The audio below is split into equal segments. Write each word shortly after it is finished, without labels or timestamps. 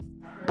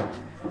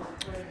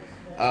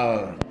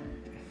Uh,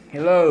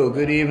 Hello,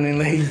 good evening,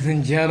 ladies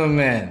and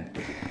gentlemen.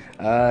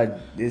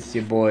 This is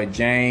your boy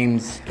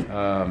James,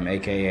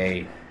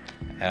 aka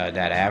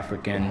that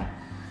African,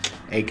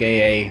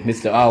 aka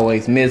Mr.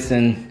 Always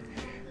Missing,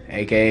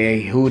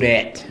 aka Who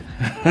That.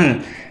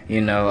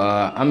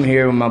 I'm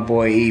here with my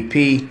boy EP.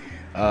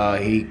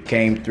 He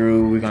came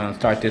through. We're gonna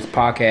start this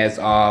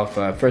podcast off.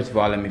 First of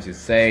all, let me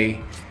just say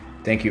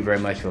thank you very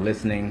much for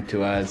listening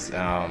to us.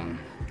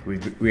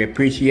 We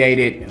appreciate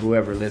it,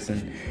 whoever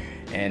listened.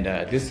 And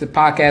this is a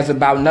podcast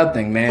about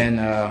nothing,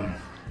 man.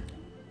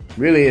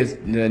 Really, is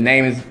the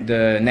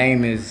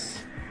name is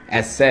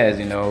as says.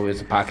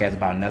 It's a podcast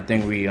about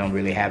nothing. We don't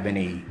really have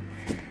any,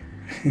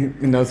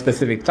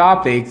 specific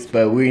topics,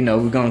 but we're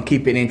gonna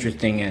keep it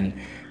interesting and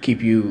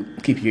keep your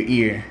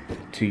ear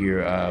to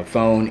your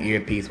phone,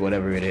 earpiece,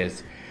 whatever it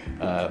is.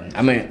 I'm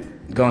gonna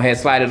go ahead,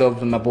 slide it over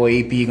to my boy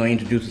EP. He's gonna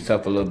introduce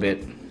himself a little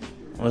bit.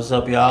 What's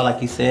up, y'all? Like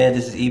he said,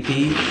 this is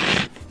EP.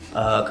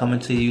 Coming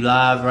to you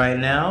live right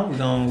now. We're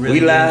gonna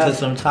really get into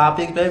some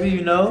topics,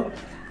 baby.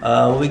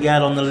 What we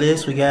got on the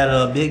list. We got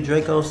a Big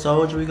Draco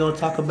Soldier. We gonna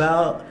talk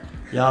about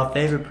y'all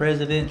favorite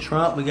president,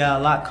 Trump. We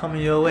got a lot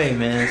coming your way,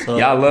 man. So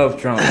y'all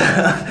love Trump.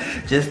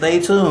 Just stay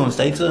tuned.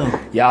 Stay tuned.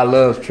 Y'all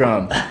love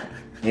Trump.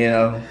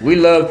 We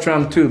love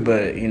Trump too,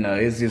 but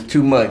it's just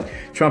too much.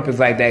 Trump is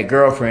like that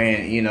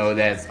girlfriend,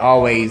 that's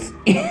always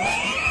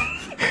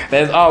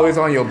that's always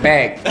on your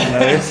back.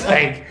 It's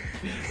like.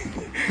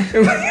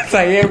 It's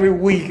like every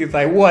week, it's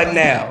like, what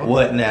now?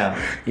 What now?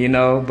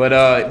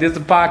 But this is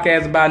a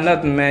podcast about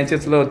nothing, man.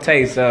 Just a little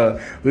taste.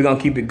 We're going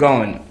to keep it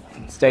going.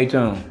 Stay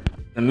tuned.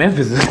 The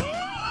Memphis.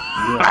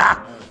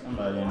 Yeah.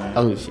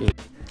 Oh, shit.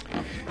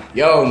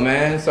 Yo,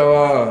 man.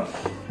 So,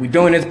 we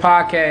doing this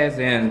podcast,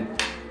 and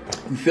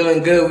we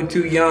feeling good. We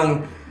two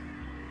young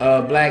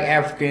black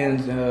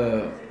Africans,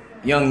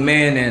 young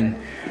men, and,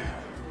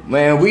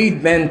 man, we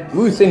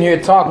were sitting here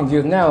talking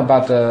just now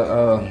about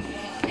the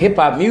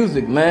hip-hop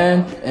music,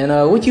 man. And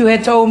what you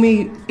had told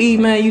me,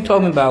 man, you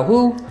told me about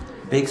who?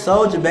 Big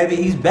Soldier, baby,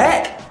 he's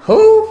back.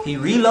 Who? He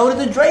reloaded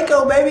the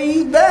Draco, baby,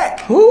 he's back.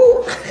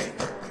 Who?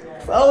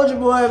 Soldier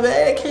Boy,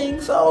 man, King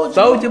Soldier.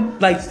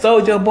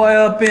 Soldier Boy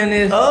up in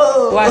this.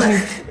 Oh. Watching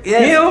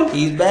yes, him?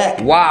 He's back.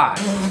 Why?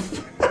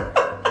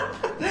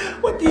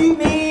 What do you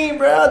mean,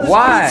 bro?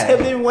 Why? Have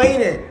been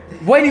waiting.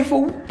 Waiting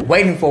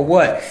for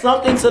what?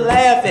 Something to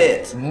laugh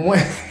at.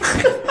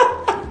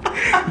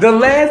 The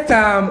last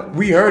time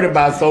we heard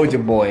about Soldier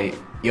Boy,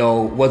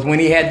 was when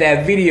he had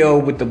that video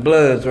with the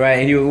Bloods, right?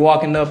 And he was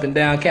walking up and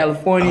down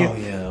California. Oh,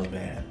 yeah,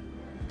 man.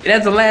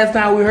 That's the last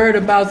time we heard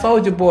about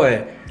Soldier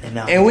Boy.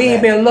 And we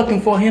ain't been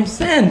looking for him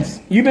since.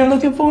 You been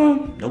looking for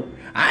him? Nope.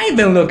 I ain't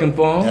been looking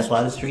for him. That's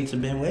why the streets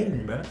have been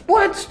waiting, bro.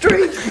 What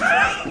streets?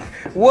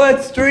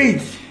 What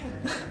streets?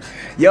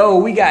 Yo,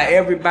 we got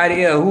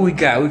everybody else. Who we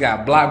got? We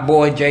got Block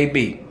Boy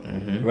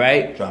JB,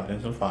 right?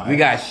 Dropping some fire. We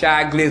got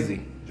Shy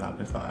Glizzy.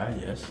 Dropping fire,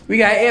 yes. We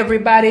got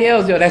everybody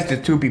else. Yo, that's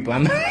just two people.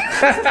 I'm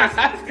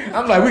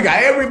like, we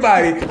got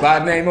everybody, but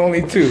I name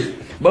only two.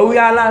 But we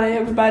got a lot of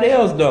everybody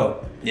else,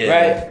 though. Yeah.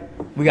 Right?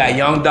 We got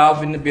Young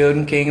Dolph in the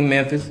building, King of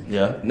Memphis.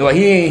 Yeah. No,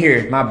 he ain't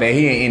here. My bad.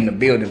 He ain't in the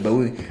building, but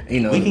we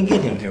can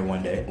get him here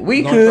one day.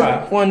 We could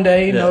try. one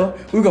day,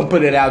 We're gonna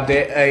put it out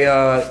there. Hey,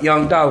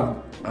 Young Dolph.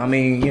 I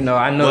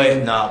know.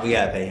 Wait, no, we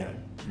gotta pay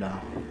him.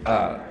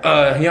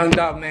 No. Young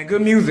Dolph, man,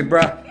 good music,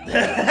 bro.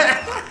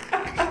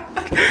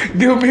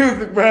 Good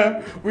music,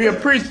 bro. We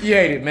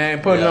appreciate it, man.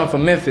 Putting on for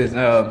Memphis.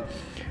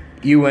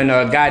 You and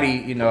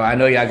Gotti, I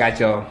know y'all got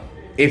y'all,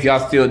 if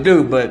y'all still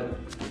do, but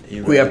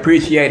we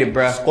appreciate it,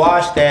 bro.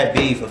 Squash that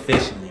beef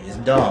officially. It's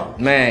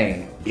done.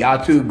 Man,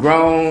 y'all two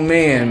grown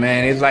men,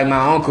 man. It's like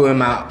my uncle and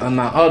my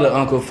other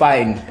uncle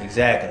fighting.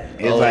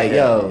 Exactly. It's like,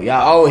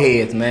 y'all old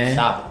heads, man.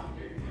 Stop it.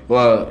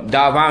 Well,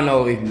 Dolph, I don't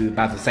know if you're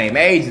about the same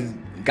age as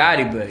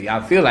Gotti, but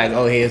y'all feel like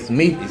old heads to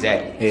me.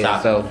 Exactly. Yeah,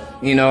 so,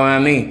 you know what I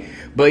mean?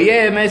 But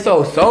yeah, man,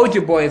 so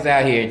Soldier Boy is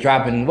out here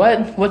dropping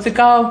what? What's it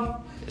called?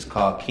 It's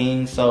called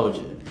King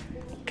Soldier.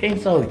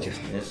 King Soldier.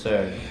 Yes,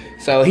 sir.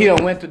 So he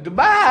done went to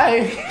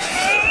Dubai.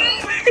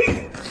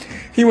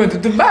 He went to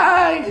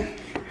Dubai.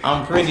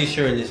 I'm pretty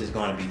sure this is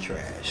gonna be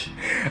trash.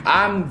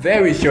 I'm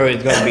very sure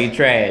it's gonna be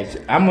trash.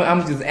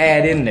 I'm just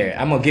add in there.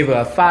 I'm gonna give it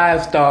a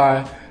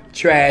 5-star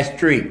trash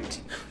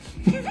treat.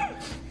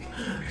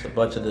 It's a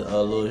bunch of the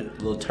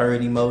little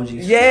turd emojis.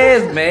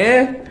 Yes,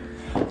 man.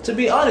 To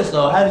be honest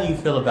though, how do you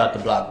feel about the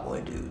Block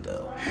Boy dude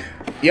though?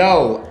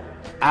 Yo,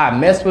 I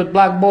mess with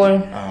Block Boy,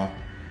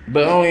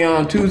 but only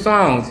on 2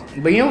 songs.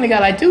 But he only got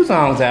like 2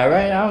 songs out,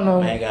 right? I don't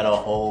know. Man got a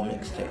whole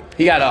mixtape.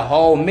 He got a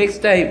whole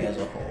mixtape. He has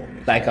a whole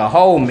mixtape. Like a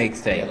whole He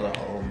mixtape. has a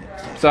whole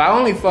mixtape. So I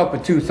only fuck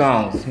with 2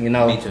 songs, Me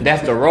too.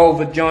 That's the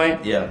Rover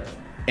joint Yeah.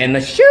 and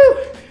the shoot.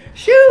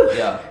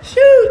 Yeah.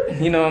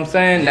 You know what I'm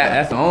saying?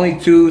 That's the only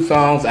 2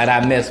 songs that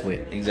I mess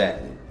with.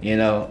 Exactly.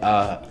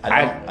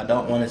 I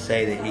don't want to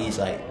say that he's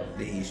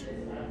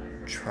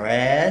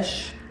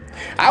trash.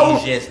 I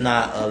He's just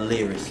not a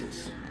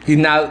lyricist. He's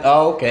not.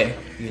 Oh, okay.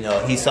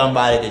 He's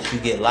somebody that you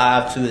get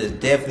live to that's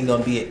definitely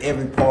gonna be at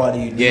every party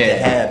you need to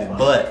have it.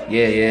 But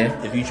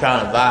Yeah. if you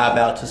trying to vibe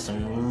out to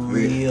some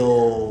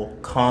real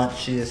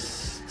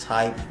conscious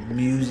type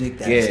music,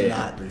 that's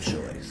not the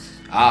choice.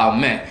 Oh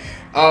man.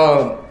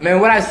 Man,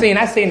 what I seen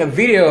a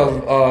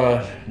video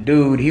of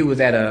dude. He was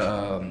at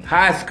a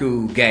high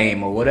school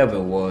game or whatever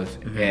it was,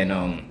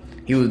 and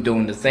he was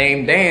doing the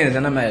same dance,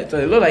 and I'm like, so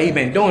it looked like he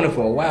been doing it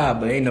for a while,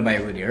 but ain't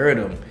nobody really heard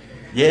him.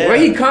 Yeah. Where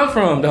he come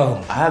from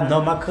though? I have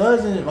no. My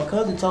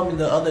cousin told me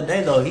the other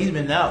day though, he's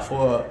been out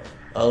for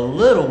a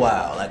little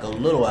while,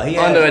 He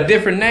under a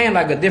different name,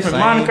 like a different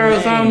moniker or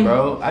something,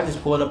 bro. I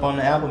just pulled up on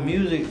the Apple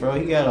Music, bro.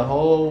 He got a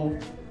whole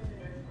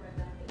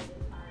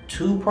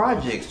 3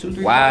 projects.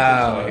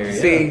 Wow.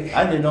 See,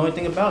 I didn't know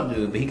anything about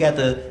dude, but he got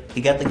the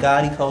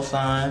Gotti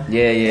cosign.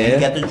 Yeah. He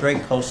got the Drake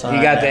cosign.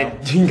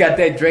 He got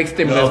that Drake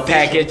stimulus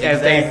package, as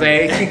they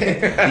say.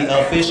 The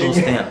official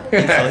stamp.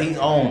 So he's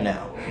on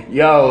now.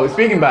 Yo,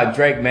 speaking about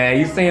Drake, man,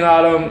 you seen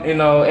all them,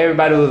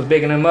 everybody was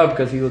bigging him up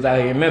because he was out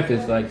here in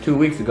Memphis like 2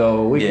 weeks ago,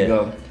 a week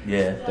ago.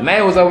 Yeah. The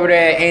man was over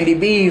there at Andy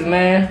B's,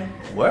 man.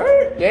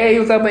 Word? Yeah, he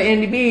was up at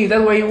Andy B's.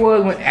 That's where he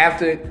was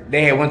after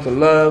they had went to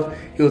Love.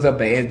 He was up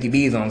at Andy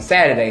B's on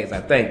Saturdays, I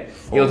think.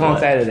 It was on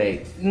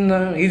Saturdays.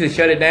 He just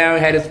shut it down,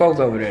 had his folks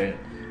over there.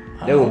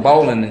 They were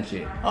bowling and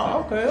shit.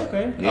 Oh,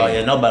 okay. Yeah. Oh,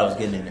 yeah, nobody was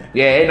getting in there.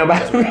 Yeah, ain't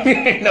nobody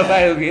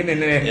was getting in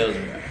there. It was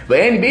right. But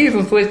Andy B's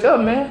was switched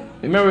up, man.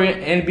 Remember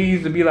Andy B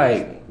used to be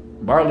like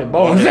Bartlett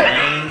Bowling?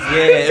 Yeah,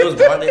 it was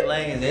Bartlett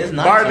Lanes. It's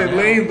nice. Bartlett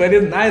Lanes, but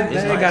it's nice.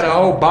 They got a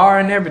whole bar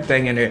and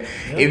everything in there.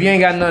 Yeah. If you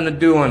ain't got nothing to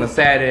do on a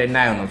Saturday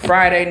night, on a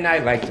Friday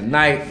night, like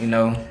tonight,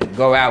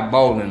 go out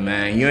bowling,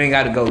 man. You ain't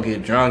got to go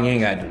get drunk. You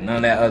ain't got to do none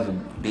of that other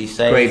be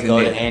safe. Crazy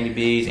go to Andy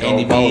B's.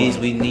 Andy B's,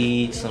 we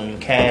need some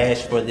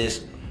cash for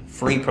this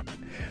free.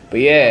 But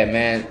yeah,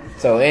 man.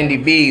 So Andy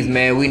B's,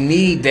 man, we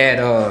need that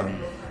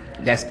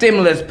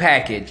stimulus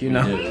package, We need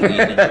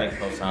the Drake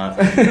cosign.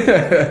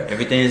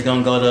 Everything is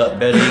gonna go to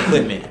better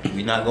equipment.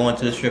 We're not going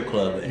to the strip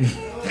club. You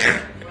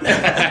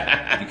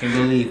can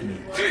believe me.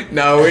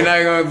 No, we're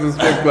not going to the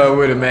strip club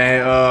with it,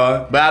 man.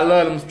 But I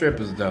love them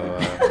strippers, though.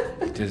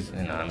 Just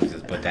let me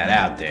just put that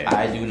out there.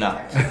 I do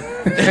not.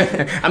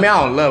 I mean,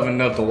 I don't love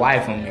enough to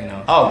wife them,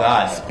 Oh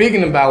God.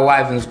 Speaking about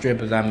wives and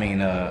strippers, I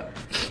mean,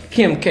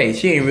 Kim K.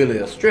 She ain't really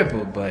a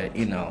stripper, but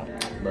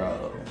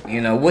bro.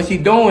 What she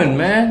doing,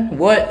 man?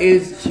 What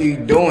is she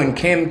doing,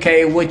 Kim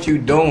K? What you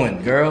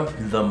doing, girl?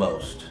 The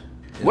most.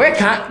 Where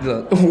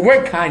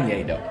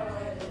Kanye though?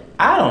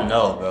 I don't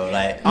know, bro.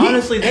 Like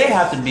honestly, they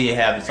have to be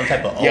having some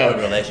type of old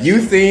relationship.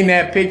 You seen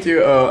that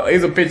picture?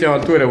 It's a picture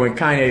on Twitter when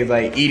Kanye's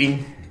like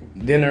eating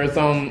dinner or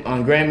something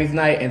on Grammy's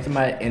night,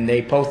 and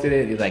they posted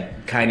it. It's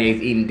like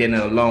Kanye's eating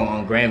dinner alone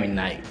on Grammy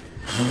night.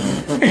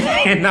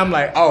 And I'm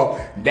like,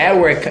 oh, that's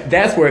where Kanye is.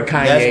 That's where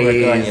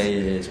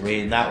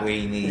Kanye is. Not where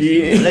he needs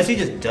to. Unless he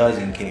just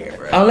doesn't care,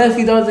 bro. Unless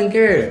he doesn't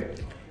care.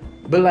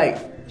 But like,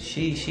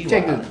 she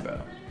check this,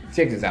 bro.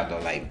 Check this out though.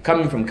 Like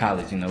coming from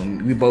college,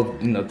 we both,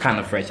 kind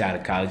of fresh out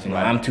of college.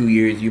 Right. I'm 2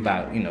 years. You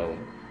about,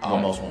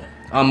 almost one.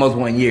 Almost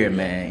 1 year,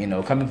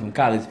 man. Coming from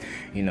college,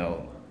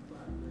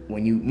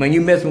 when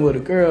you messing with a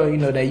girl,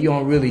 that you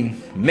don't really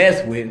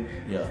mess with.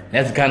 Yeah.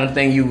 That's the kind of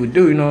thing you would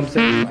do. You know what I'm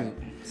saying? Like,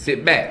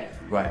 sit back.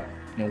 Right.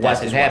 And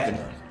watch it happen.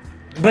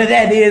 But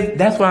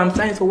that's what I'm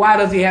saying. So why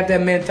does he have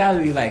that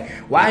mentality? Like,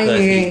 why because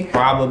he's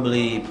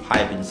probably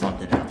piping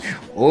something else.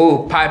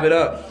 Oh, pipe it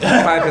up.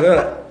 Pipe it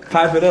up.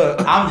 Pipe it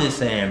up. I'm just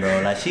saying,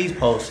 bro. Like, she's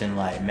posting,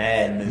 like,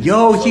 mad nude.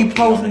 Yo, she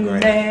posting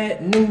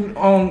mad nude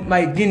on,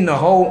 like, getting the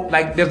whole,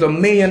 like, there's a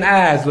million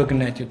eyes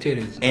looking at your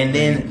titties. And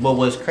then what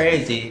was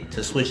crazy,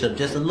 to switch up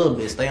just a little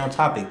bit, stay on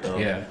topic, though.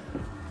 Yeah.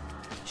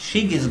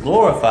 She gets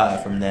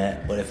glorified from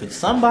that, but if it's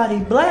somebody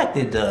black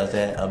that does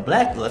that, a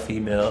black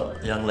female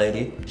young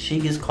lady, she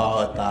gets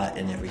called thought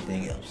and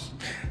everything else.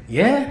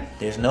 Yeah.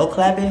 There's no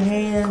clapping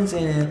hands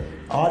and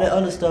all that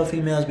other stuff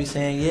females be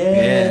saying,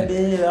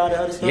 bitch, all that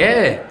other stuff.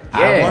 Yeah.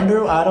 I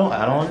wonder, I don't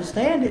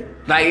understand it.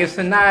 Like if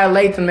Shania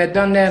Latham had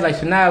done that, like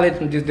Shania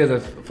Latham just did a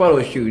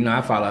photo shoot,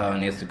 I follow her on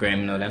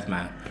Instagram, that's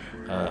my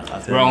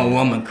grown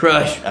woman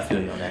crush. I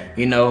feel you on that.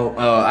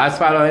 I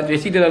follow her,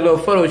 she did a little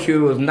photo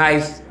shoot, it was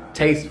nice.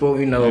 Tasteful,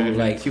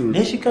 like she was.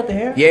 Did she cut the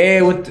hair? Yeah,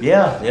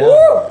 yeah.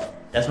 Woo!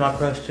 That's my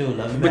crush too.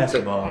 Love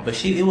basketball,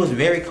 but it was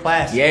very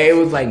classy. Yeah, it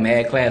was like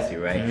mad classy,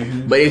 right?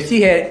 Mm-hmm. But if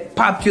she had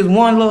popped just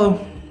one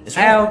little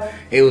out,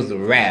 it was a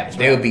wrap.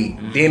 They would be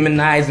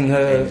demonizing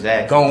her,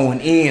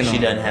 going in. She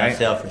doesn't have right?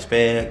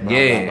 self-respect. Blah,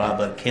 blah, blah.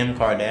 But Kim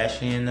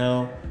Kardashian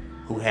though,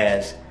 who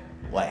has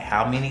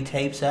how many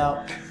tapes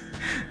out?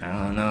 I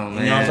don't know,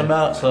 man. You know what I'm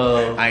about?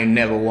 So I ain't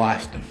never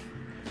watched them.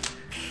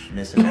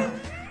 Missing out.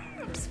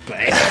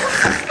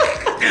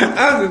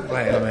 I'm just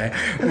playing, man.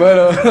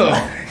 But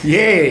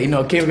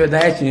Kim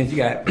Kardashian,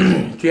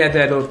 she had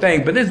that little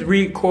thing. But let's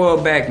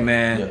recoil back,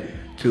 man,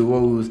 to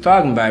what we was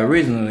talking about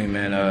originally,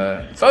 man.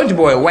 Soulja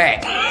Boy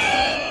whack.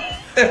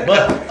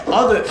 But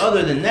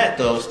other than that,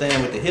 though,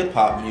 staying with the hip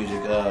hop music,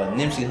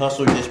 Nipsey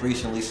Hussle just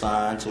recently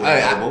signed to a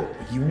label.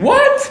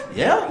 What?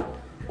 Yeah.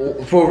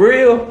 For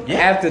real? Yeah.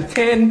 After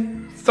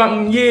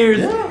 10-something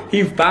years,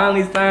 he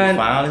finally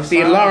signed.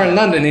 See, Lauren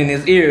London in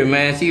his ear,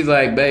 man. She's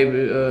like, baby,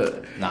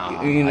 you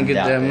gonna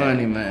get that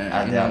money, man.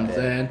 I you know what I'm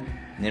saying?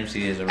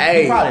 Nipsey is a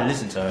Hey. He probably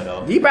listen to her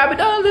though. He probably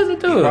does listen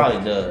to He it.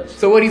 probably does.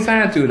 So what he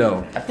signed to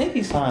though? I think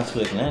he signed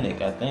to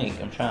Atlantic. I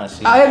think I'm trying to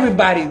see. Oh,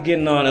 everybody's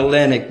getting on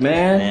Atlantic,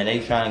 man. Man, they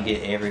trying to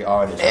get every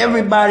artist.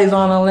 Everybody's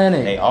on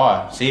Atlantic. They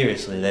are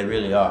seriously. They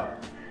really are.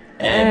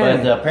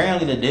 And but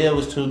apparently the deal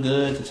was too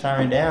good to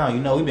turn down.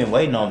 You know, we've been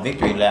waiting on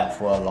Victory Lap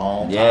for a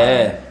long time.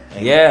 Yeah.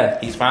 And Yeah.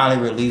 He's finally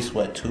released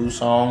 2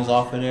 songs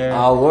off of there.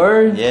 Oh,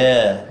 word?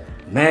 Yeah.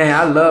 Man,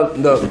 I love,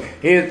 look,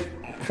 here's,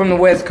 from the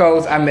West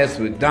Coast, I mess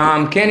with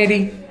Dom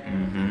Kennedy,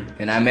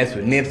 and I mess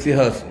with Nipsey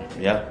Hussle.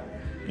 Yeah.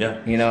 Yeah.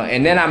 You know,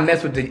 and then I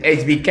mess with the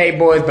HBK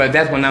boys, but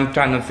that's when I'm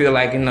trying to feel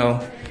like, you know,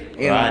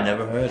 I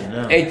never heard of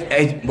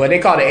them. well, they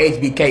call it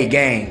HBK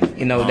gang.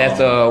 You know, that's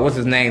what's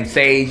his name,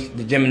 Sage,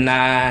 the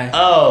Gemini,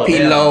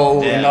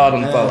 P-Lo, and all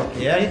them folks.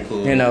 Yeah, he's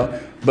cool. You know,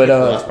 but I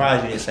was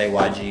surprised you didn't say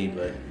YG,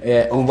 but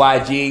yeah,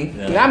 YG.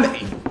 Yeah. You know, I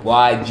mean,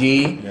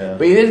 YG. Yeah.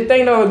 But here's the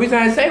thing though, we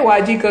trying to say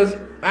YG because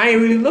I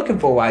ain't really looking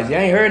for YG.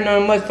 I ain't heard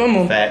nothing much from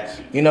him.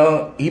 Facts. You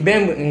know, he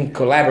been in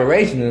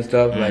collaboration and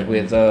stuff like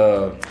with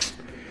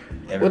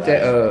what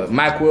that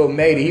Mike Will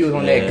made it. He was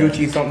on that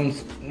Gucci something.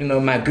 You know,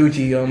 my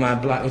Gucci on my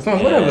block or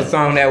something. Whatever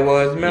song that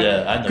was, man.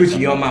 Yeah, I know Gucci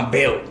something. on my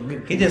belt.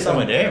 He did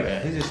something there,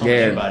 man. He did something with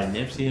everybody.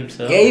 Nipsey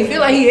himself. Yeah, he feel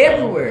like he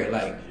everywhere.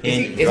 Like,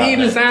 is he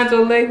even signed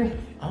to a label?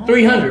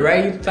 300,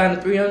 right? He signed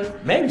to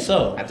 300. Maybe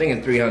so. I think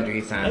it's 300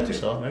 he signed Maybe to.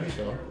 so. Maybe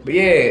so. But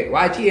yeah,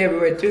 YG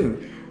everywhere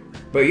too.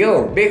 But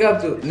yo, big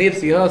up to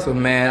Nipsey Hussle,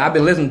 man. I've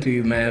been listening to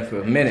you, man,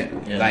 for a minute.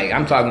 Yeah. Like,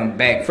 I'm talking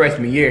back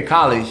freshman year of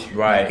college.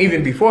 Right.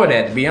 Even before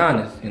that, to be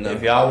honest. You know.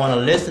 If y'all want to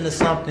listen to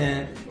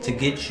something to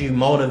get you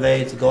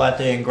motivated to go out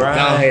there and grind,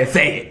 Go ahead,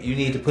 say it. you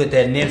need to put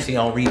that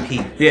Nipsey on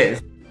repeat.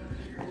 Yes.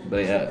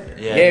 But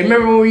yeah,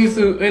 remember when we used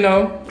to, you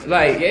know,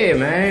 like, yeah,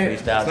 man,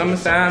 Freestyle to the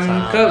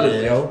summertime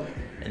colors, yeah. yo.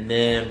 And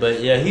then,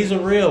 but yeah, he's a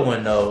real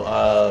one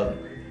though.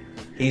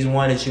 He's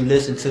one that you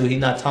listen to. He's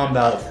not talking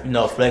about, you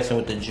know, flexing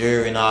with the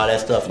jury and all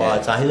that stuff all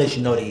the time. He lets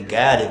you know that he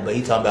got it, but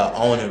he's talking about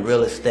owning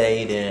real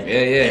estate and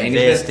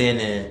investing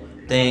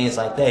and things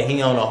like that.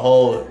 He on a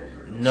whole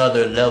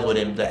another level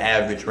than the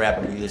average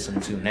rapper we listen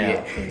to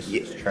now.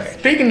 It's trash.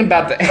 Speaking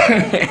about the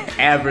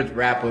average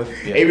rapper,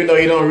 even though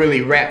he don't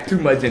really rap too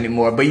much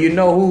anymore, but you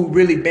know who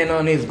really been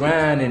on his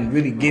grind and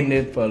really getting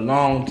it for a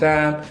long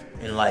time?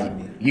 Enlighten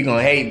me. You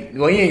gonna hate,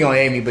 well, you ain't gonna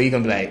hate me, but you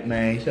gonna be like,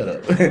 man, shut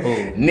up.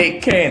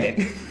 Nick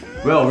Cannon.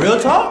 Bro, real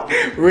talk?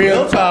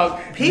 Real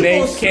talk. People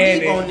Nick sleep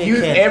Cannon. on Nick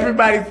Cannon.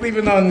 Everybody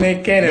sleeping on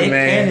Nick Cannon,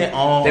 man. Nick Cannon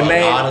on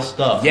a lot of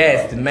stuff.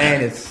 Yes, the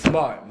man is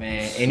smart,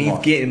 man. And he's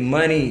getting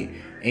money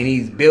and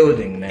he's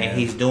building, man. And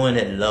he's doing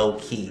it low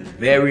key.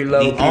 Very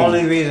low key. The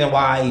only reason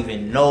why I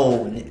even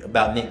know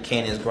about Nick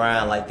Cannon's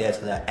grind like that is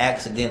because I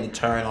accidentally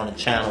turned on the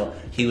channel.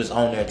 He was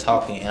on there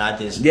talking, and I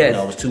just, you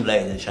know, was too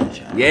late to change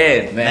it.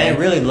 Yes, man.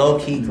 Really low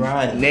key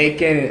grinding. Nick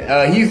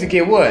Cannon, he used to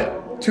get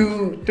what?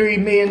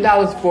 $2-3 million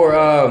for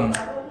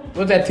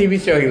what's that TV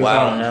show he was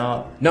on?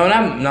 No,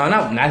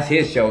 not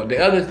his show.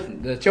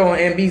 The show on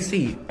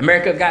NBC,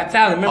 America Got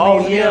Talent.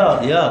 Remember?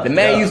 Yeah. The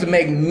man used to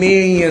make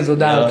millions of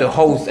dollars to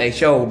host a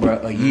show, bro,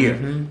 a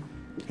year.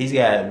 He's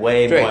got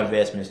way more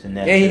investments than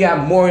that. Yeah, he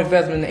got more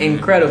investment than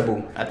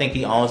incredible. I think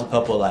he owns a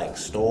couple like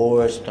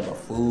stores, some type of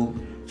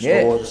food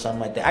stores or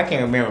something like that. I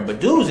can't remember, but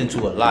dude's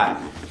into a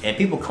lot. And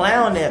people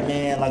clown that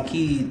man like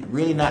he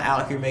really not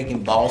out here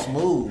making boss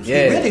moves.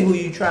 Yeah. He really who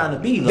you trying to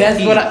be. That's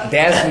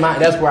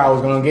where I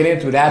was gonna get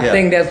into that. I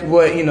think that's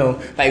what, you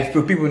know, like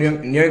for people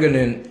younger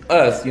than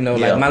us, you know,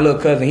 like my little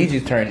cousin, he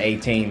just turned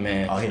 18,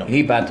 man. Oh,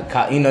 he about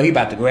to, he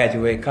about to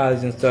graduate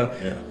college and stuff.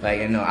 Yeah. Like,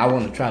 you know, I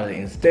want to try to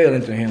instill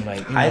into him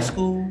like high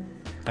school.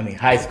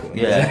 High school.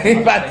 Yeah.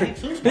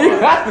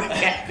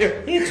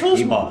 He's too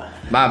smart.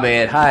 My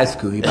bad, high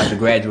school. He about to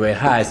graduate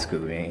high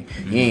school. He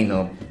ain't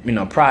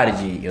no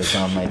prodigy or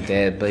something like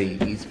that, but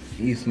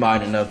he's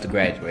smart enough to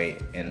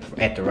graduate and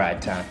at the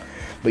right time.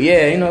 But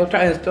yeah, you know,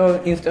 try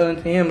to instill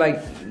into him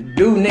like,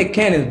 dude, Nick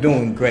Cannon's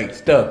doing great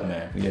stuff,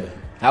 man. Yeah.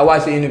 I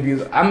watch the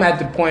interviews. I'm at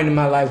the point in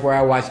my life where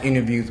I watch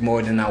interviews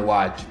more than I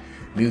watch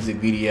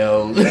music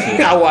videos.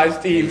 I watch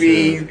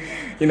TV.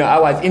 You know, I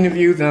watch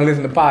interviews and I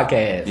listen to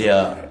podcasts.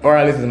 Yeah. Or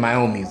I listen to my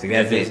own music.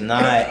 If it's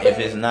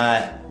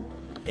not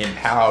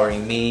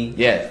empowering me,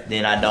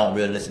 then I don't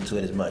really listen to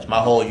it as much. My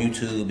whole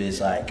YouTube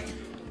is like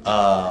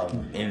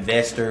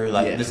investor,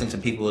 like listen to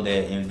people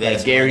that invest,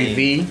 like Gary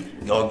V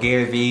or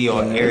Gary V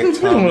or Eric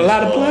Thomas. We're doing a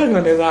lot of plugs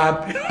on this.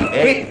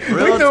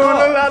 We're doing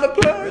a lot of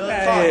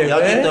plugs. Y'all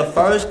get the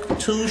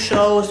first 2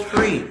 shows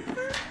free.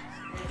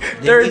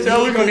 Third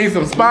show, we're gonna need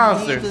some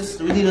sponsors.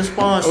 We need a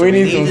sponsor. We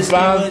need some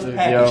sponsors,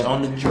 yo.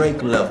 On the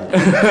Drake level.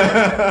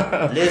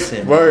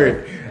 Listen.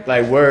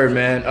 Word,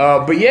 man.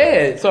 But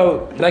yeah,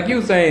 so like you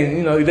were saying,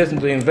 you know, you listen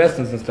to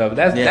investments and stuff.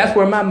 That's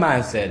where my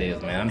mindset is,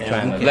 man. I'm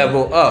trying to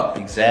level up.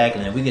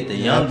 Exactly. And we get the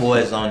young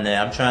boys on there.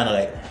 I'm trying to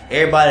like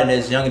everybody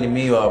that's younger than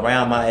me or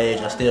around my age.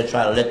 I still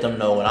try to let them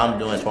know what I'm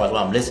doing as far as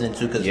what I'm listening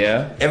to. Because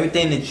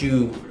everything that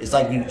it's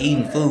like you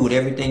eating food.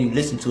 Everything you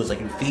listen to is like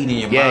you feeding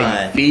your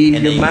mind. You feed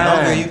and your mind. The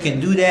longer you can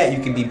do that,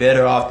 you can be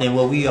better off than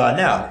what we are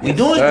now. We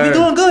doing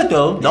good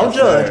though. Don't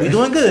judge. We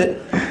doing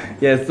good.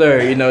 Yes,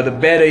 sir. You know, the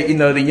better, you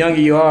know, the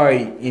younger you are,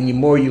 and the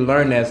more you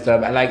learn that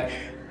stuff. I like,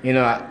 you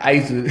know, I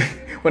used to,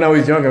 when I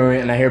was younger,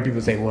 and I hear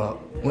people say,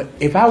 well,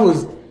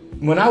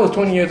 when I was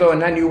 20 years old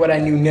and I knew what I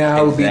knew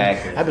now,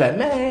 Exactly. I'd be like,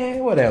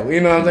 man, whatever.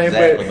 You know what I'm saying?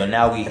 Exactly. But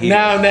now we here.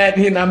 Now that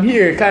you know, I'm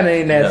here, kind of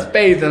in that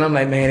space, and I'm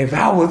like, man, if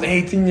I was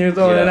 18 years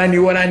old and I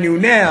knew what I knew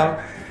now,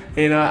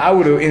 you know, I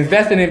would have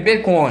invested in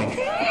Bitcoin.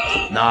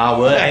 Nah,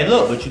 well, hey,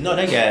 look, but you know,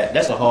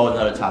 that's a whole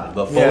nother topic.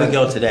 But before we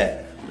go to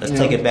that, let's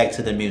take it back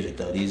to the music,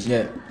 though.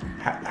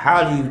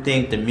 How do you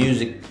think the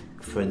music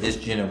for this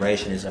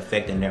generation is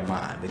affecting their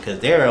mind? Because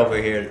they're over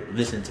here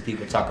listening to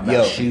people talk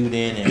about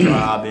shooting and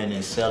robbing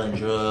and selling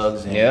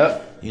drugs, and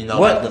you know,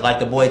 like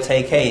the boy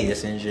TK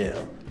that's in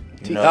jail.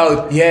 You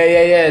know?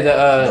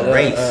 The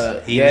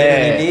race. He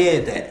literally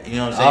did that. You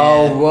know what I'm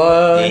saying? Oh,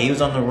 what? Yeah, he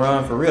was on the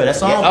run for real. That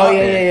song. That's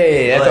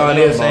all it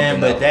is.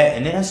 But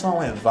that song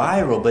went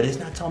viral, but it's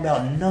not talking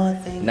about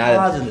nothing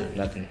positive.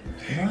 Nothing.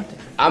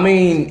 I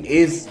mean,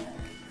 here's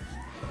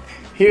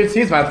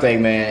my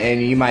thing, man.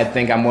 And you might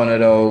think I'm one of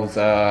those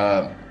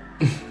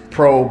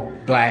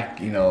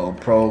pro-black, you know,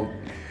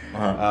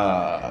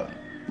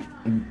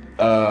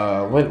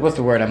 what's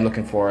the word I'm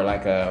looking for?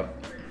 Like a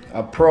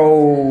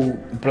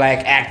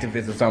pro-black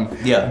activist or something.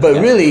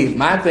 But really,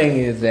 my thing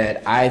is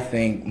that I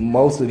think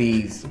most of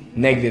these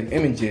negative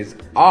images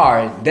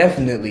are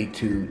definitely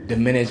to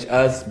diminish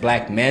us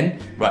black men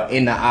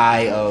in the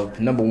eye of,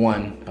 number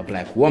one, a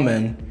black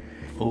woman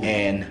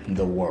and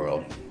the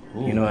world.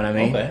 You know what I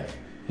mean? Okay.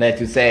 That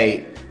to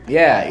say,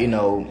 you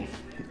know,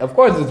 of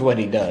course this is what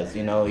he does.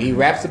 You know, he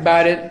raps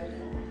about it,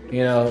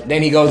 you know,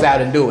 then he goes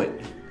out and do it.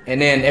 And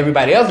then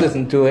everybody else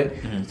listens to it,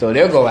 so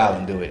they'll go out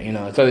and do it, you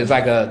know. So it's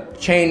like a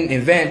chain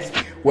event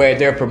where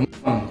they're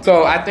promoting.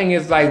 So I think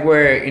it's like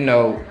where, you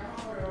know,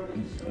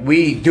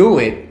 we do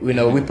it, you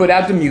know, we put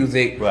out the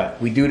music,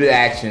 we do the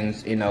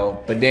actions, you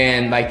know, but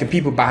then like the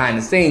people behind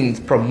the scenes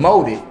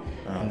promote it,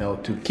 you know,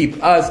 to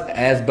keep us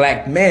as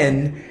black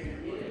men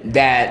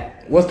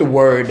that, what's the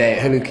word that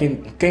Hillary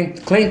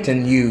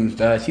Clinton used?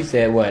 She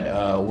said what?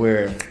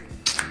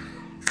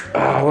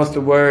 What's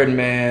the word,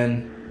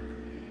 man?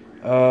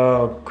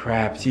 Oh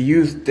crap! She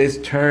used this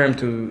term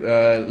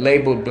to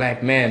label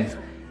black men.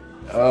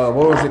 What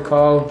was it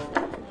called?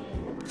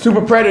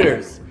 Super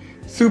predators.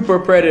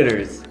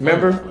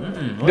 Remember?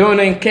 During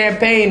the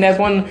campaign, that's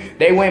when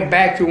they went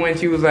back to when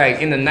she was like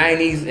in the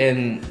 90s,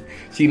 and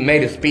she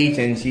made a speech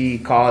and she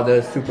called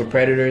us super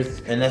predators.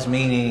 And that's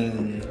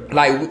meaning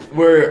like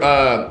we're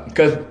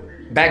because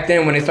back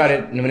then when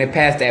they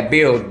passed that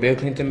Bill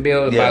Clinton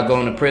bill about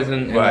going to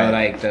prison, you know,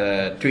 like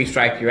the 3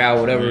 strike you're out,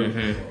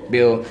 whatever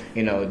bill,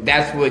 you know,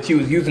 that's what she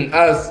was using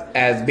us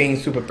as being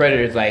super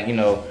predators, like, you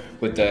know,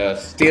 with the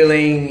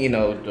stealing, you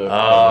know, the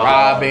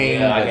robbing,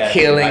 the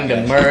killing,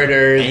 the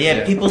murders.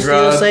 And people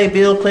still say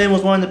Bill Clinton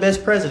was one of the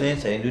best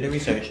presidents. They didn't do the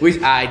research,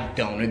 which I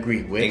don't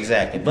agree with.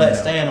 Exactly, but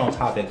staying on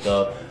topic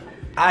though,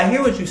 I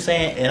hear what you're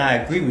saying and I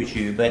agree with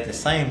you, but at the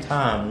same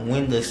time,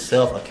 when does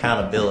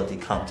self-accountability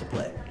come to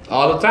play?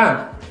 All the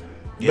time.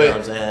 You know what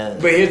I'm saying?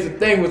 But here's the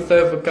thing with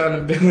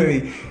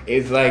self-accountability,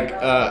 it's like,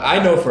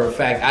 I know for a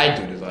fact I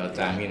do this all the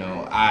time, you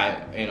know,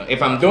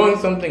 if I'm doing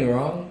something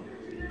wrong,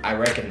 I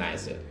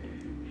recognize it.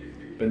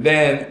 But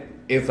then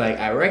it's like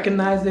I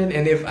recognize it,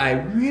 and if I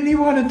really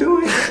want to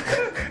do it,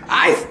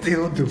 I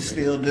still do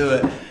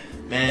it.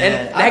 Man.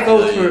 And that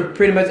goes for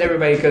pretty much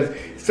everybody, because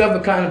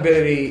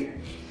self-accountability,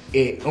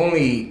 it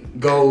only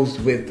goes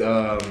with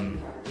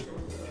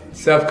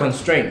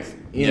self-constraints.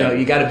 You know,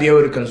 you got to be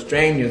able to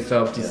constrain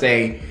yourself to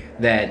say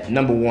that,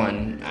 number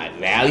one, I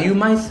value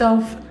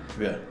myself,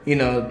 you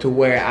know, to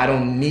where I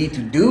don't need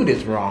to do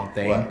this wrong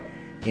thing.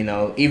 You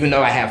know, even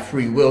though I have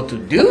free will to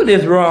do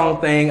this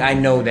wrong thing, I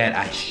know that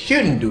I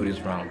shouldn't do this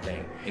wrong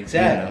thing.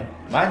 Exactly. You know?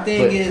 My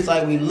thing is,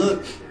 like,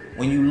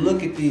 when you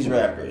look at these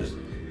rappers,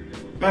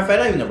 matter of fact,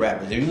 not even the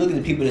rappers, if you look at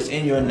the people that's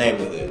in your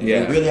neighborhood,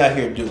 they're really out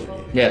here doing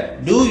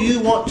it. Do you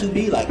want to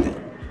be like them?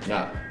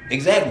 No.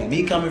 Exactly.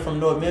 Me coming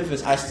from North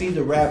Memphis, I see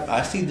the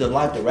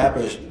life the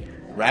rappers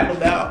rap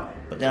about,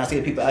 but then I see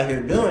the people out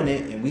here doing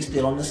it, and we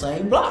still on the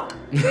same block.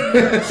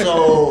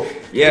 So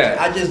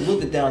I just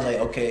looked at that and was like,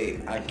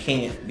 okay, I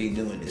can't be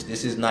doing this.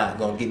 This is not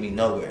gonna get me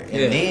nowhere.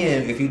 And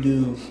then if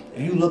you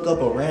look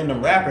up a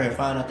random rapper and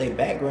find out their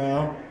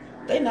background,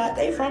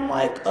 they from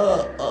like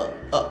a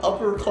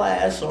upper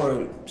class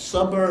or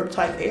suburb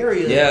type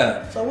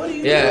area. So what do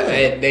you do?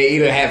 And they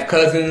either have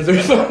cousins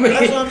or something.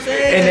 That's what I'm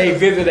saying. And they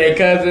visit their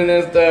cousin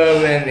and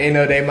stuff, and you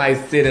know they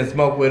might sit and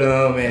smoke with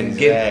them and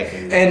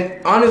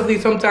And honestly,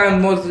 sometimes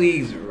most of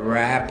these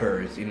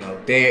rappers, you know,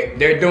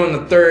 they're doing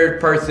the third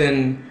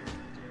person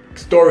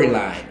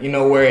storyline. You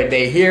know, where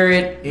they hear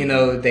it, you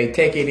know, they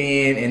take it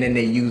in, and then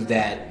they use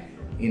that,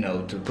 you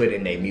know, to put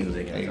in their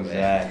music.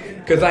 Exactly.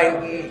 Because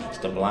it's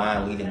the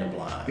blind leading the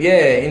blind.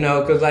 Yeah, you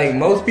know, because like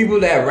most people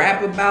that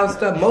rap about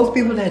stuff, most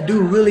people that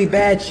do really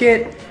bad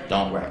shit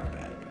don't rap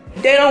about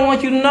it. They don't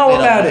want you to know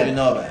about it.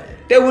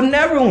 They would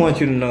never want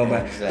you to know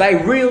about it.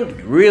 Like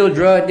real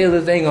drug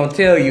dealers ain't gonna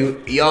tell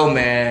you, yo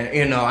man,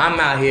 you know, I'm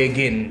out here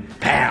getting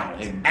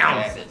pounds,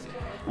 ounces.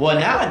 Well,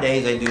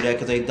 nowadays they do that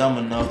because they dumb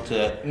enough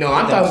to. No,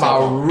 I'm talking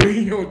about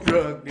real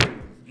drug dealers.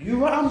 You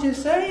what I'm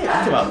just saying. You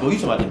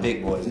talking about the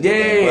big boys.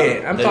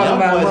 Yeah, I'm the talking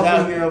about boys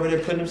out here over there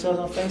putting themselves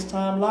on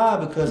FaceTime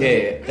Live because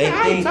they think.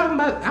 I ain't talking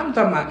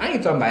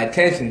about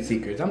attention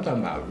seekers. I'm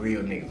talking about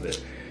real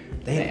niggas.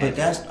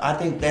 I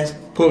think that's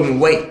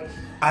pulling weight.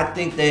 I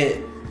think that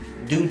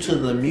due to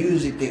the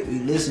music that we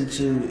listen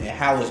to and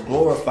how it's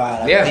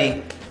glorified, I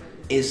think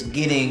it's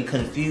getting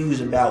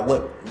confused about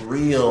what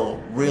real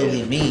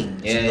really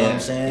means. You know what I'm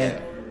saying?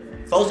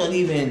 Yeah. Folks don't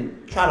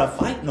even try to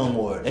fight no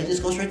more. They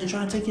just go straight to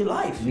trying to take your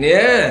life.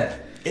 Yeah.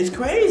 It's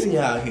crazy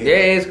out here.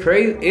 Yeah, it's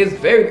crazy.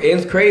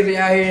 It's crazy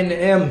out here in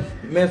the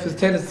Memphis,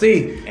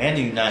 Tennessee. And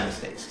the United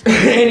States.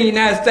 And the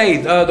United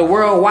States. The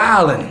world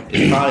wilding.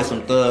 There's probably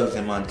some thugs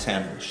in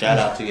Montana. Shout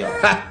out to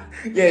y'all.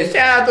 Yeah,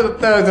 shout out to the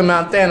thugs in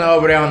Montana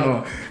over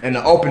there in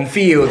the open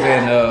fields,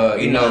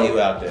 and you know you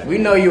out there. We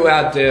know you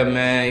out there,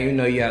 man. You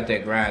know you out there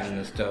grinding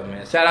and stuff,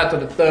 man. Shout out to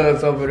the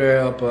thugs over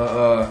there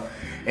up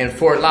in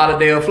Fort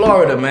Lauderdale,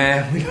 Florida,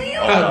 man. We know you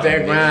out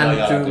there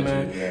grinding too,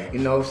 man. Yeah. You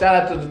know, shout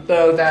out to the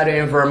thugs out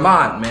there in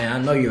Vermont, man. I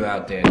know you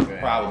out there. Man.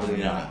 Probably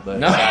not, but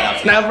no,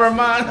 not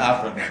Vermont.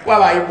 Not Vermont. Well,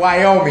 like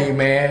Wyoming,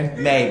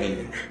 man.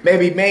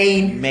 Maybe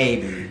Maine.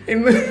 Maybe.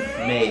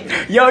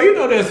 Yo, you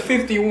know there's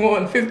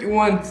 51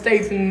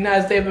 states in the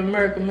United States of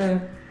America,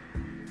 man.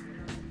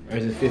 Or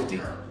is it 50?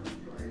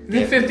 Is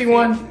it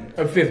 51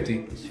 or 50?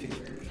 It's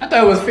 50. I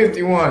thought it was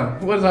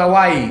 51. What is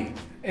Hawaii?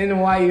 Isn't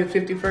Hawaii the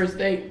 51st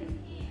state?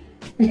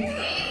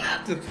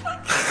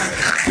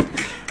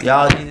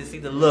 Y'all need to see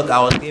the look I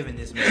was giving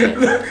this man.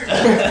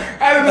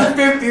 Out of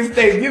the 50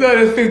 states, you know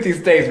there's 50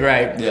 states,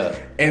 right? Yeah.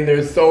 And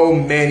there's so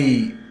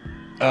many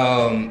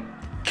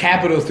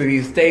capitals to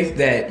these states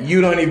that you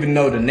don't even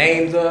know the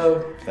names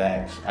of.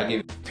 Facts. I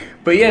give.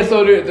 But yeah,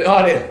 so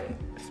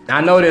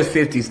I know there's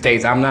 50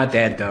 states. I'm not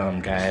that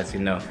dumb, guys. You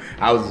know,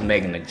 I was just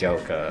making a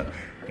joke.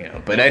 You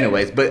know, but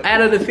anyways, but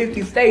out of the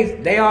 50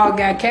 states, they all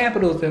got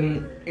capitals,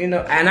 and you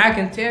know, and I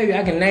can tell you,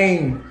 I can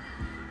name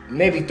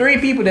maybe 3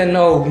 people that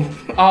know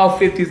all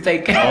 50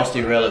 state capitals. Most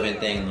irrelevant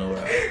thing in the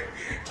world.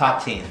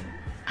 Top 10.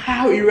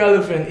 How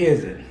irrelevant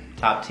is it?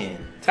 Top 10.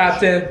 Top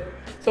 10.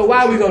 So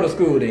why we go to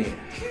school then?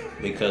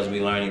 Because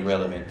we learn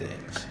irrelevant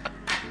things.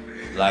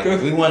 Like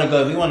if we want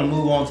to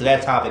move on to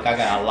that topic, I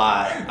got a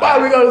lot.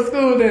 Why we go to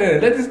school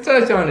then? Let's just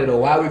touch on it though.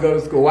 Why we go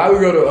to school? Why we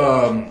go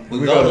to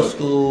we go to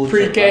school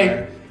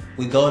pre-K?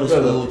 We go to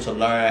school to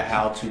learn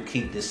how to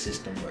keep the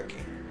system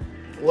working.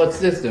 What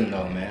system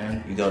though,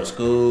 man? You go to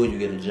school, you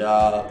get a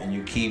job, and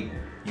you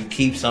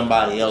keep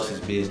somebody else's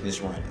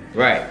business running.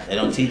 Right. They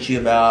don't teach you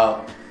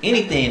about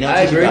anything. They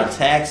don't teach you about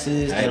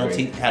taxes. They don't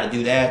teach how to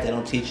do that. They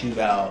don't teach you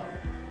about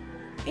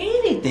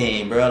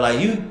anything, bro. Like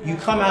you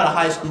come out of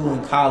high school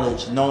and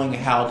college knowing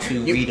how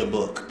to read a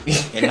book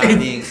and not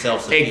being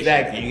self-sufficient.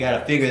 Exactly. And you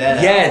gotta figure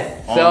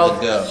that out on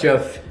the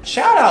go.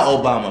 Shout out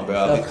Obama,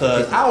 bro,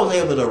 because I was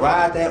able to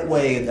ride that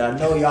wave that I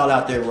know y'all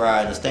out there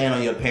riding and staying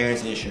on your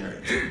parents'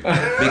 insurance.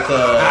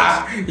 Because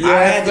I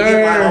had to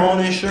get my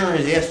own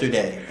insurance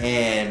yesterday.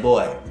 And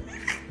boy,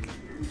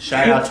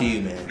 shout out to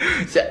you, man.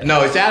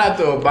 No, shout out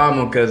to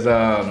Obama because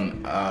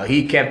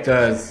he kept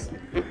us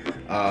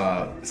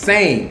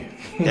sane.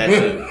 That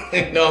too.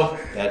 You know,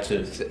 that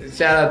too.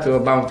 Shout out to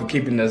Obama for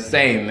keeping us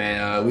sane,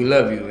 man. We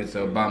love you,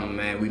 Mr. Obama,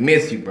 man. We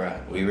miss you, bro.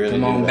 We really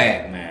come on do,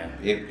 back, man.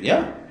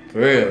 Yeah, for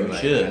real. You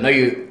should. I know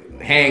you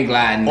hang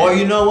gliding. Or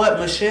you know what,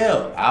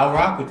 Michelle? I'll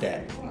rock with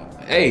that.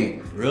 Hey,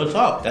 real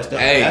talk. That's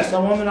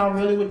the woman I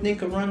really would think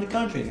could run the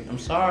country. I'm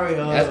sorry,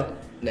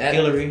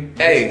 Hillary.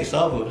 Hey, it's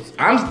over.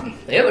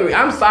 Hillary.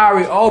 I'm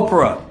sorry,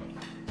 Oprah.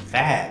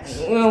 Facts.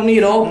 We don't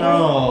need Oprah.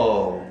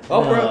 No.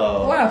 Oprah?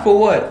 No. Why? For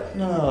what?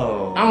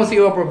 No. I want to see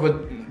Oprah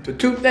for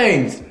 2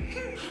 things: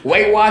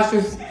 Weight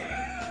Watchers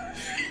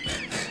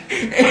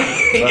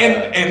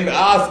and the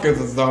Oscars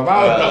or something.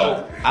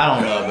 I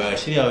don't know, bro.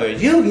 She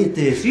always, you get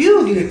this,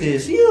 you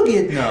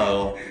get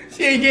no.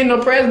 She ain't getting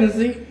no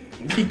presidency.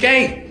 She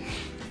can't.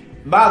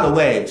 By the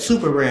way,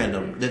 super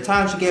random. The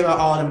time she gave out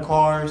all them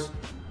cars,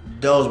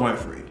 those weren't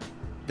free.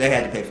 They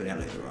had to pay for them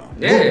later on.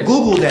 Yeah.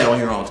 Google that on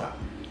your own time.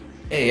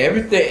 Hey,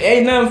 everything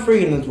ain't nothing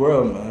free in this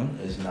world, man.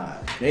 It's not.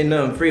 Ain't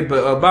nothing free.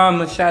 But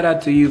Obama, shout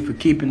out to you for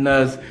keeping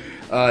us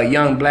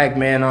young black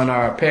men on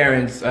our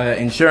parents'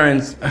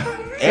 insurance.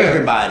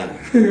 Everybody.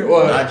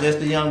 Well, not just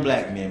the young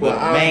black men. Well,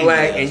 I'm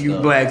black and you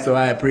black, so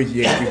I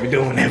appreciate you for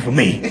doing that for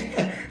me.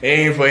 It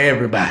ain't for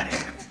everybody.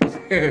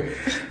 You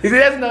see,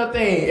 that's another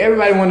thing.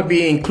 Everybody want to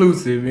be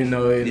inclusive, you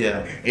know.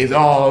 It's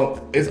all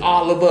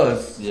of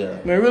us. Yeah.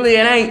 But really,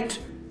 it ain't.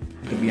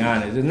 To be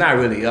honest, it's not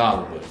really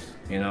all of us.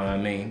 You know what I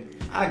mean?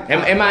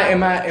 Am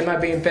I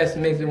being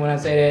pessimistic when I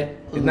say that?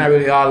 It's not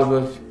really all of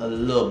us. A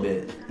little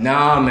bit.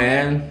 Nah,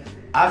 man.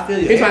 I feel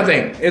you. Here's my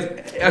thing.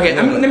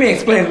 Let me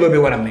explain a little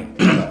bit what I mean.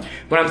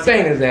 What I'm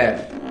saying is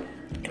that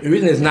the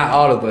reason it's not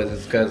all of us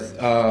is because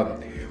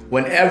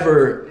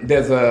whenever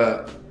there's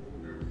a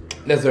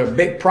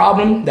big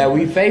problem that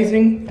we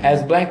facing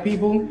as black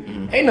people,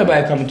 ain't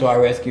nobody coming to our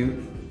rescue.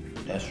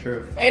 That's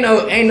true.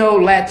 Ain't no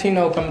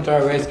Latino coming to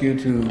our rescue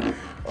to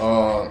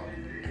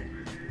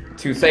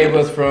to save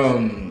us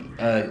from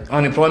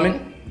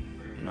unemployment.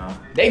 No.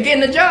 They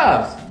getting the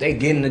jobs. They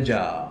getting the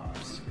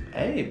jobs.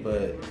 Hey,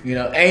 but you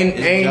know, ain't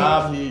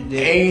jobs that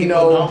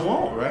people don't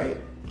want, right?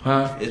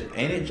 Huh?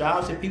 Ain't it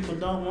jobs that people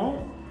don't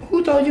want?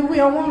 Who told you we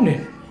don't want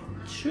it?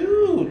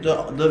 Shoot,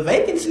 the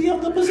vacancy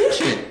of the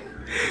position.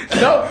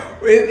 No,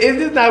 it's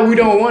just not we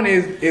don't want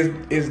it.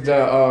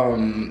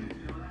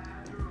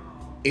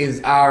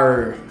 Is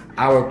our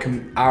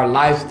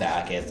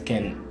lifestyle, I guess,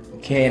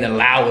 can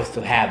allow us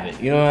to have it.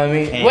 You know what I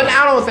mean? Well,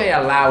 I don't say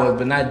allow us,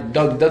 but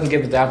doesn't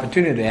give us the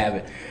opportunity to have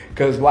it.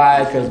 Because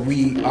why? Because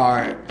we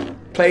are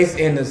placed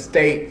in a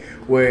state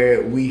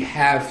where we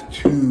have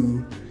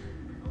to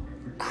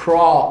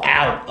crawl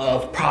out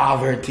of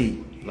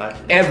poverty like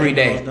every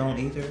day. Latinos don't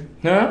either.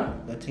 Huh?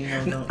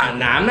 Latinos don't.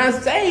 I'm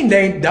not saying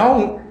they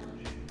don't.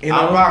 You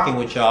know? I'm rocking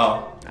with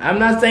y'all. I'm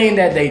not saying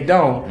that they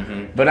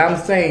don't, but I'm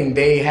saying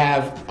they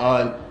have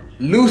a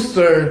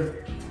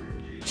looser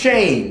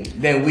chain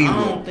than we would.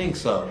 I don't think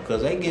so,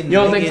 because they getting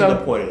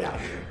deported out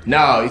here.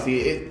 No, you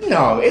see,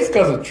 it's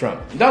because of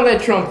Trump. Don't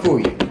let Trump fool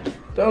you.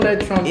 Don't let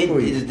Trump fool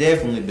you. It is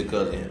definitely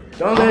because of him.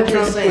 Don't let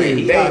Trump fool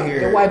you.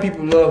 The white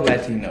people love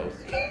Latinos.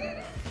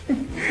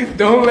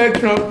 Don't let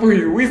Trump fool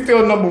you. We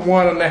still number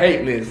one on the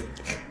hate list.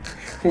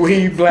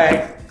 We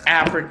black,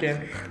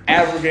 African,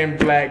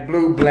 black,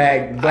 blue,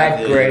 black,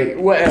 gray,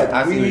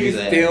 whatever. We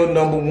still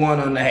number one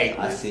on the hate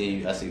list. I see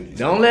you. What you're saying.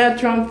 Don't let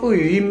Trump fool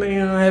you. He may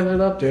not have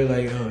it up there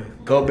like,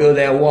 go build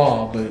that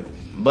wall,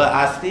 But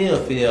I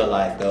still feel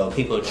like though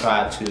people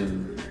try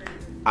to.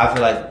 I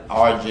feel like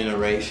our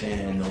generation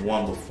and the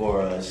one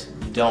before us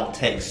don't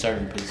take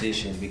certain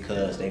positions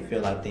because they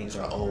feel like things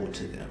are owed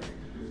to them.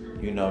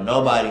 You know,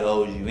 nobody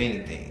owes you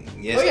anything.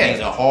 Yes,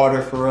 things are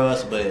harder for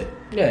us, but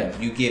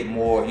you get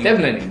more.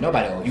 Definitely,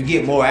 nobody owes you. You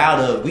get more out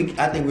of.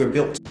 I think we're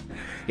built.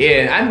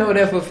 Yeah, I know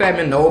that for a fact,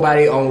 man.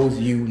 Nobody owes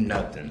you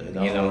nothing.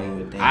 You know,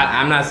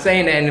 I'm not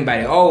saying that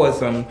anybody owes us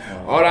something.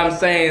 All I'm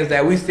saying is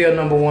that we still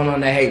number one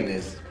on the hate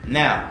list.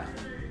 Now,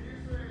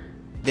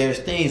 there's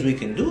things we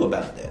can do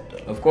about that,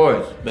 though. Of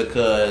course.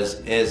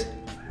 Because as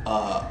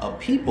a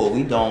people,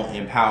 we don't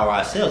empower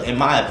ourselves, in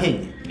my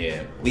opinion.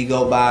 Yeah. We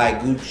go buy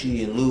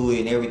Gucci and Louis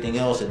and everything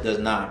else that does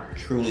not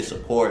truly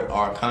support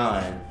our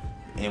kind.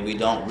 And we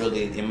don't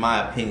really, in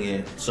my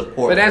opinion,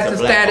 support But that's the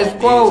status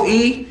quo,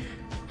 E.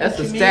 That's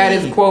the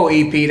status quo,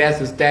 EP. That's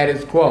the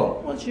status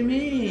quo. What you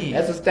mean?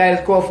 That's the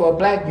status quo for a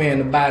black man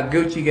to buy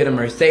Gucci, get a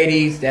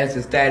Mercedes. That's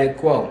the status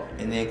quo.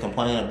 And then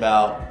complain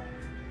about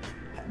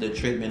the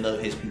treatment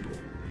of his people.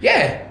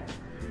 Yeah.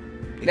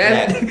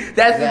 Exactly.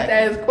 That's the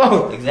status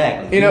quo.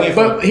 Exactly. You know,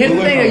 but here's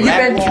the thing: you've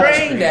been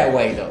trained that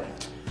way, though.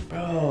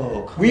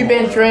 Bro, we've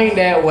been trained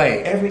that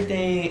way.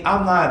 Everything.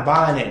 I'm not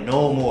buying it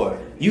no more.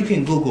 You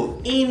can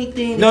Google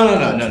anything. No.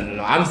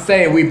 I'm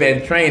saying we've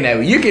been trained that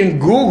way. You can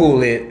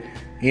Google it,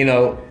 you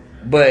know,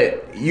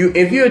 but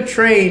if you're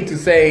trained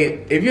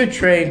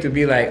to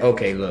be like,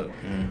 okay, look,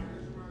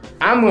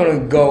 I'm gonna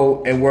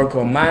go and work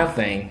on my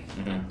thing,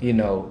 you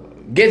know,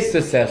 get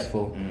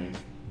successful,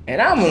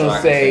 and I'm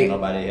gonna say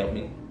nobody help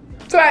me.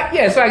 So I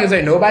can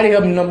say nobody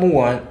helped me, number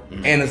one,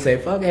 and to say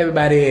fuck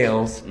everybody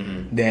else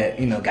that,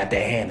 you know, got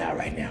their hand out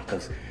right now,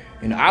 because,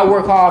 you know, I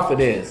work hard for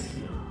this,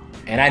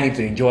 and I need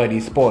to enjoy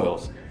these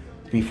spoils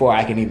before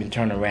I can even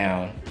turn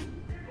around.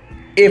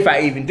 If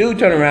I even do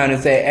turn around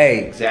and say,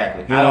 hey,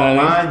 exactly, I don't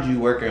mind you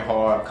working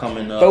hard,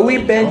 coming up, but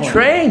we've been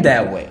trained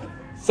that way.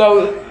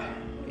 So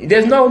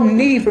there's no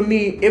need for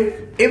me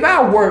if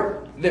I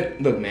work.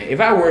 Look, man, if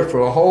I work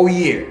for a whole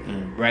year,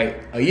 right?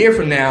 A year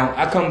from now,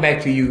 I come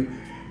back to you.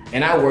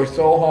 And I work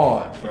so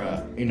hard,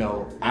 bruh. You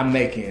know, I'm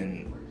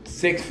making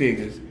 6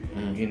 figures.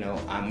 You know,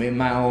 I'm in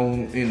my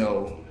own, you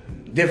know,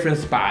 different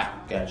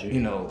spot. Got you.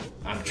 You know,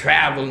 I'm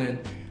traveling.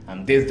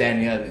 I'm this, that,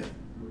 and the other.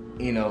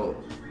 You know,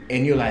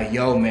 and you're like,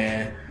 yo,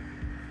 man,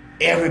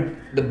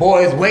 the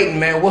boys waiting,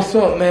 man. What's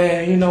up,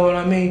 man? You know what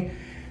I mean?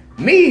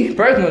 Me,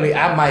 personally,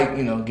 I might,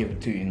 you know, give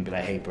it to you and be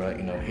like, hey, bro,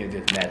 you know, here's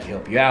this and that to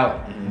help you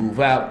out. Move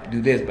out,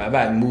 do this, blah,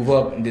 blah, move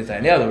up, and this, that,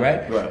 and the other,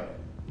 right? Right.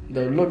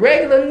 The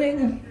regular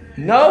nigga,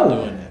 no.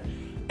 Doing that.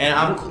 And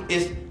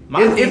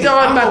it's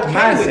all about the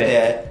mindset. With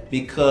that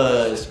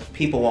because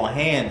people want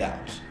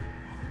handouts.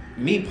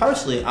 Me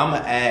personally, I'm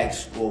gonna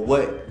ask,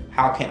 well,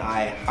 how can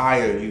I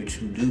hire you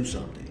to do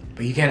something?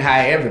 But you can't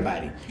hire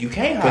everybody. You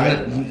can't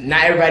hire.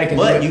 Not everybody can.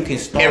 But do you can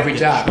start every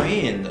job.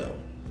 Trend though.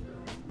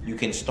 You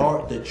can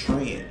start the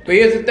trend. But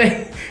here's the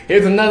thing.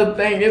 Here's another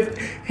thing.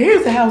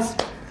 Here's the house.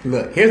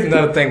 Look, here's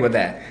another thing with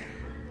that.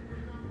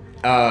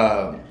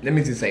 Let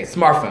me just say,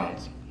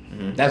 smartphones.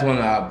 That's one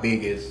of our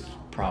biggest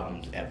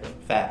problems ever.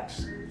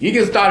 Facts. You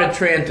can start a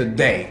trend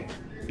today.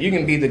 You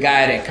can be the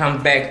guy that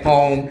comes back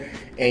home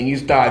and you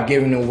start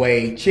giving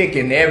away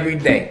chicken every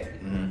day.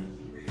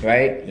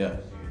 Right? Yeah.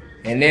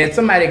 And then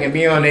somebody can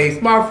be on their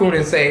smartphone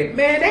and say,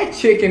 man, that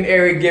chicken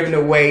Eric giving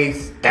away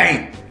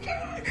stank.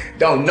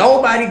 Don't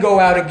nobody go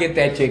out and get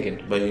that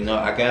chicken. But you know,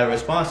 I got a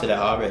response to that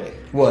already.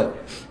 What?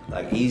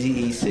 Like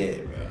Eazy-E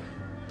said,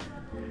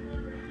 bro.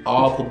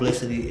 All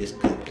publicity is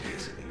good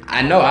publicity.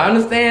 I know, I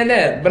understand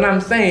that. But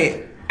I'm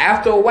saying,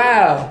 after a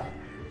while,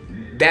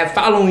 that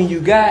following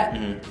you got,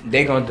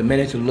 they're gonna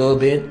diminish a little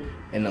bit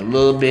and a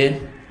little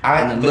bit.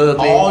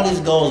 All this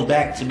goes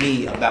back to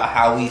me about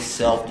how we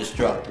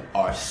self-destruct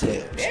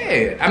ourselves.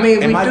 Yeah, I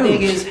mean, and my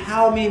thing is,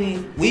 how many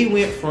we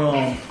went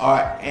from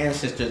our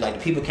ancestors, like the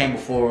people came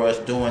before us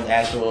during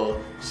actual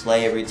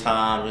slavery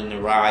times and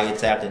the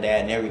riots after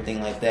that and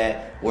everything like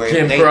that, where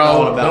Jim they Crow.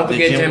 thought about Don't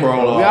forget Jim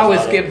Crow. We always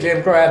skip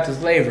Jim Crow after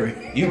slavery.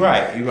 You're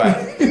right.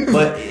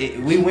 But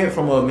we went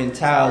from a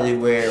mentality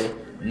where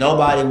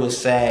nobody was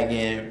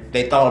sagging.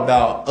 They thought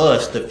about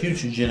us, the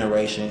future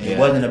generation. It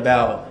wasn't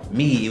about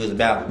me. It was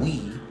about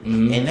we.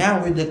 And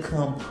now we're the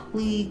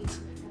complete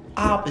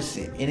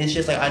opposite. And it's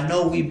just like, I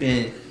know we've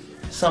been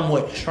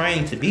somewhat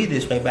trained to be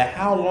this way, but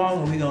how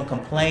long are we gonna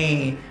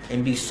complain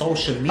and be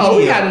social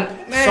media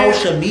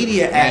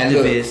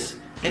activists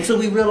until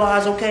we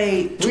realize,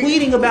 okay,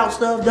 tweeting about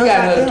stuff doesn't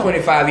got another help.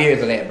 25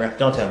 years of that, bro.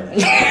 Don't tell me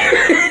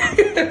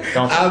that.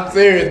 I'm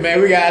serious, man.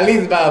 We got at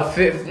least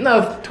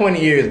about 20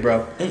 years,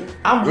 bro.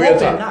 I'm Real hoping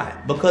talk.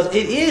 not, because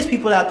it is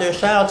people out there.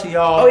 Shout out to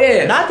y'all. Oh,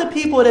 yeah. Not the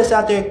people that's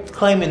out there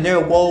claiming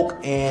they're woke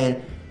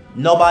and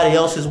nobody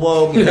else is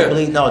woke.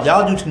 And no,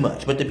 y'all do too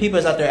much. But the people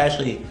that's out there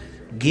actually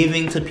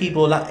giving to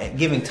people,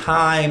 giving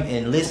time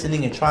and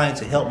listening and trying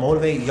to help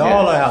motivate,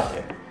 y'all are out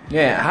there.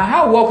 Yeah,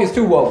 how woke is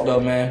too woke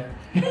though, man?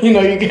 You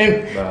know, you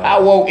can.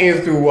 How woke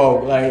is too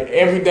woke? Like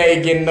every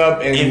day getting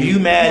up and. If you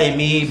mad at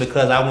me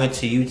because I went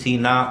to UT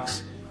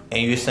Knox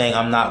and you're saying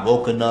I'm not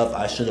woke enough,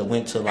 I should have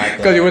went to like.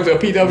 Because you went to a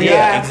PWI.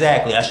 Yeah,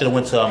 exactly. I should have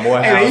went to a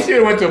Morehouse. Hey, you should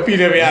have went to a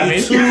PWI.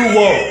 You too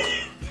woke.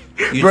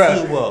 You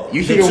too woke.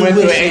 You should have went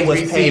to an was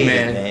HBC, paid,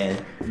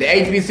 man. The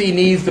HBC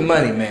needs the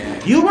money,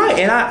 man. You're right,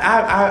 and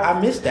I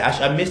missed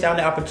that. I missed out on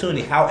the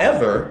opportunity.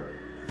 However,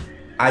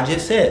 I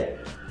just said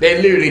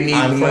they literally need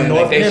the money.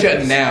 Like they Memphis.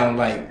 shutting down,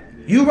 like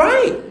you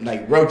right,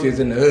 like roaches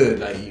in the hood.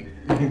 Like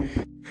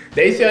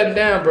they shutting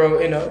down, bro.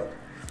 You know.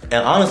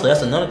 And honestly,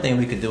 that's another thing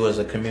we could do as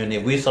a community.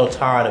 If we're so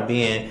tired of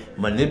being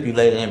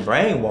manipulated and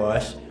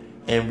brainwashed,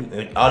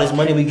 and all this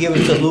money we give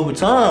to Louis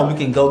Vuitton, we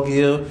can go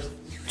give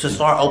to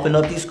start opening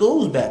up these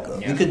schools back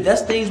up. Yeah.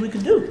 That's things we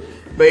could do.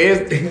 But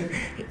it's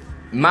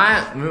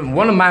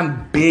one of my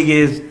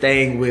biggest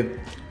thing with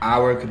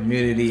our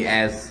community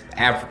as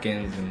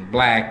Africans and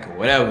black or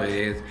whatever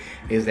it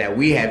is that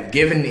we have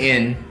given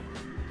in,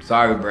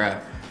 sorry bruh,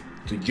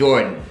 to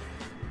Jordan.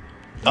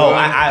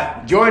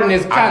 Jordan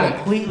is kind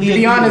of, to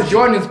be honest,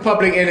 Jordan is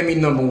public enemy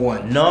number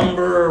one.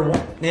 Number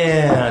one,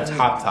 yeah,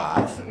 top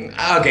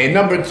 5. Okay,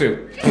 number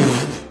 2.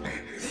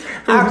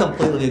 I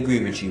completely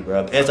agree with you,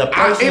 bro. As a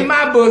person, in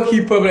my book,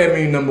 he public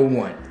enemy number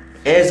 1.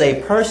 As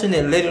a person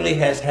that literally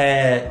has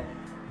had,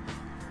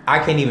 I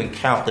can't even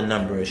count the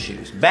number of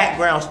shoes.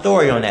 Background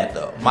story on that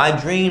though. My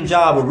dream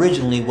job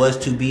originally was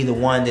to be the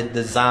one that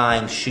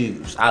designed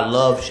shoes. I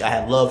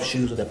have loved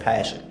shoes with a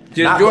passion.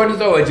 Just Jordans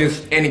or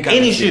just any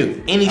kind of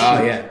shoe? Any shoe.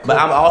 Oh, yeah. Cool. But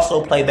I'm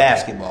also play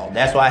basketball.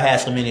 That's why I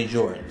had so many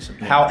Jordans.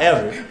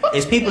 However,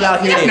 it's people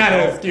out here that's that not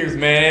an excuse,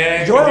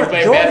 man. Jordan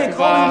and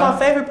Kobe my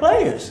favorite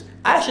players.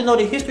 I actually know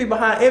the history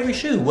behind every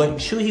shoe.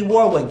 What shoe he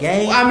wore, what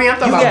game. Well, I mean, I'm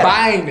talking about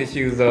buying the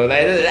shoes though.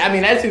 Like, I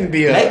mean, that shouldn't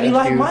be a Make me excuse.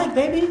 like Mike,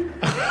 baby.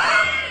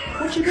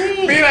 What you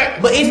mean? Be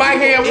like, but Mike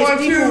had one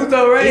shoe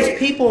though, right? It's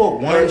people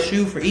one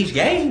shoe for each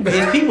game. But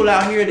it's people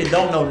out here that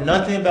don't know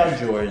nothing about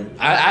Jordan.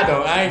 I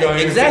ain't gonna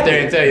even sit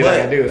there and tell you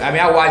like I do. I mean,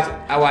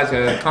 I watch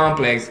a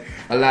Complex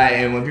a lot,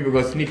 and when people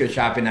go sneaker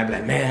shopping, I be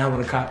like, man, I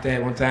want to cop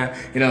that one time.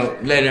 You know,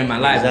 later in my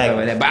life and stuff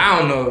like that. But I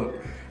don't know.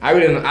 I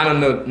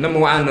don't know. Number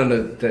one, I don't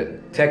know the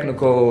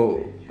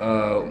technical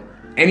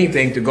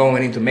anything to go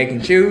into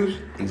making shoes.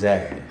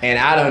 Exactly. And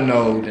I don't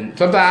know.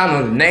 Sometimes I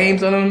don't know the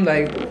names of them.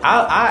 Like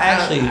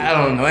I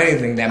don't know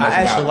anything that much.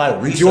 I actually about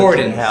like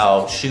researching Jordans.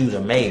 how shoes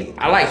are made.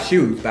 I like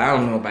shoes, but I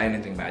don't know about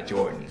anything about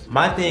Jordans.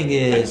 My thing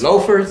is like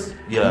loafers.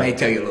 Yeah. I may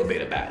tell you a little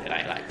bit about it.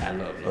 I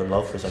love it. But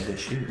loafers are good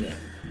shoes. Yeah.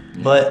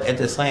 But at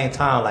the same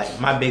time, like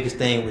my biggest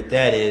thing with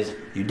that is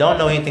you don't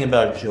know anything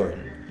about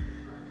Jordan.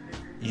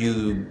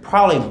 You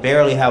probably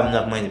barely have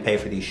enough money to pay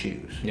for these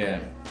shoes. Yeah.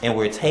 And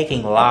we're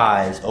taking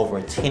lives over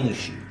a tennis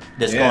shoe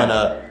that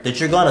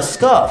you're gonna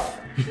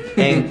scuff.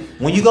 And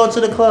when you go to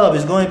the club,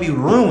 it's going to be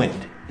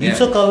ruined. You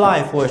took a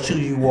life for a shoe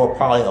you wore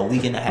probably a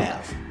week and a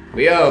half.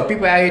 But yo,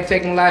 people out here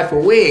taking life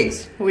for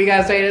wigs. What you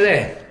gotta say to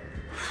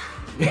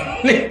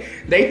that?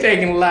 They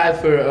taking life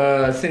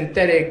for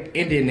synthetic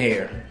Indian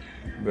hair.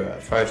 Bruh,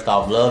 first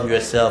off, love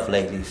yourself,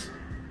 ladies.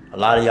 A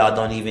lot of y'all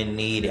don't even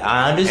need it.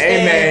 I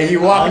understand. Hey man, you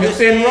walking the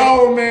thin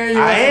road, man.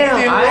 I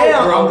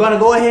am. I'm gonna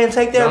go ahead and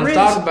take that risk.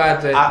 Don't talk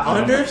about that. I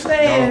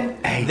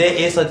understand that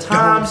it's a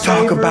time saver.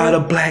 Don't talk about a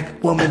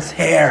black woman's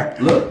hair.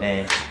 Look,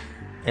 man.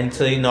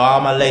 Until you know all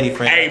my lady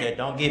friends, that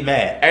don't get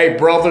mad. Hey,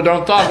 brother,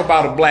 don't talk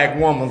about a black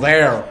woman's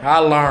hair. I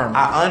learned.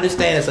 I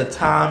understand it's a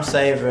time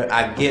saver.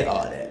 I get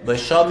all that, but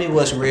show me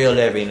what's real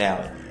every now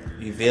and then.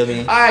 You feel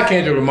me? I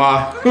can't do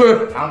Lamar.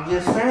 I'm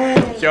just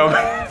saying. Show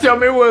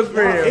me what's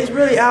real. It's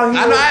really out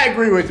here. I know. I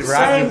agree with you,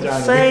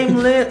 bro. Same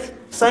length,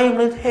 Same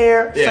length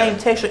hair, same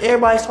texture.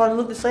 Everybody's starting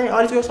to look the same.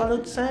 All these girls starting to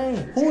look the same.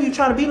 Who are you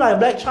trying to be like?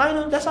 Black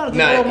China? That's not a good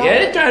role model. Yeah,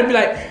 they're trying to be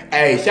like,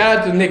 hey, shout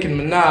out to Nicki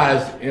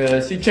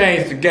Minaj. She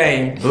changed the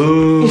game.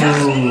 Ooh,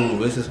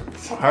 this is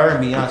her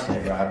and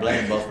Beyonce, bro. I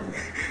blame both of them.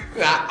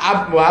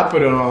 I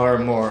put it on her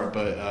more,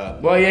 but I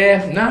put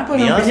it on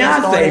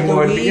Beyonce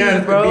more.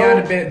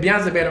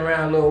 Beyonce been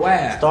around a little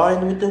while.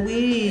 Starting with the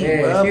weed,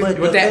 bro.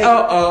 With that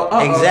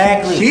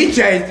exactly. She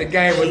changed the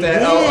game with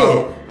that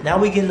Now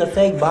we getting the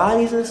fake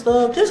bodies and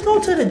stuff. Just go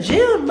to the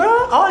gym,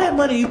 bro. All that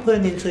money you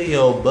putting into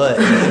your butt,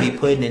 you can be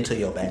putting into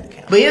your bank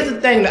account. But here's the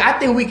thing. I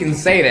think we can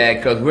say that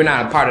because we're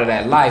not a part of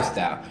that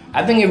lifestyle.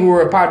 I think if we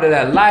were a part of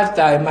that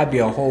lifestyle, it might be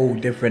a whole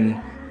different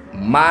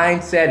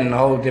mindset and a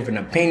whole different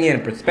opinion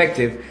and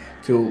perspective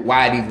to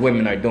why these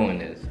women are doing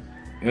this.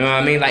 You know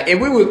what I mean? Like if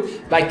we were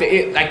like the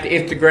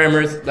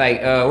Instagrammers,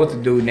 like what's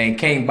the dude named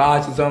King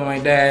Bosch or something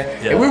like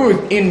that. Yeah. If we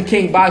were in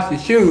King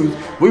Bosch's shoes,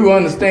 we would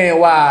understand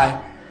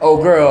why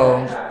old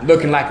girl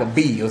looking like a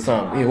bee or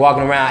something. You're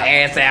walking around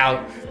ass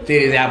out,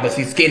 titties out, but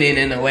she's skinning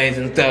in the waist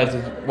and stuff,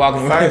 just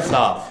walking around. First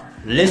off,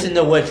 listen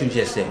to what you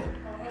just said.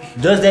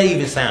 Does that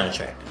even sound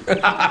attractive?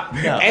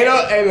 No. Hey,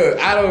 look,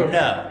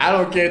 I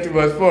don't care too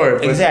much for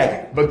it.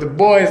 Exactly. But the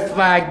boys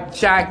like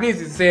Shy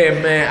Glizzy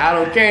said, man, I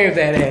don't care if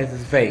that ass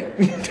is fake.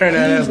 Turn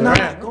that ass around.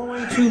 He's not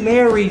going to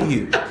marry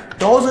you.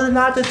 Those are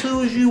not the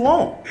tools you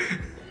want.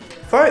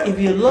 First, if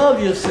you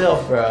love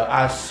yourself, bro,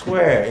 I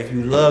swear, if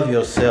you love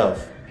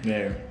yourself,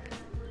 you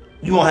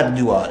won't have to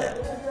do all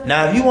that.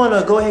 Now, if you want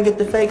to go ahead and get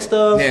the fake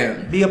stuff,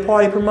 be a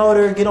party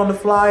promoter, get on the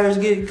flyers,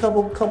 get a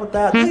couple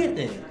thousand, do your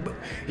thing.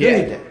 Do your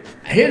thing.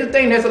 Here's the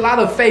thing, there's a lot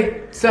of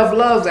fake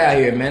self-loves out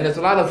here, man. There's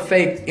a lot of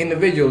fake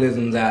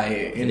individualisms out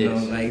here. You know,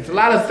 like it's a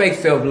lot of fake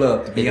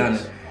self-love, to be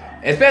honest.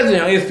 Especially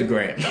on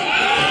Instagram.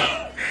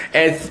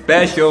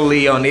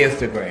 Especially on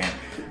Instagram.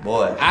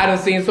 Boy. I done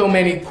seen so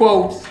many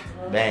quotes.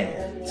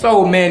 Man.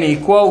 So many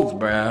quotes,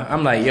 bruh.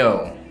 I'm like,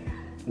 yo,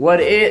 are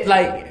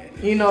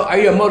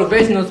you a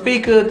motivational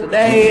speaker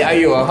today? Are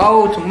you a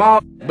hoe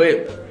tomorrow?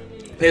 But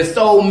there's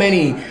so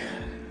many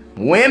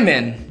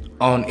women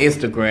on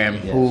Instagram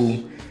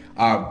who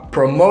are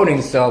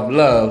promoting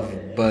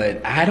self-love,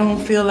 but I don't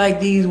feel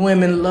like these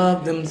women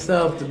love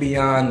themselves, to be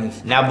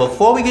honest. Now,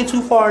 before we get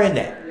too far in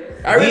that,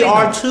 we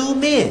are two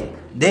men.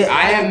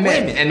 I am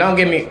men, and don't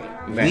get me.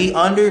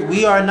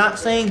 We are not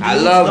saying dudes I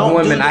love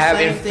women. I have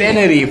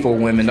infinity for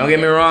women. Don't get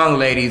me wrong,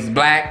 ladies.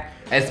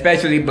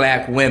 Especially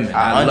black women.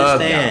 I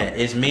understand. Love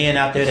it's men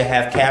out there that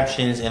have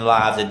captions in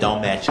lives that don't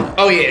match up.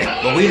 Oh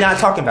yeah. But we're not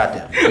talking about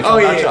them. We're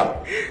talking about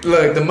y'all.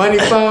 Look, the money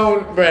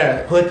phone,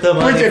 bruh. Put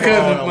your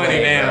cousin's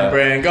money down,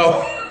 bruh, and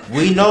go.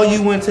 We know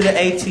you went to the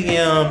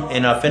ATM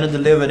and are finna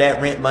deliver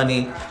that rent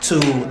money to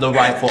the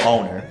rightful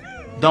owner.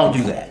 Don't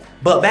do that.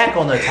 But back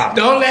on the topic.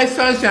 Don't let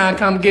Sunshine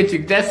come get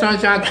you. That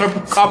Sunshine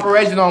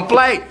Corporation on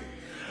play.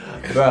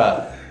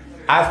 Bruh.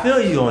 I feel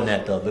you on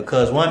that though,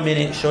 because 1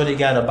 minute Shorty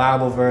got a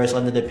Bible verse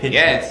under the picture.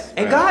 Yes.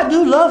 And God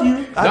do love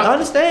you. I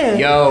understand.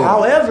 Yo.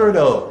 However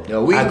though,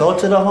 I go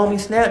to the homie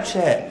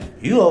Snapchat.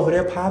 You over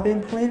there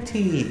popping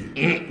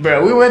plenty.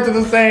 Bro, we went to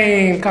the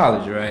same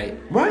college, right?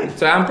 Right.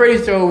 So I'm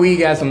pretty sure we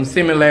got some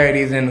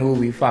similarities in who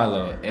we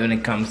follow when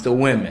it comes to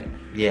women.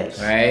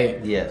 Yes.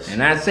 Right? Yes.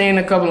 And I've seen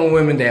a couple of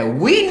women that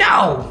we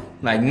know,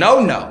 like no.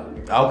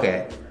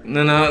 Okay.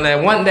 No,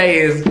 that one day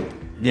is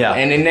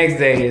and the next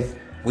day is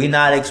we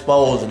not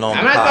exposing on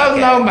I'm the not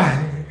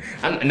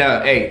exposing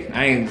nobody.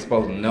 I ain't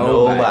exposing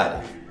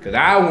nobody. Because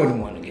I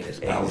wouldn't want to get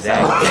exposed.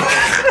 Exactly.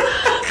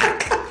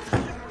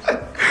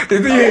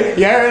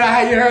 You heard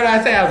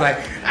I say? I was like,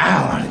 I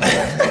don't want to get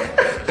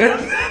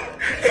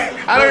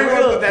exposed. I don't even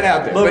want to put that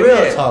out there. But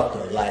real talk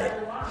though, like,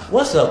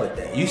 what's up with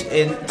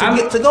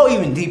that? To go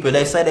even deeper,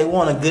 they say they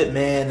want a good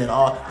man and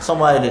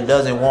somebody that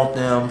doesn't want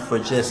them for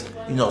just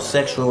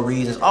sexual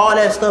reasons. All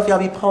that stuff y'all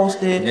be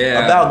posting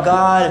about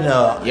God and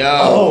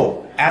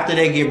after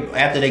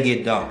they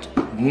get dumped,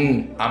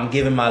 I'm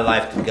giving my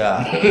life to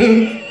God.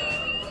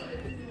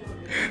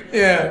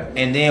 Yeah.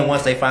 And then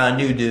once they find a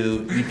new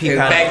dude, it's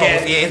back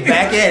at it.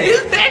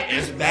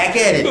 It's back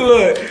at it.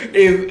 Look,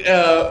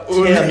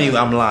 tell me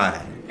I'm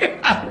lying.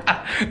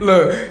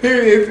 Look,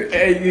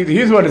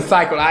 here's what the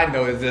cycle I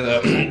know is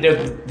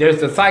that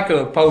there's the cycle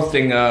of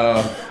posting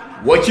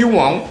what you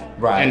want,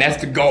 right? And that's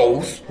the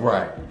goals,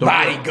 right?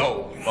 Body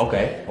goals,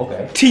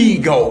 okay. T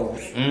goals,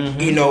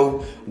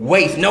 no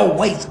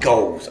waist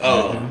goals,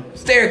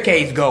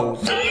 staircase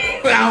goals.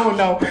 I don't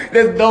know.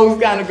 There's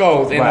those kind of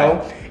goals, you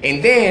know.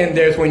 And then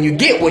there's when you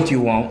get what you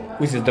want,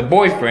 which is the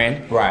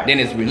boyfriend. Right. Then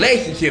it's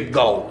relationship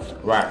goals.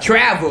 Right.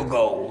 Travel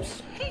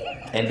goals.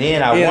 And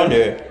then I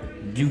wonder,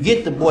 you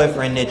get the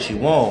boyfriend that you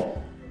want,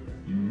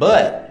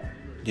 but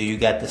do you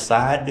got the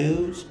side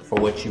dudes for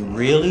what you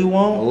really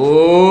want?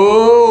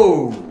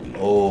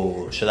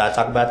 Oh, should I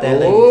talk about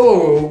that,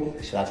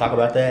 ladies? Should I talk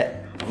about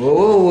that?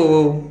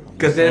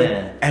 Because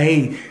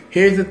hey,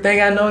 here's the thing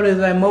I noticed,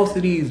 like most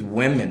of these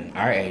women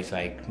our age,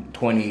 like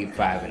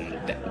 25 and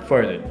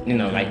further,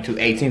 like to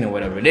 18 or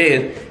whatever it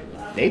is,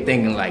 they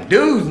thinking like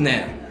dudes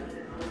now.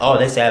 Oh,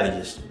 they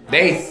savages.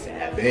 They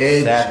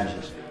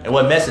savages. And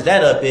what messes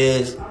that up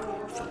is,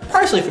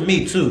 personally for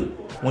me too,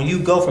 when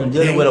you go from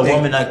dealing with a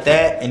woman like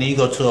that, and then you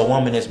go to a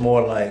woman that's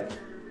more like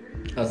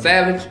a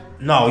savage.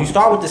 No, you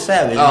start with the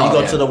savage, and you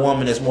go to the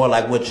woman that's more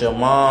like what your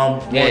mom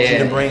wants you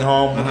to bring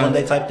home one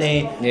day type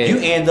thing. Yeah. You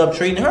end up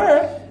treating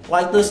her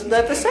like the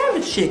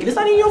savage chick. It's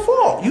not even your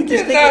fault. You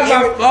just it's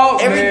not my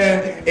fault,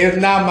 man. It's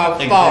not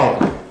my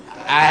fault.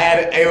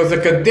 It was a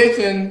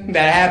condition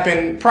that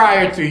happened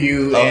prior to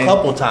you. A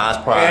couple times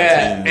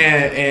prior to you.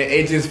 And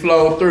it just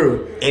flowed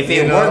through. If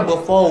it worked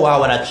before, why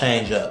would I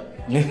change up?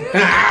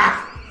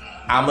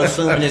 I'm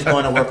assuming it's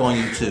going to work on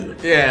you too.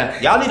 Yeah.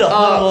 Y'all need to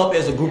huddle up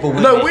as a group of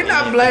women. Look, we're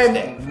not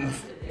blaming.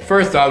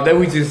 First off, that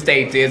we just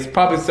state this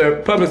public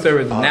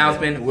service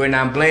announcement. We're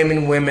not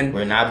blaming women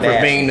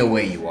for being the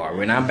way you are.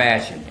 We're not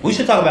bashing. We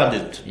should talk about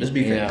dudes. Let's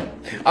be fair.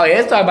 Oh yeah,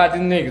 let's talk about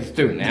these niggas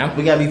too now.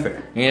 We gotta be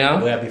fair. You know?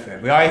 We gotta be fair.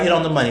 We already hit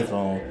on the money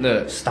phone.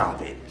 Look.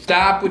 Stop it.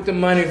 Stop with the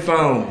money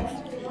phones.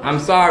 I'm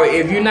sorry.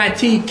 If you're not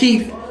T.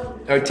 Keith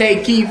or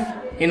Tay Keith,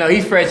 you know,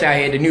 he's fresh out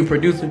here, the new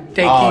producer.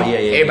 Tay Keith.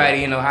 Yeah,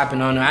 everybody, you know,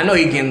 hopping on him. I know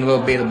he's getting a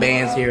little bit of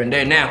bands here and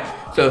there now.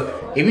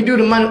 So if you do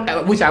the money,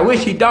 which I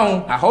wish he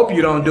don't, I hope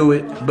you don't do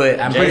it, but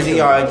I'm pretty sure.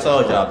 Jay-Z already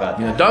told y'all about that.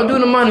 You know, don't do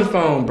the money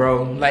phone,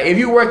 bro. Like, if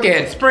you work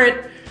at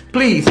Sprint,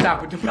 please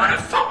stop with the money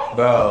phone.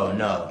 Bro,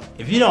 no.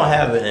 If you don't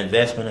have an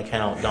investment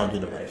account, don't do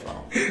the money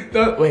phone.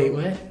 Wait,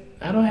 what?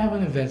 I don't have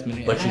an investment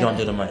account. But you don't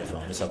do the money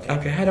phone. It's okay.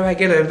 Okay, how do I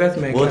get an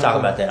investment account? We'll talk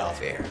about that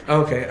off air.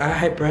 Okay, all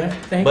right, bro.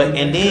 Thank you.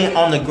 And then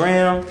on the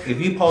gram, if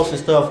you posting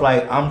stuff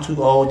like, I'm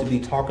too old to be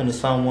talking to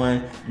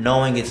someone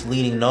knowing it's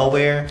leading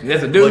nowhere.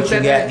 That's a dude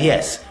said that?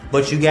 Yes.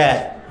 But you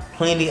got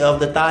plenty of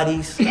the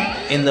thotties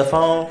in the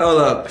phone.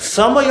 Hold up.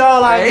 Some of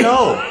y'all I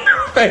know.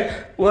 Wait,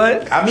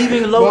 what? I'm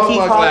even low-key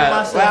calling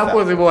myself out.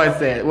 Pussy boy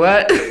said,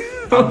 what?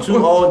 I'm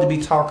too old to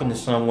be talking to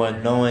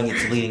someone knowing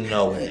it's leading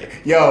nowhere.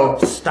 Yo.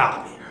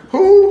 Stop it.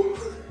 Who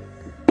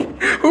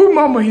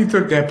mama you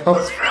took that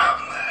post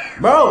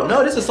from? Bro,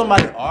 no, this is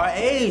somebody our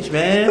age,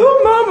 man.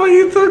 Who mama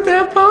you took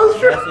that post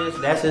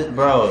from? That's it,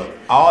 bro.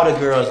 All the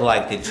girls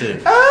liked it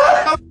too.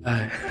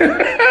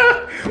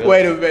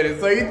 Wait a minute.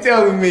 So you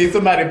telling me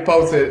somebody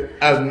posted,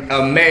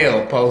 a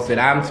male posted,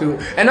 I'm too,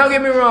 and don't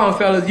get me wrong,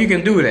 fellas, you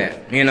can do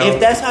that. You know, if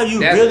that's how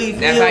you really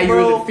feel, that's how you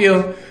really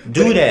feel.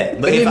 Do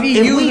that. But if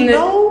we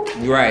know,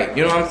 right?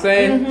 You know what I'm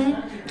saying?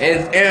 Mm-hmm.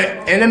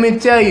 And let me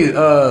tell you,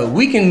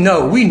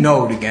 we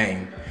know the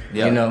game.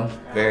 Yep. You know,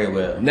 very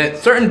well. That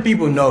certain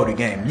people know the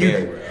game.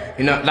 Very well.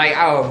 You know, like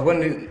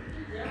one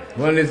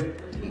of these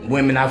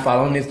women I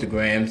follow on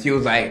Instagram, she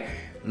was like,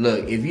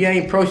 "Look, if you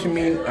ain't approaching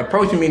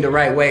me the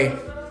right way,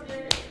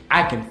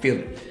 I can feel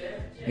it."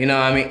 You know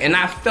what I mean? And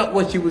I felt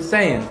what she was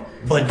saying.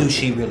 But do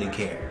she really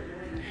care?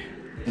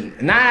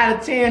 9 out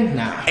of 10,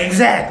 nah.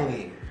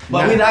 Exactly.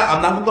 But I'm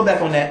not gonna go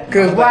back on that.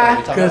 Cause why?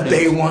 Because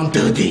they want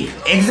the D.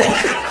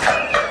 Exactly.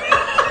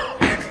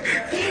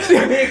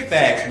 Big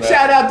facts, bro.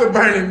 Shout out to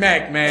Bernie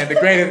Mac, man, the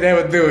greatest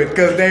ever do it,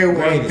 because they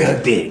want the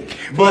dick.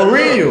 For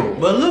real.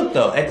 But look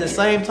though, at the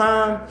same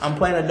time, I'm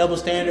playing a double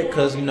standard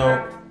because, you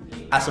know,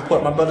 I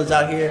support my brothers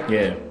out here.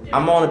 Yeah.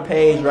 I'm on a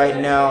page right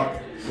now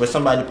where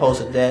somebody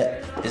posted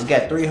that. It's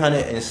got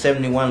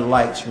 371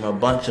 likes from a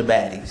bunch of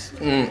baddies.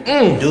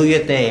 Mm-mm. Do your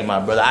thing,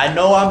 my brother. I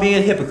know I'm being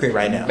a hypocrite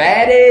right now.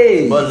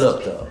 Baddies. But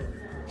look though.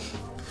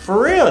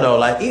 For real though,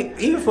 like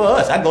even for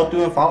us, I go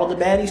through and follow the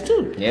baddies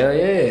too. Yeah,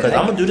 yeah. Because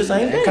I'm gonna do the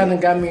same thing. It kind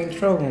of got me in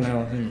trouble when I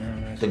was in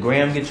there. The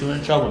gram get you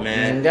in trouble,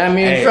 man. It got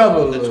me in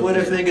trouble. The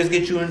Twitter figures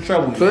get you in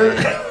trouble.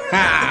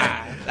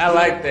 I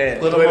like that.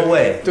 Put them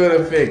away.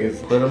 Twitter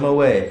figures. Put them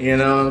away. You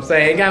know what I'm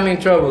saying? It got me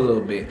in trouble a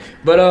little bit.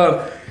 But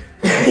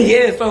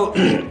yeah. So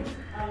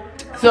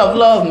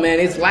self-love, man,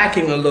 it's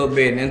lacking a little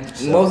bit, and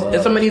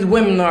some of these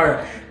women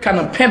are kind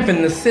of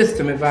pimping the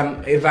system,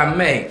 if I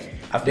may.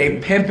 They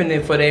pimping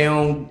it for their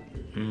own.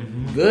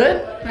 Mm-hmm.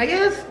 Good, I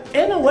guess.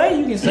 In a way,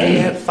 you can say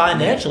that.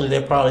 Financially,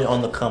 they're probably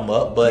on the come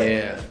up, but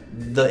yeah.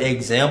 The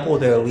example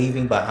they're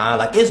leaving behind,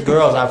 like it's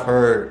girls I've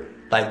heard,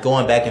 like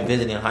going back and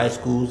visiting high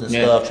schools and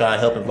stuff, trying to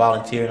help and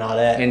volunteer and all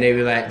that. And they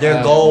be like,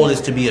 their goal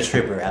is to be a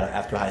stripper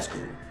after high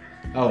school.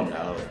 Oh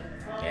no.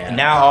 Yeah. And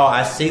now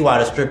I see why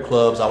the strip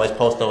clubs always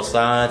post those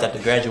signs after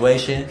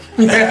graduation.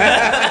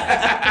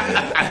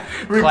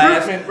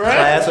 Recruitment, bro.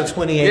 Class of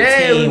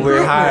 2018,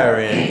 we're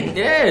hiring.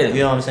 Yeah. You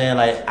know what I'm saying?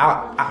 Like,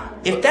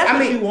 if that's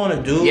what you want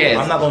to do,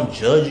 I'm not going to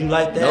judge you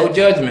like that. No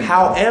judgment.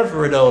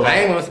 However, though, like, I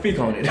ain't going to speak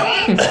on it.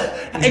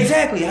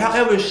 Exactly.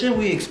 However, should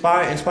we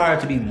inspire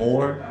to be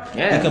more?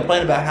 Yeah. We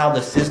complain about how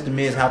the system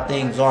is, how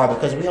things are,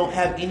 because we don't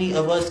have any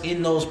of us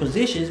in those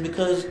positions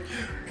because...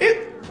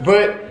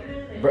 But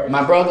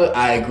my brother,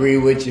 I agree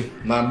with you.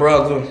 My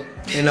brother,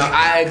 you know,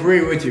 I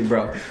agree with you,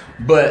 bro.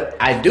 But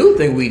I do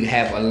think we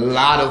have a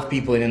lot of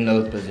people in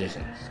those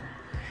positions.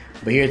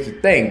 But here's the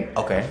thing.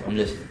 Okay, I'm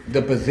listening.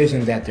 The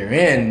position that they're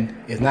in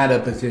is not a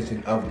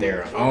position of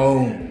their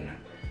own.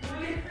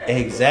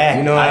 Exactly.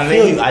 You know what I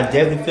feel mean? you. I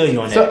definitely feel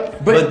you on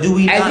that. But do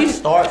we not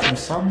start from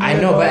somewhere? I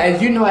know, but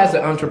as you know, as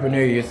an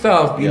entrepreneur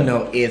yourself, you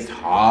know it's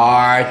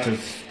hard to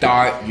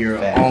start your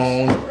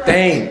own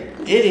thing.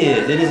 It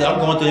is. I'm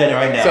going through that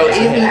right now.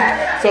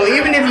 So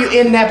even if you're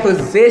in that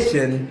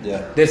position,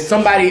 there's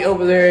somebody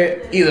over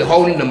there either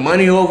holding the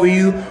money over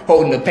you,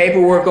 holding the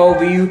paperwork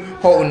over you,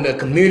 holding the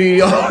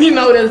community over you.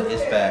 Know,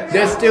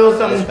 there's still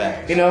some,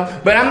 you know.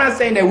 But I'm not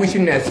saying that we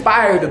shouldn't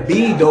aspire to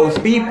be those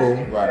people.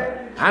 Right.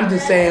 I'm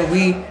just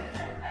saying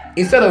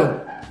instead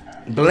of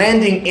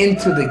blending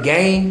into the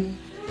game,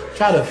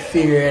 try to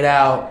figure it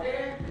out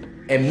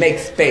and make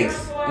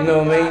space. You know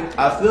what I mean?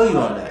 I feel you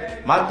on that.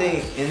 My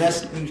thing, and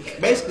that's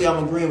basically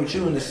I'm agreeing with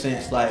you in the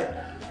sense, like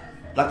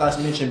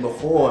I mentioned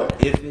before,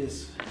 if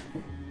it's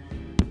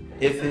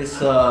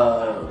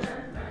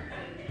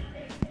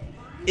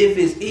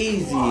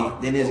easy,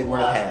 then is it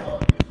worth having?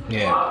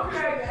 Yeah.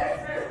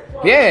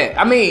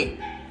 I mean,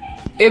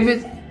 if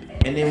it's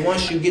and then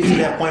once you get to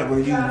that point where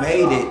you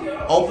made it,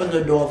 open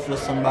the door for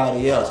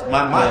somebody else.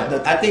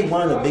 I think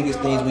one of the biggest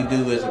things we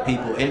do as a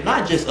people, and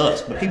not just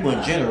us, but people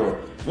in general,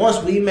 once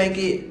we make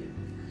it.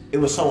 It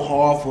was so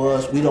hard for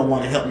us. We don't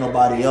want to help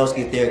nobody else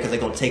get there because they're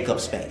gonna take up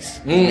space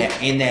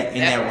in that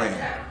realm.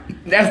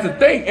 That's the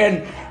thing.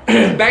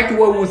 And back to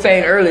what we were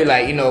saying earlier,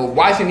 like, you know,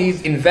 watching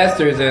these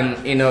investors,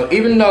 and you know,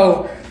 even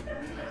though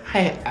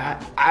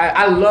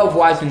I love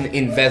watching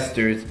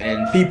investors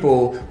and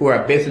people who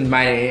are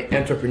business-minded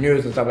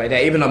entrepreneurs and stuff like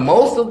that. Even though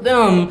most of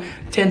them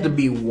tend to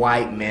be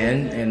white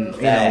men and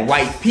you know,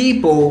 white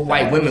people,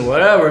 white women,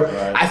 whatever.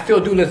 Right. I still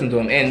do listen to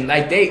them, and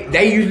like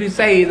they usually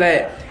say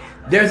that.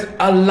 There's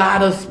a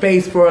lot of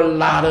space for a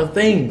lot of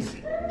things.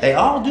 They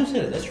all do say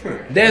that. That's true.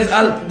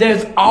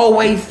 There's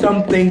always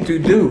something to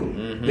do.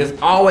 Mm-hmm. There's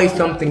always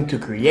something to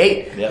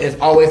create. Yep. There's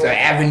always an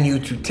avenue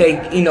to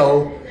take, you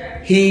know,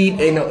 heed,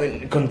 you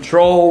know,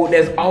 control.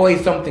 There's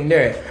always something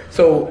there.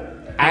 So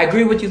I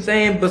agree with you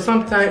saying, but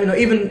sometimes, you know,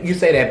 even you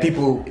say that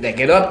people that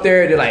get up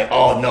there, they're like,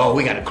 oh no,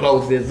 we gotta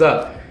close this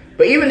up.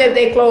 But even if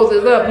they close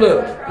this up,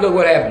 look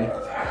what happened.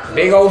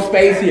 Big old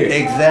space here.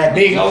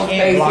 Exactly. Big old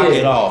space here.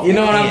 It off. You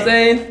know what I'm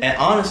saying? And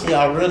honestly,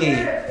 I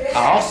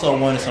also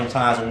wonder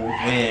sometimes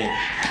when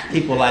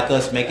people like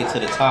us make it to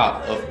the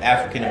top of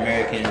African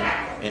American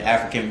and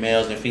African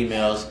males and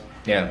females.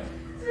 Yeah.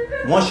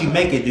 Once you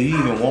make it, do you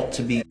even want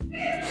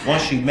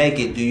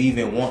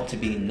to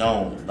be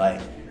known?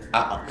 Like,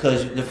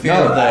 because the fear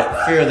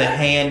of the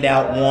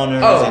handout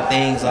wanners and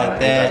things like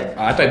that.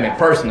 I thought you meant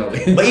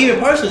personally. But even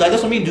personally, like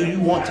that's what I mean. Do you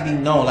want to be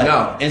known? Like,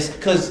 no.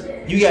 Because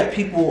you got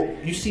people.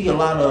 You see a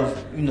lot of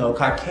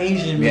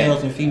Caucasian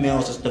males and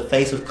females as the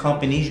face of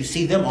companies. You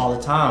see them all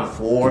the time,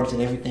 Forbes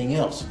and everything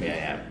else.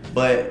 Yeah.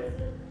 But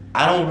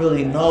I don't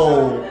really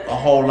know a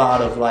whole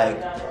lot of like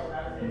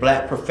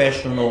black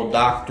professional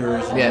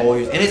doctors and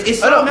lawyers. And it's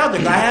something out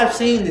there. I have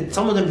seen that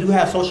some of them do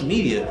have social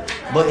media,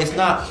 but it's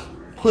not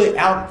put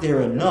out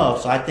there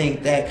enough. So I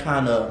think that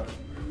kind of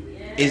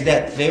is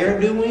that they're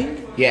doing.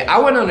 Yeah, I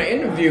went on an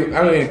interview.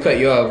 I don't mean to cut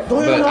you off,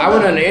 but I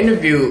went on an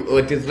interview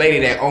with this lady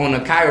that owned a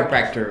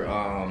chiropractor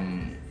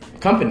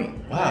company.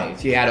 Wow.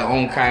 She had her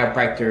own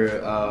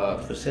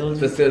chiropractor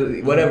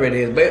facility, whatever it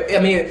is. But I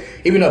mean,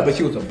 but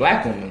she was a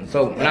black woman.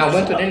 So when I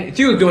went to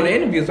she was doing the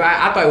interview, so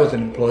I thought it was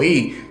an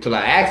employee till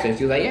I asked her.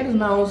 She was like, yeah, this is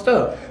my own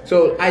stuff.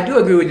 So I do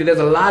agree with you. There's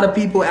a lot of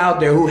people out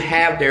there who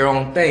have their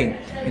own thing,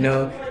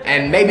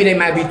 and maybe they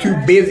might be too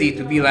busy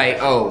to be like,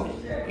 oh,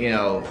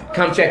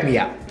 come check me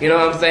out. You know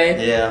what I'm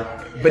saying? Yeah.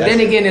 But then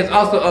again, it's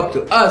also up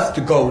to us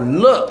to go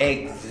look.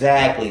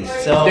 Exactly.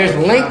 So there's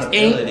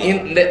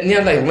LinkedIn,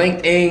 like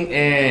LinkedIn,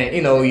 and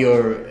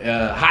your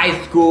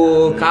high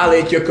school,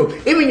 college,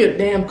 even your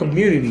damn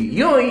community.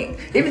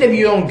 Even if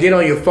you don't get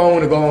on your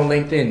phone to go on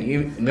LinkedIn,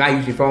 you not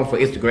use your phone for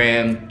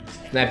Instagram,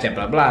 Snapchat,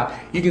 blah blah.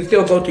 You can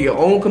still go to your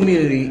own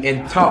community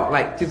and talk.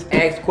 Like, just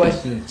ask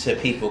questions to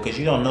people because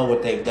you don't know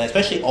what they've done,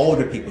 especially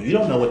older people. You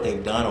don't know what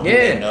they've done or who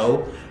they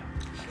know.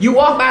 You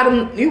walk by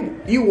them.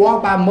 You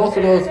walk by most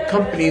of those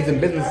companies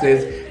and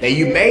businesses that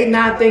you may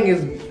not think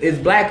is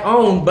black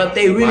owned, but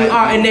they really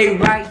are, and they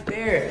right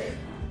there.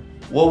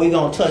 What we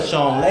gonna touch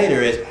on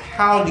later is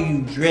how do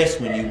you dress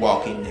when you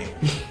walk in there.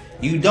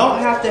 You don't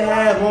have to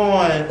have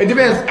on. It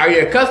depends. Are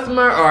you a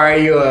customer or are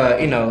you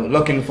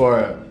looking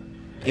for?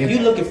 If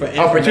you're looking for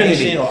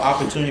information or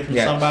opportunity from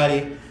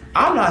somebody,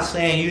 I'm not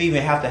saying you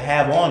even have to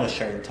have on a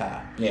shirt and tie.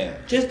 Yeah.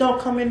 Just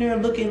don't come in there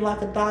looking like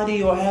a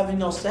thotty or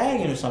having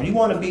sagging or something. You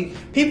want to be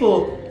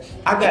people.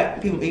 I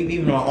got people even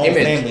in my own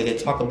family that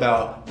talk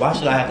about why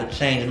should I have to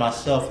change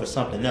myself for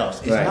something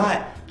else. It's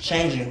not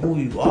changing who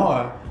you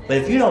are. But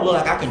if you don't look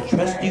like I can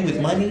trust you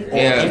with money or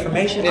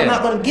information, I'm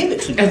not going to give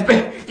it to you.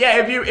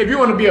 If you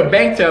want to be a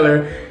bank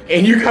teller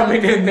and you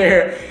coming in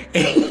there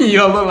and you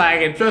don't look like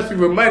I can trust you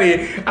with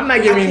money, I'm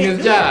not giving you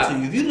this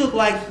job. If you look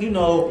like you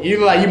look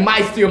like you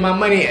might steal my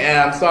money,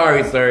 I'm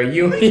sorry, sir.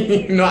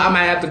 I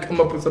might have to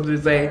come up with something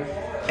to say.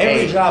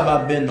 Every job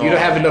I've been on, you don't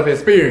have enough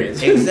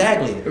experience.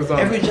 Exactly.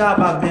 Every job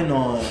I've been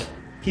on,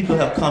 people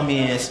have come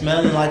in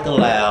smelling like a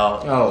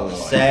loud,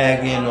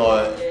 sagging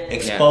or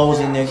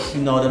exposing their,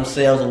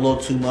 themselves a little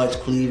too much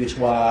cleavage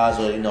wise,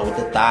 or with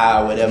the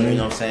thigh or whatever. You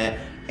know what I'm saying?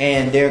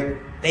 And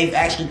they've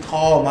actually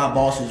called my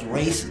bosses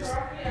racist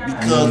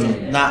because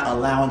of not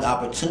allowing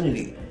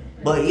opportunity.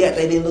 but yet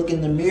they didn't look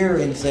in the mirror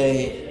and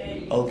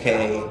say,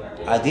 okay,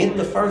 I did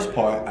the first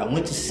part. I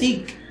went to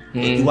seek.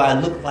 But do I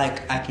look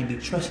like I can be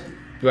trusted?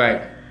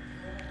 Right.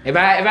 If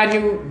I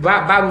knew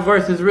Bible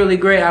verse is really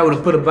great, I would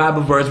have put a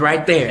Bible verse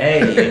right there.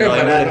 Hey, it would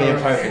have been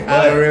perfect.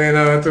 I don't really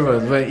know too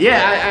much, but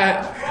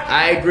yeah,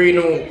 I agree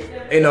to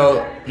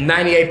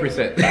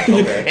 98%.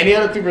 Okay. And the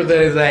other 2%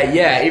 is that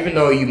even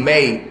though you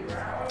may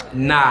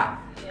not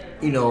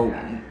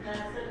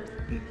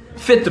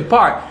fit the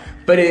part,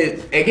 but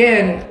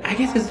again, I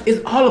guess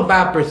it's all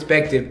about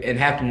perspective and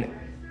having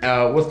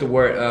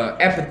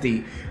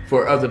empathy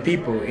for other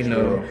people.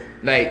 Sure.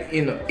 Like,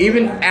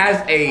 even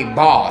as a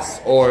boss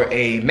or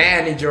a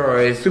manager or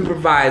a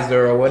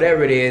supervisor or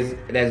whatever it is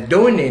that's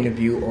doing the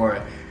interview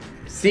or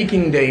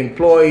seeking the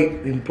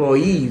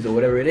employees or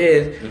whatever it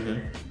is,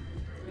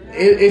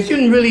 it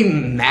shouldn't really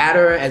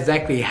matter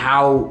exactly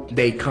how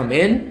they come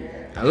in,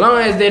 as long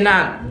as they're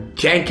not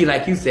janky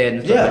like you said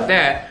and stuff like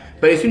that.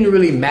 But it shouldn't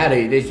really matter.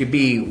 It should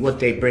be what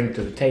they bring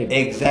to the table.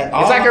 Exactly.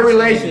 It's like a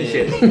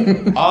relationship.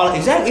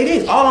 Exactly. It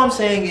is. All I'm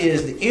saying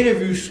is the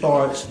interview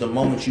starts the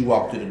moment you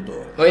walk through the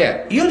door. Oh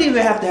yeah. You don't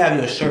even have to have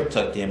your shirt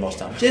tucked in most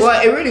times.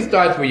 Well, it really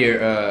starts with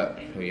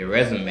your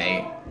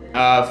resume.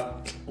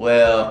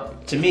 Well,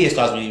 to me, it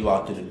starts when you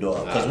walk through the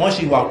door. Because once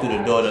you walk through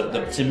the door,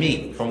 to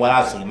me, from what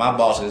I've seen, my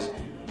bosses,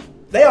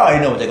 they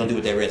already know what they're gonna do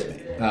with their resume.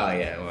 Oh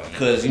yeah. Well,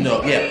 because they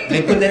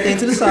put that thing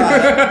to the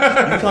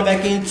side. You come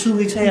back in 2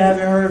 weeks, hey, I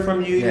haven't heard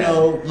from you.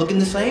 Looking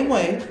the same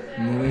way.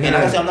 And like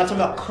I said, I'm not talking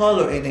about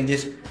color or anything,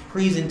 just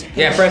presentation.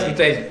 Yeah,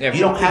 presentation. Yeah, you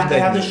don't have to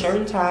have the shirt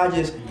and tie.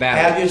 Just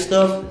have your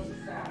stuff.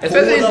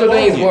 Especially in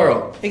today's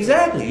world.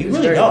 Exactly. You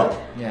really don't.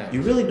 Yeah.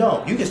 You really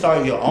don't. You can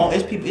start your own.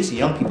 It's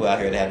young people out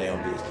here that have their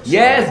own business.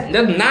 Yes,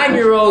 there's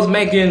 9-year-olds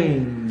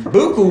making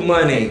buku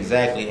money.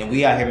 Exactly, and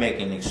we out here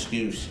making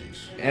excuses.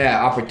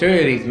 Yeah,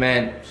 opportunities,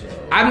 man.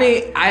 I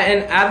mean,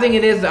 I think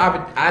it is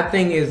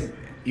is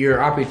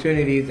your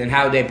opportunities and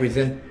how they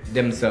present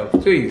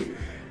themselves to you.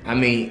 I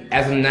mean,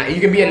 you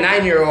can be a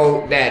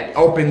 9-year-old that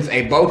opens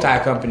a bow tie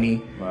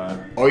company, right.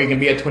 Or you can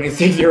be a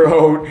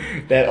 26-year-old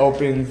that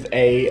opens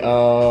a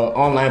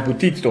online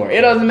boutique store.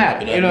 It doesn't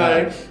matter.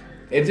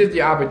 It's just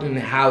your opportunity,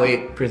 how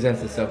it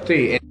presents itself to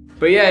you.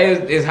 But yeah,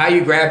 it's how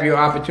you grab your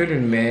opportunity,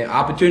 man.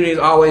 Opportunity is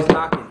always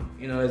knocking.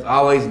 It's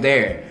always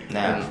there.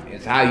 Nah.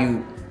 It's how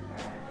you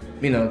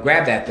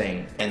grab that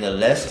thing. And the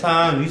less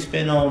time you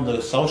spend on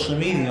the social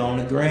media, on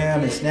the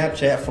gram and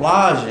Snapchat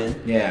flogging,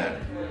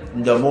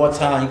 the more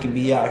time you can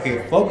be out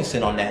here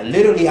focusing on that.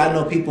 Literally, I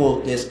know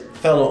people, this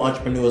fellow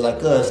entrepreneurs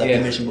like us, like I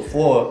mentioned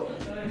before,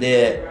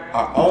 that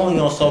are only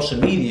on social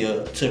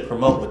media to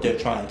promote what they're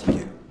trying to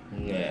do.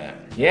 Yeah.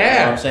 You know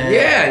what I'm saying?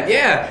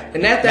 Yeah.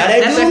 And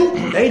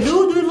they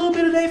do a little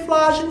bit of their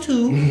flogging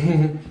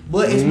too,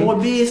 but it's more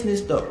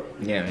business though.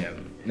 Yeah.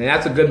 And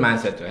that's a good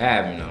mindset to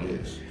have,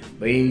 Yes.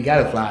 But you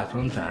gotta fly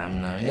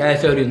sometime, You gotta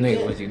show these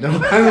niggas what you doing. You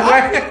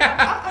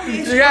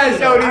gotta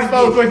show these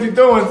folks what you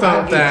doing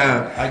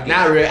sometime.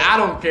 Not really. I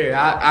don't care.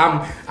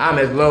 I'm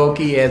as low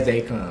key as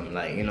they come.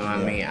 Like, you know what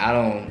I mean? I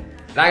don't.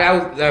 Like I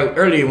was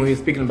earlier when we were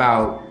speaking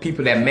about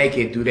people that make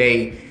it. Do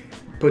they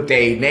put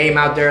their name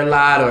out there a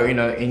lot, or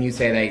And you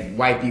say like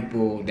white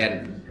people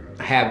that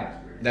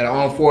are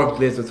on Forbes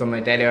list or something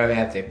like that, they always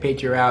have their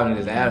picture out and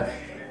this that.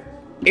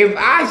 If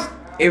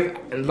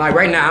like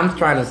right now I'm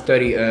trying to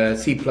study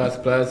C++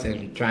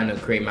 and trying to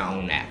create my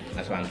own app.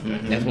 That's what I'm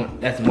doing.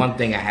 That's one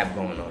thing I have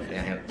going on. I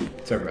have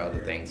several other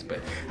things, but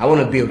I want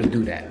to be able to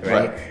do that,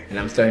 right? And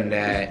I'm studying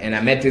that. And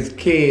I met this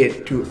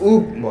kid through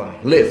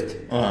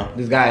Lyft.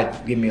 This guy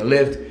gave me a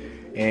Lyft,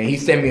 and he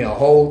sent me a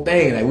whole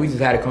thing. Like we just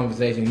had a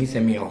conversation. He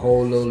sent me a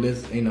whole little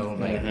list,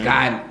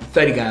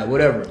 study guide,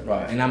 whatever.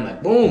 Right. And I'm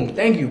like, boom,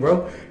 thank you,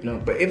 bro.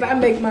 But if I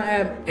make my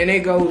app and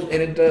it goes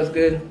and it does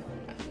good,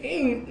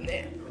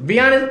 be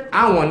honest,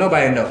 I don't want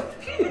nobody to know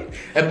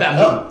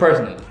about me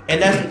personally. And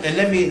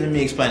let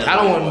me explain. I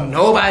don't want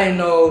nobody to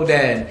know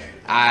that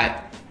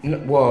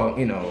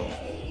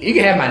you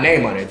can have my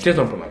name on it, just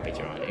don't put my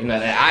picture on it.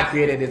 That I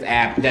created this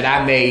app, that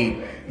I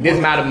made this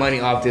amount of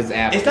money off this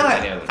app. It's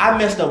not. I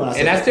messed up when I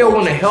said. And I still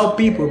want to help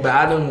people, but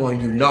I don't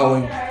want you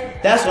knowing.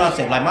 That's what I'm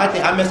saying. Like my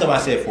thing, I messed up when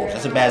I said Forbes.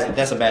 That's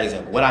a bad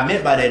example. What I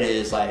meant by that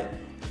is like,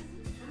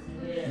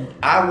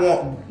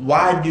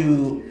 why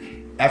do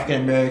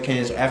African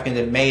Americans or Africans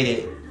that made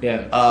it,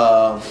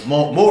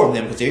 more of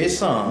them, because there is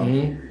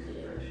some,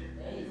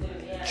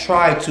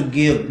 try to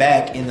give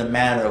back in the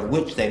manner of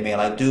which they made.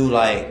 Like do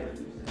like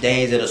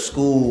days at a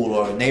school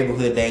or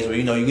neighborhood days where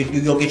you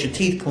go get your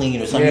teeth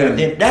cleaned or something.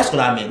 Yeah. That's what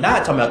I mean.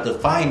 Not talking about the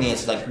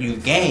finances like you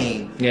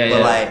gain,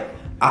 like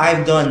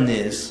I've done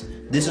this.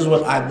 This is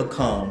what I've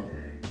become.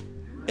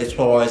 As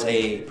far as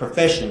a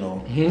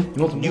professional, you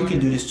can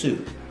do this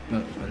too.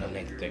 You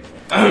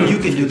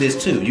can do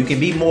this too. You can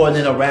be more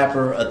than a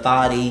rapper, a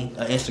thotty,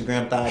 an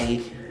Instagram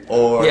thotty,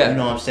 or you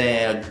know what I'm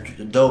saying,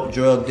 a dope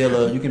drug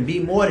dealer. You can be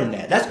more than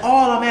that. That's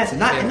all I'm asking.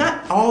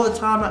 Not all the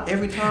time, not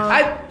every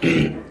time.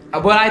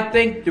 But I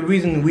think the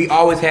reason we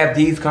always have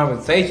these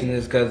conversations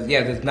is because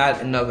there's not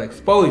enough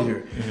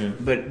exposure.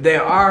 But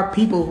there are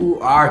people who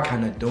are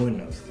kind of doing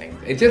those things.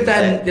 It's just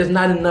that there's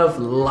not enough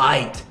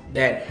light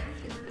that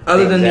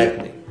other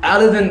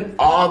than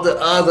all the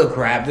other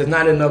crap, there's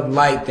not enough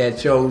light that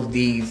shows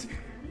these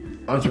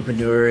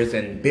entrepreneurs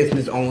and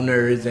business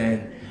owners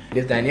and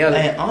this, that, and the other.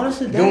 And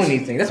honestly, doing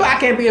these things. That's why I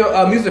can't be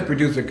a music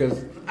producer,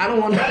 because I don't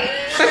want to.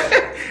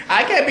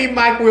 I can't be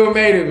Mike Will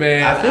Made It,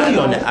 man. I feel you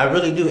on that. I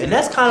really do. And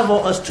that's kind of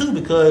on us too,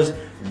 because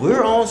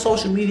we're on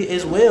social media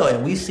as well,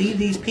 and we see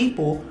these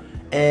people,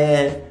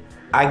 and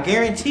I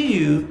guarantee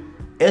you,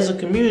 as a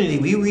community,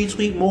 we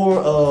retweet more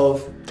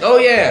of. Oh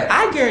yeah,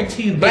 I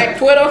guarantee you, Black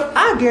Twitter.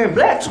 I guarantee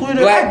Black Twitter.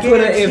 Black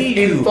Twitter is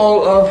in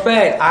full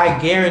effect. I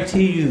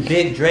guarantee you,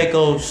 Big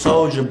Draco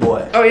Soulja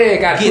Boy. Oh yeah,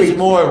 gets tweets.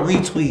 More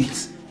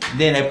retweets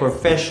than a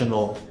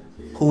professional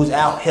who's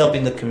out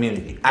helping the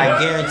community. I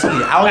guarantee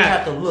you. I don't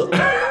have to look.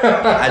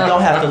 I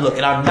don't have to look,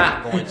 and I'm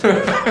not going to.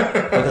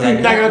 Because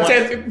You're not gonna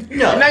test it.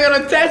 No. You're not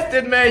gonna test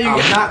it, man.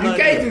 You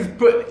can't just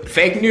put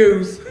fake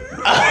news.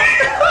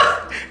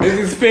 This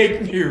is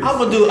fake news. I'm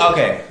gonna do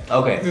okay.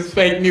 This is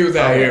fake news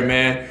out here,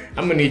 man.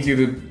 I'm gonna need you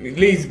to at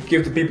least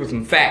give the people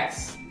some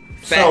facts.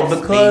 So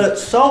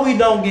we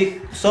don't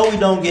get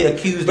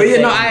accused. But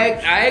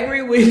I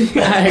agree with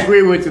you. I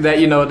agree with you that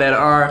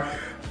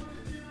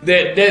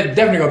there's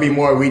definitely gonna be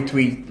more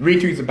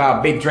retweets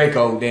about Big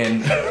Draco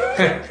than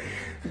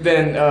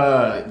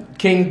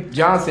King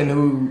Johnson,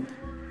 who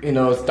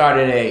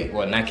started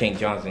not King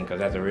Johnson because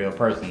that's a real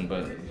person,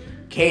 but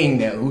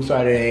King who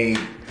started a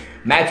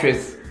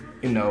mattress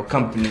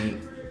company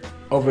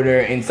over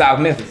there in South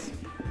Memphis.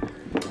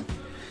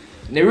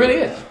 It really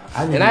is.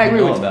 I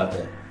agree with you about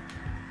that.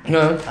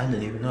 No, I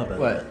didn't even know about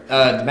what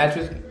the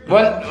mattress.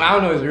 Well, I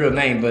don't know his real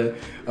name, but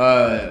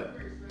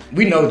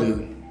we know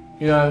dude.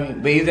 You know what I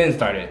mean? But he didn't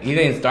start it.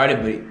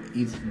 But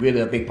he's really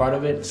a big part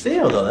of it.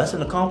 Still though, that's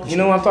an accomplishment. You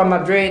know what I'm talking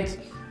about? Dreads.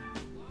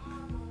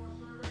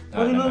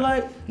 What do you look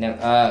like? No,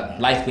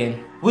 light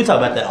skin. We talk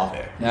about that off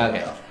air.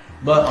 Okay.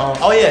 But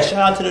shout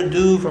out to the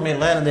dude from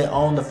Atlanta that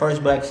owned the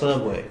first black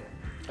subway.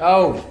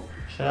 Oh.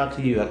 Shout out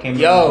to you. I can't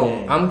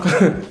remember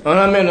his name. When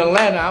I'm in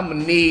Atlanta, I'm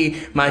gonna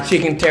need my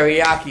chicken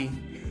teriyaki.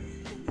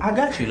 I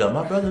got you though.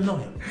 My brother know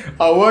him.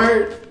 A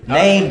word?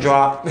 Name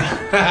drop.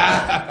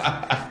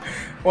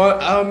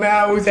 Well, man,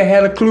 I wish I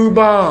had a clue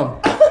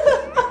bomb.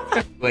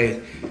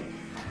 Wait.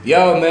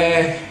 Yo,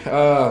 man,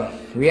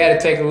 we had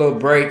to take a little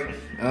break,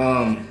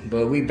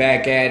 but we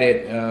back at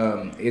it.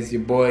 It's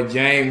your boy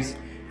James,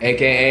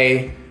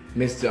 a.k.a.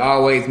 Mr.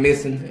 Always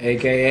Missing,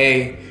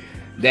 a.k.a.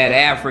 That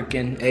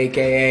African,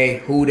 a.k.a.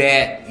 Who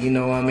That, you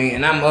know what I mean?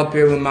 And I'm up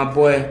here with my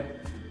boy.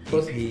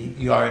 EP.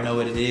 You already know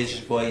what it is,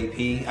 your boy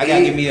EP. I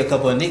gotta give me a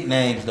couple of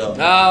nicknames though.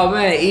 Oh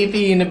man, EP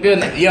in the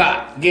building.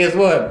 Yeah, guess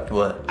what?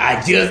 What?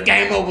 I just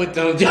came up with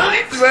them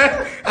joints,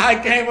 man. I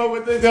came up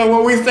with them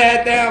when we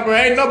sat down, bro.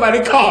 Ain't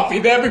nobody called me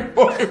that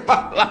before in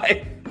my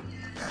life.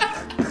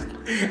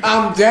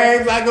 I'm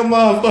James like a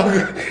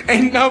motherfucker.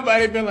 Ain't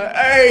nobody been like,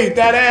 hey,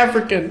 that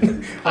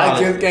African. I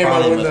just came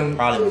up with them.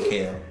 Probably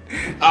Mikhail.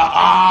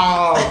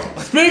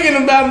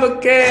 Speaking about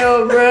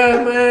Mikhail,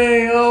 bro,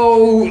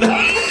 man.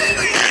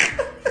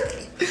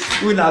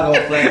 We're not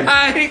gonna play.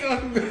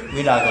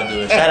 We're not gonna do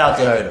it. Shout out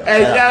to her though.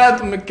 Hey, shout out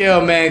to Mikhail,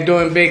 man,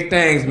 doing big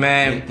things,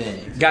 man. Big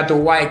things. Got the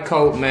white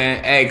coat,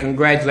 man. Hey,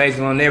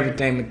 congratulations on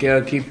everything,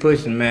 Mikhail. Keep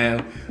pushing,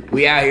 man.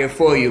 We out here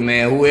for you,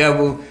 man.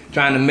 Whoever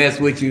trying to mess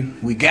with you,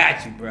 we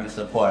got you, bro. We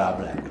support our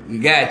black women. We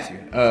got you.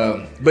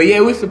 But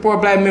yeah, we support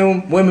black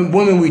men,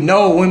 women we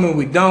know, women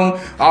we don't.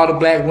 All the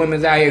black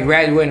women's out here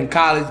graduating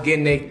college,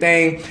 getting their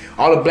thing.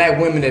 All the black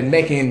women that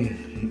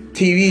making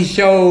TV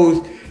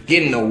shows,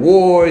 getting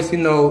awards,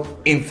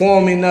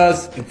 informing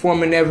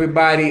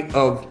everybody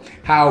of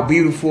how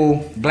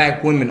beautiful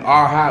black women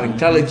are, how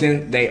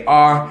intelligent they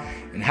are,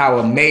 and how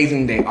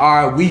amazing they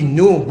are.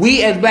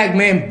 We as black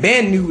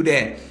men knew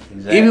that.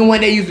 Exactly.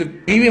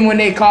 Even when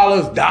they call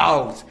us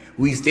dogs,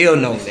 we still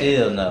know that.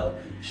 Still know.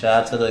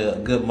 Shout out to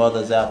the good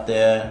mothers out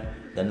there,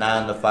 the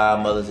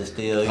 9-to-5 mothers that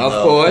still,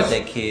 course, put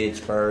their kids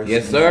first.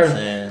 Yes,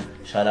 sir.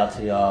 Shout out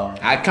to y'all.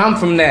 I come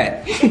from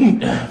that.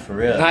 For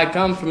real. I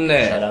come from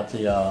that. Shout out to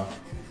y'all.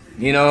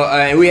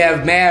 And we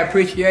have mad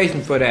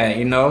appreciation for that,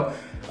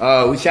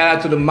 We shout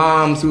out to the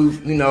moms who,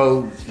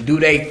 do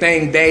their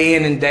thing day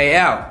in and day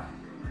out.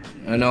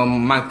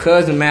 My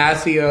cousin, man, I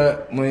see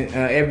her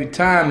every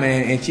time,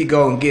 man, and she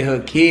go and get her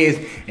kids,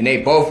 and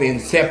they both in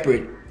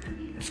separate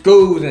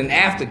schools and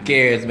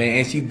aftercares, man,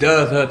 and she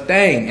does her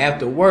thing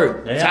after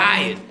work,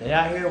 tired. They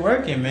out here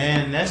working,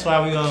 man. That's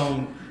why we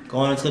gonna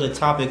go into the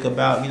topic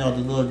about, the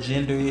little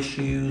gender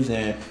issues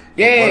and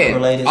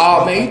work-related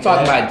stuff. Oh, man, you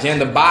talking about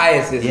gender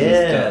biases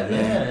and stuff,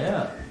 man.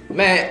 Yeah.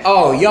 Man,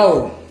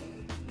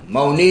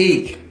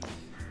 Monique.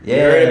 Yeah.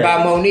 You heard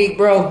about Monique,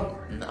 bro?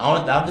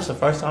 This is the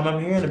first time I'm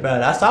hearing about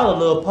it. I saw the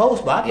little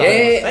post, but I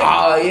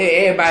thought it was fake.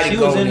 Everybody. She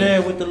was in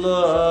there with the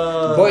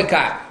little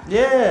boycott.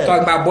 Yeah.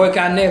 Talking about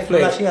boycott Netflix.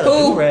 Looked like she had a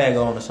do-rag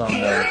on or something.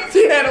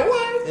 She had a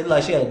what? It looked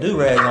like she had a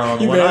do-rag on.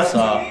 The one I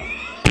saw.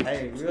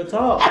 Hey, real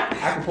talk.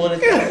 I can pull this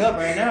thing up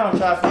right now and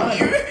try to find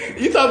it.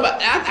 You talking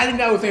about? I think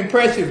that was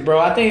Impressions, bro.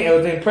 I think it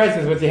was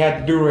Impressions when she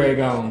had the do-rag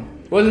on.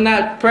 Wasn't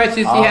that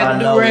Precious? All She had I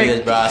the know do-rag.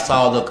 is, bro, I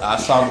saw the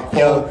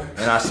quote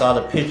and I saw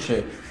the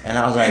picture, and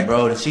I was like,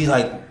 bro, did she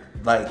like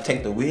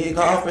take the wig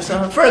off or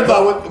something? First of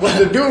all, was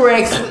the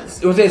do-rag,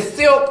 was it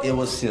silk? It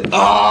was silk.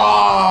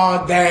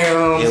 Oh,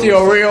 damn. She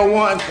a real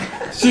one.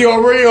 She a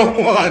real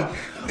one.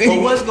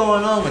 But what's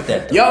going on with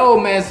that, though? Yo,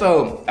 man,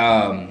 so,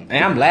 and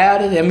I'm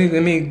loud. Let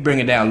me bring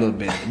it down a little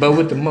bit. But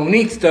with the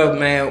Monique stuff,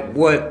 man,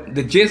 what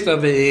the gist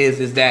of it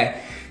is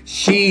that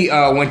she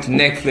went to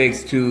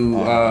Netflix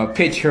to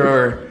pitch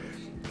her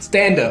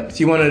stand-up.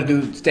 She wanted to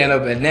do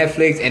stand-up at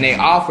Netflix, and they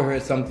offered her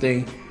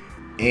something,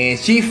 and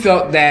she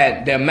felt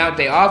that the amount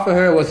they offered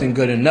her wasn't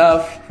good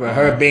enough for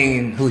her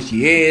being who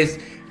she is,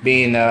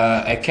 being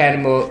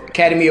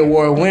Academy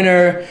Award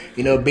winner,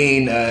 you know,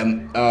 being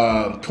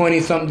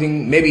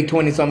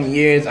 20-something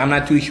years. I'm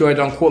not too sure.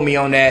 Don't quote me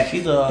on that.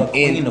 She's a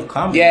queen of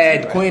comedy. Yeah,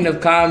 too, right? queen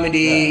of comedy.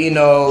 Yeah. You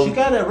know, she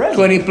got a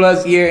resume.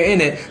 20+ year in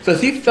it. So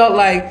she felt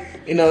like,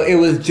 you know, it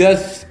was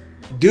just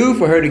due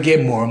for her to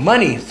get more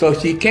money. So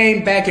she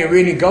came back and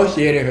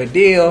renegotiated her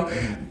deal.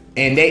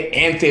 And they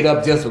amped it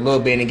up just a little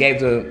bit and gave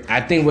her,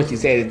 I think what she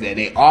said is that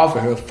they offered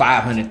her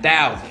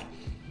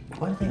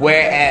 $500,000.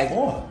 Whereas,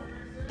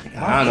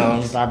 I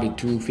don't know, probably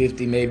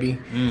 $250 maybe,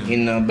 you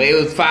know, but it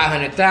was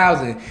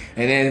 $500,000.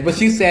 And then what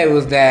she said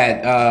was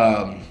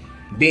that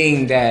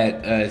being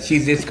that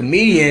she's this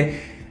comedian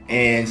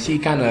and she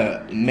kind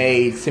of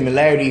made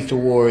similarities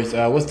towards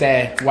what's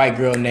that white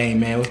girl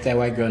name, man? What's that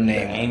white girl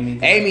name?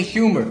 Amy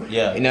Schumer.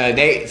 Yeah. You know,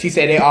 she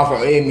said they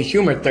offered Amy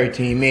Schumer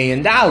 $13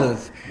 million.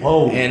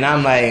 Whoa. And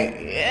I'm like,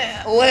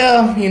 yeah,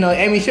 well, you know,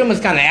 Amy Schumer's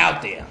kind of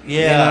out there.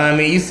 Yeah. You know what I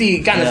mean? You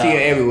see her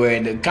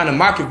everywhere. The kind of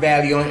market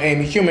value on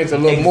Amy Schumer is a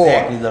little more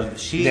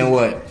than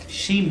what?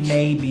 She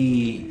may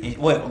be.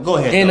 Wait, go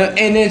ahead. And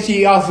then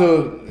she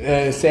also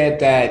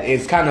said that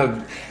it's kind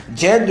of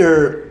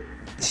gender.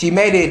 She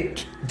made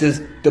it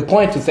the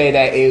point to say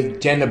that it's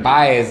gender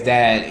bias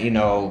that, you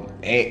know,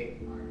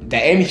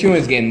 that Amy Schumer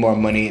is getting more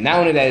money. Not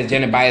only that it's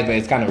gender bias, but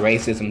it's kind of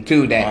racism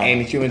too. That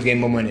Amy Schumer is getting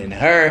more money than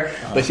her.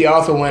 But she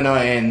also went on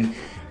and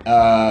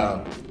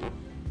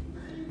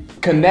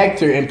connect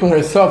her and put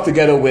herself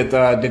together with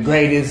one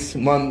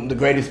of the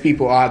greatest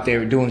people out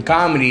there doing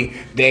comedy,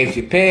 Dave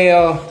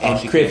Chappelle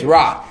and Chris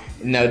Rock.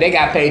 You know, they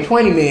got paid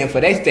 $20 million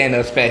for their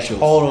stand-up specials.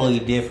 Totally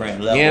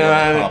different level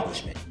of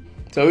accomplishment.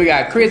 So we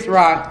got Chris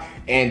Rock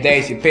and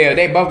Dave Chappelle.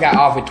 They both got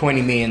offered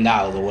 $20 million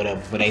or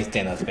whatever for their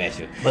stand-up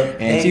special.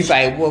 And she's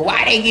like, well,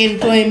 why they getting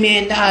 $20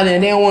 million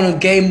and they don't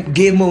want to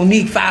give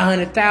Monique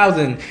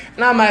 $500,000?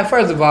 And I'm like,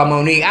 first of all,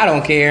 Monique, I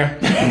don't care.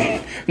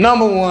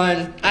 Number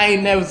one, I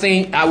ain't never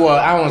seen. I don't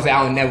want to say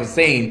I ain't never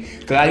seen,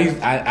 because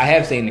I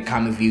have seen the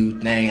Comic View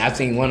thing. I've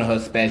seen one of her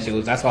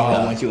specials. I saw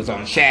her when she was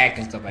on Shaq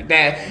and stuff like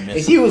that, and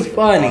she was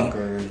funny.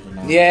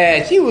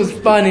 Yeah, she was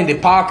funny, the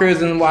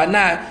Parkers and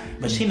whatnot.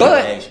 But she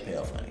made Dave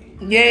Chappelle funny.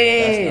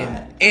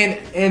 Yeah,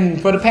 and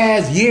for the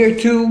past year or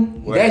two,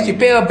 Dave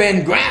Chappelle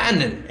been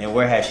grinding. And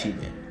where has she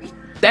been?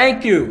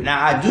 Thank you.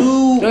 Now I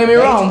do. Don't get me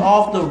wrong.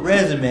 Off the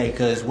resume,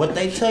 because what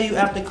they tell you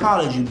after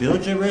college, you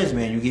build your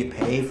resume and you get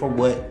paid for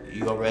what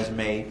your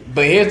resume.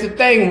 But here's the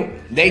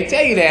thing: they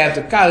tell you that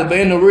after college, but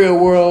in the real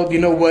world, you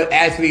know what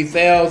actually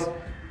sells?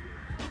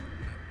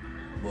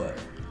 What?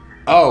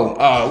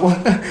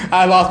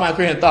 I lost my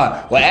train of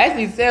thought. What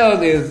actually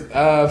sells is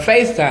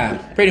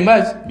FaceTime, pretty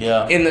much.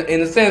 Yeah. In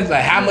the sense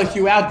like how much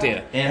you out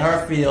there. In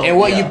her field. And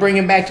what you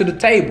bringing back to the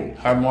table.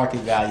 Her market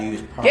value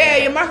is probably. Yeah,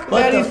 your market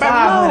value is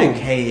probably. But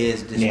the $500K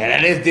is disrespectful. Yeah,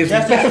 that is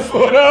disrespectful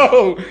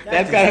though.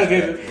 That's kind of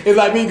it's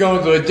like me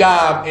going to a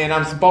job and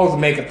I'm supposed to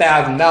make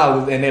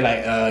 $1,000 and they're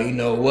like, you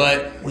know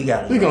what? We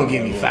gonna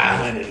give you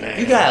 $500, man.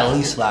 You gotta at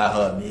least slide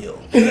her a meal.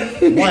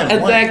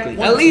 Exactly.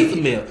 At least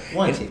a meal.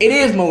 It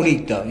is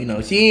Monique though, you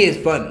know, she is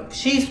funny.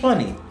 She's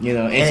funny. You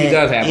know, and she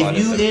does have all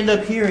this stuff. If you end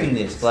up hearing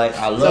this, like,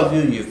 I love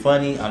you, you're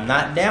funny, I'm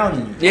not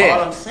downing you. Yeah.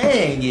 All I'm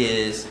saying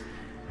is,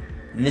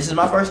 and this is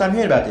my first time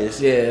hearing about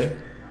this. Yeah.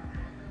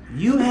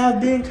 You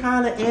have been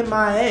kind of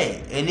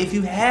MIA. And if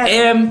you have,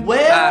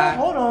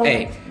 hold on.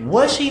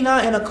 Was she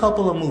not in a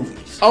couple of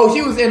movies? Oh,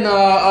 she was in,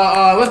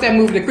 what's that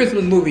movie, the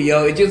Christmas movie,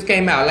 yo? It just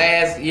came out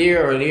last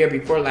year or the year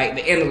before, like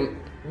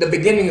the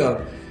beginning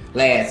of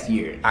last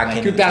year. I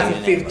can't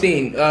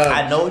 2015.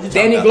 I know what you're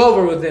Danny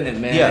Glover was in it,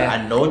 man. Yeah,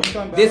 I know what you're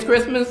talking about. This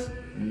Christmas?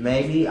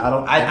 Maybe. I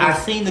don't. I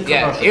seen the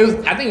commercial.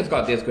 Yeah, I think it's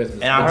called This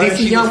Christmas. And I heard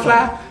DC Young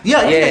Fly?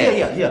 Yeah.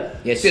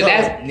 Yeah, so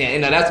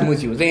that's the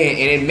movie she was in.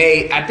 And it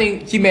made, I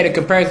think she made a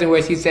comparison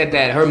where she said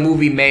that her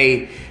movie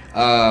made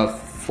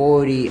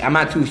 40, I'm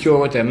not too sure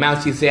what the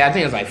amount she said. I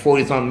think it was like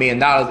 $40-something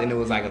million, and it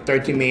was like a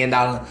 $13 million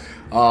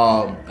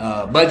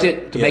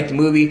budget to make the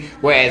movie.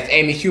 Whereas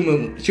Amy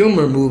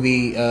Schumer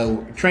movie,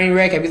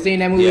 Trainwreck, have you seen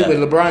that movie with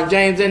LeBron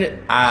James in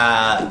it?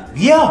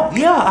 Yeah,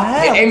 I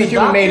have. Amy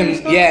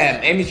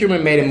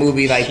Schumer made a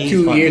movie like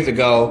 2 years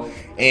ago,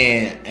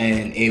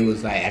 and it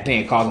was like, I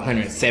think it cost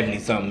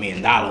 $170-something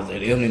million, and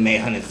it only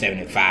made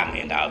 $175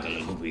 million in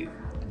the movie.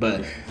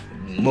 But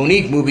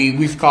Monique movie,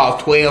 we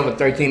cost 12 or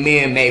 13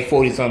 million, made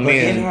 40-something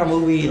million. In her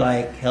movie,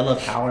 like hella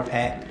power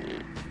pack.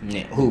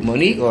 Yeah. Who,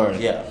 Monique or?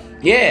 Yeah.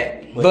 Yeah,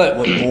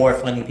 with more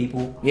funny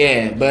people.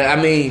 Yeah, but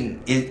I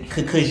mean,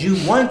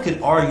 because one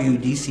could argue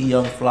DC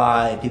Young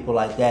Fly, people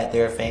like that,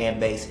 their fan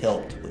base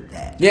helped with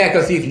that. Yeah,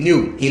 because he's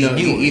new. He's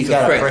new. He's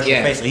got a fresh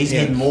face, so he's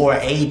hitting more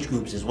age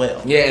groups as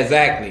well. Yeah,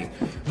 exactly.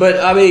 But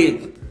I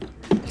mean,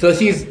 so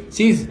she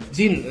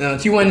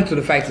went into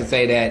the fact to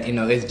say that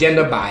it's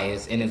gender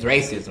bias and it's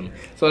racism.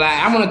 So like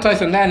I'm gonna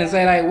touch on that and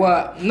say like,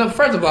 well, no.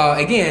 First of all,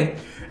 again,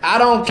 I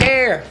don't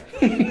care,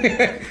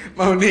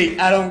 Monique.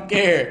 I don't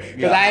care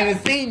because I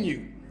haven't seen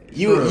you.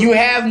 You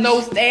have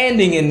no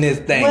standing in this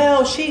thing.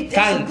 Well, that's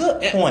a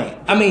good point.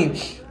 I mean,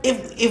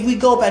 if we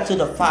go back to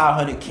the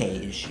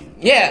 500K issue.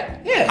 Yeah.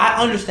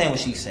 I understand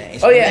what she's saying.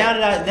 So now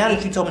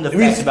that you told me the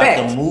facts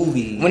about the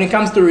movie. When it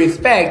comes to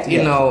respect,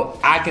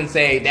 I can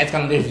say that's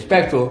kind of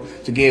disrespectful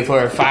to give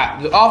her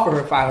offer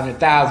her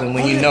 $500,000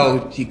 when you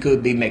know she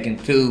could be making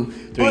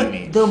 $2-3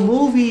 million. The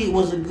movie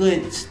was a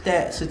good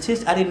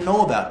statistic. I didn't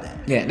know about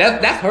that. Yeah,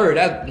 that's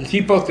her.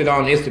 She posted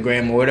on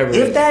Instagram or whatever.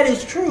 If that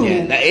is true.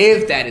 Yeah,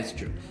 if that is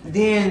true.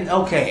 Then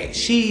okay,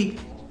 she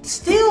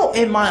still,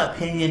 in my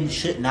opinion,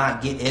 should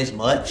not get as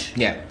much.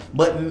 Yeah.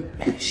 But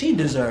she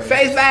deserves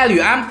face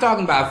value. I'm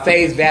talking about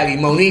face value.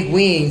 Monique,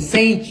 we ain't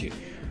seen you.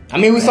 I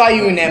mean, we saw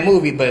you in that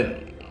movie,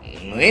 but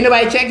ain't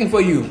nobody checking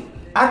for you.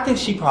 I think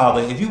she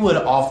probably, if you would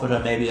have offered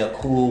her maybe a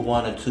cool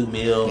 $1 or $2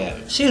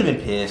 million, she would have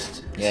been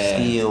pissed. Yeah.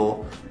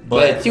 Still.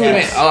 But she would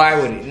have been, I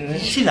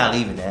wouldn't. She's not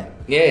leaving that.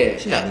 Yeah.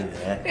 She's not leaving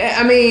that. Yeah,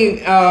 I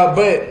mean,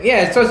 but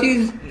yeah, so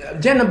she's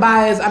gender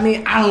biased. I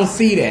mean, I don't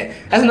see that.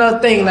 That's another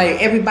thing.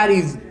 Like,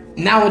 everybody's,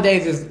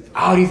 nowadays, is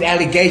all these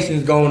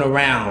allegations going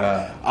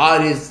around. All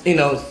this,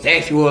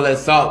 sexual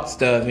assault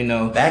stuff,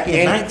 Back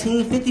in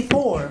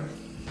 1954,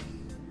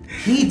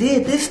 he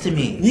did this to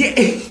me. Yeah.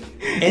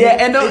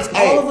 And it's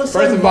all of a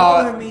sudden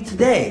bothering me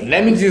today.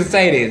 Let me just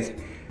say this.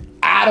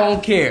 I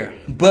don't care,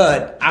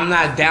 but I'm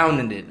not down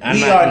in it.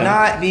 We are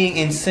not being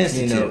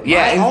insensitive.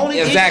 Yeah, my only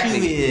issue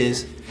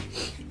is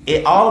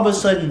it all of a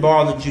sudden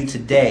bothered you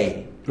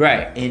today.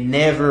 Right. It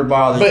never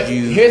bothered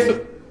you.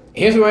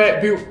 Here's where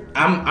people.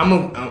 I'm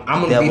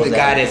gonna be the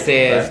guy that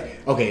says,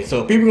 okay,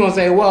 so people gonna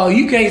say, well,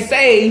 you can't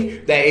say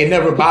that it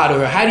never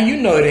bothered her. How do you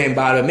know it didn't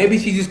bother her? Maybe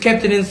she just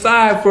kept it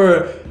inside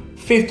for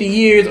 50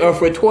 years or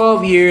for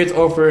 12 years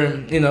or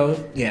for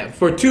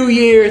for 2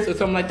 years or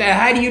something like that.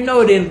 How do you know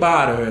it didn't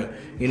bother her?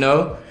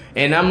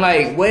 And I'm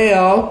like,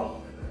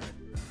 well,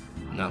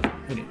 no.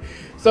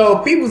 So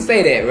people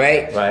say that,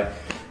 right? Right.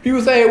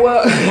 People say,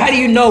 well, how do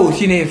you know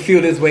she didn't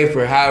feel this way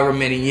for however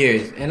many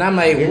years? And I'm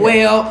like,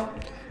 well,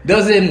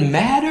 does it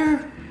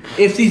matter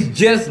if she's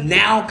just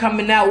now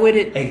coming out with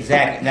it?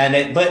 Exactly. Now,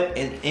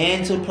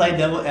 and to play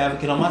devil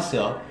advocate on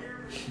myself,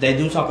 they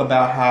do talk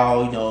about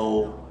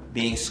how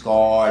being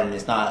scarred and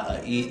it's not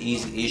an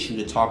easy issue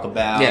to talk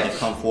about and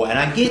come forward. And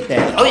I get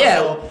that. Oh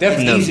yeah,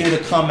 definitely. It's easier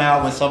to come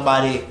out when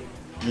somebody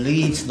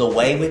leads the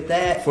way with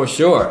that. For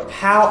sure.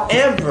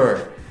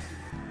 However,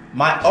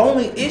 my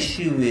only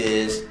issue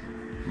is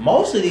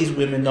most of these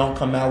women don't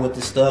come out with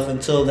the stuff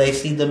until they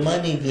see the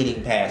money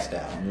getting passed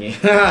out.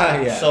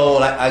 Yeah. So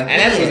like, again,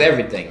 and that's with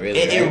everything, really.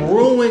 It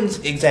ruins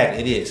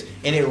it is,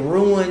 and it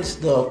ruins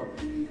the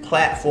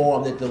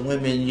platform that the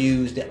women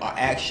use that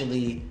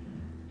actually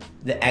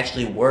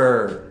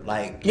were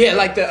like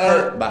like the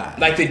hurt by.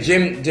 Like the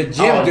gym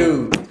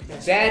dude.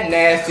 That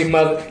nasty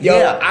mother.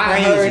 Yo,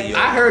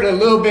 I heard a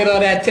little bit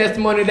of that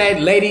testimony that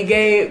lady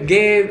gave.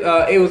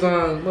 It was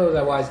on, what was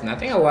I watching? I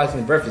think I was watching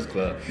the Breakfast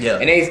Club. Yeah.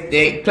 And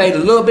they played a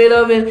little bit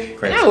of it.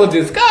 Crazy. And I was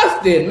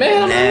disgusted,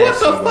 man. I'm like, what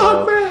the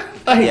fuck, bro?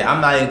 Like, I'm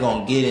not even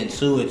gonna get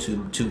into it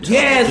too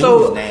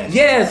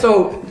tough.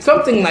 So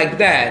something like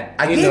that.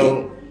 I get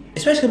it.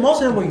 Especially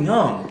most of them were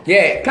young.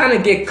 Yeah, kind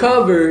of get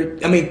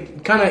covered. I mean,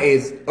 kind of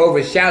is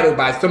overshadowed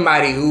by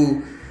somebody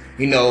who,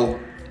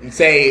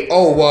 say,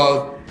 oh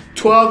well,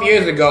 12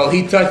 years ago,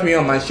 he touched me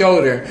on my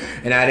shoulder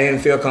and I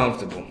didn't feel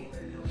comfortable.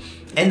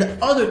 And the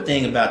other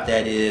thing about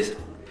that is,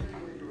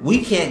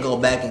 we can't go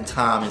back in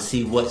time and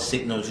see what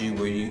signals you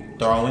were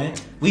throwing.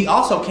 We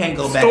also can't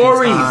go back in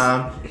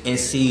time and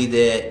see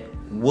that,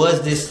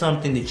 was this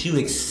something that you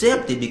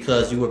accepted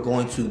because you were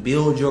going to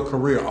build your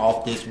career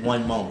off this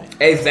one moment?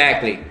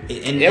 Exactly.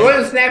 And there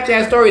wasn't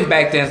Snapchat stories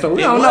back then, so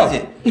we don't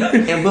know.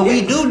 But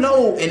we do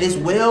know, and it's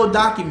well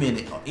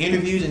documented,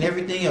 interviews and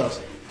everything else,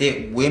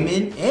 that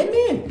women and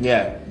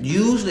men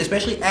use,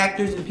 especially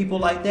actors and people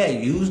like that,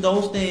 use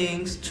those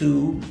things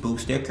to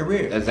boost their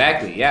career.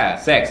 Exactly, yeah.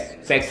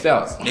 Sex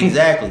sells.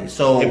 Exactly.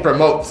 So it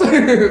promotes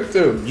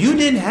too. You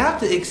didn't have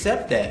to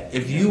accept that.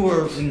 If you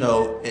were,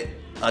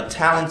 a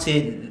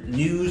talented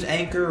news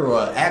anchor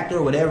or an actor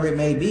or whatever it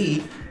may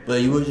be,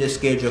 but you were just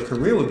scared your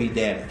career would be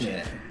damaged.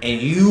 Yeah.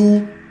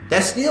 And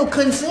that's still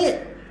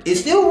consent. It's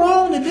still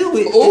wrong to do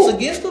it. Ooh. It's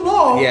against the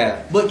law.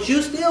 Yeah. But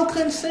you still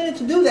consented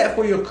to do that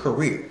for your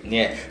career.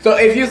 Yeah. So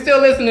if you're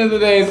still listening to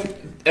this,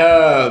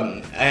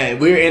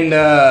 we're in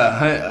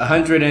the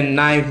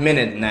 109th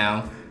minute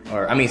now.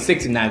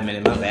 69th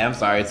minute, my bad. I'm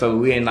sorry. So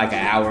we're in like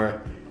an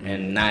hour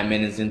and 9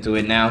 minutes into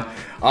it now.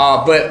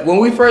 But when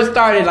we first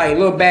started, like,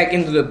 look back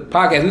into the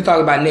podcast, we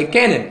talked about Nick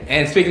Cannon.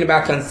 And speaking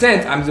about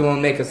consent, I'm just going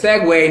to make a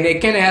segue.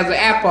 Nick Cannon has an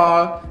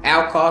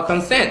app called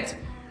Consent.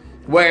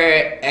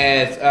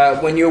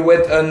 Whereas when you're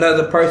with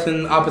another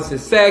person, opposite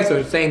sex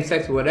or same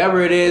sex or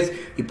whatever it is,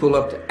 you pull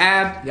up the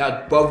app,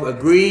 y'all both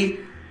agree.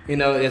 You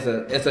know,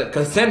 it's a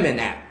consentment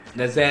app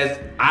that says,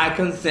 I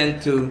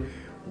consent to.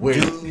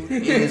 Dude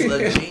is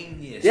a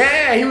genius.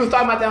 Yeah, he was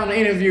talking about that on the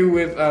interview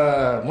with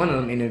one of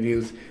them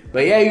interviews.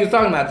 But yeah, he was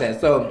talking about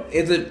that. So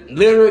it's a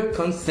literal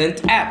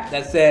consent app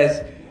that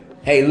says,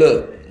 hey,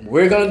 look,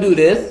 we're gonna do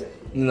this.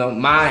 You know,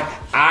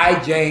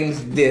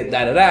 James did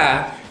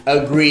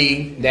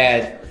agree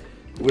that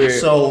we're.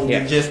 So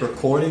you're just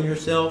recording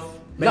yourself?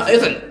 No,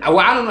 well,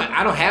 I don't know.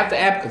 I don't have the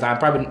app because I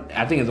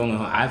think it's only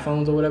on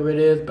iPhones or whatever it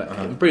is, but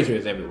I'm pretty sure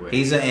it's everywhere.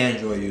 He's an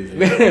Android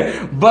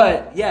user.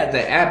 But yeah,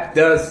 the app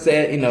does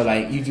say, you know,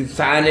 like you just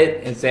sign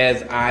it and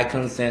says I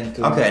consent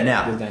to this and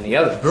the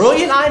other.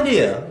 Brilliant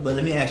idea, but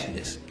let me ask you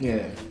this.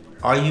 Yeah.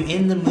 Are you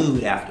in the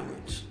mood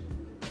afterwards?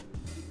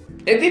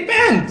 It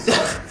depends.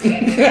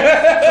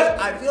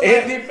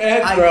 It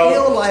depends, bro. I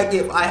feel like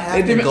if I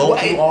have to go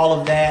through all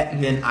of that,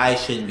 then I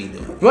shouldn't be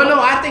doing it. Well, no,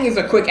 I think it's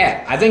a quick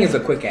app.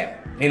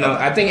 You know,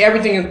 I think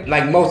everything,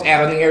 like most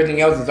apps, I think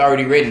everything else is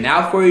already written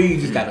out for you. You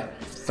just gotta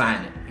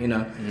sign it, you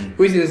know,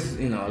 which is,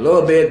 you know, a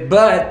little bit,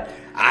 but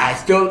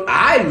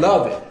I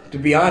love it, to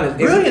be honest.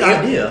 Brilliant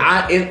idea.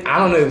 I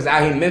don't know if it's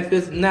out here in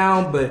Memphis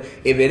now, but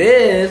if it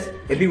is,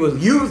 if people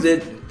use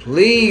it,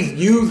 please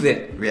use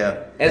it.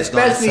 Yeah.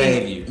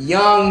 Especially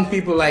young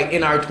people like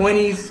in our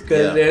 20s,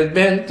 because there's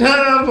been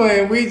times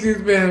when we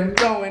just been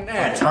going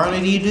at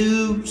fraternity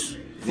dudes.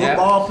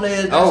 Football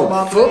players,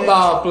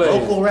 basketball players,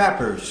 local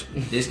rappers.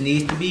 This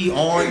needs to be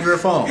on your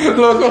phone.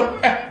 Local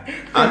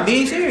I'm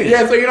being serious.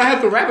 Yeah, so you don't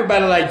have to rap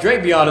about it like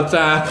Drake be all the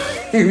time.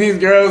 These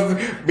girls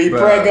be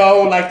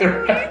prego like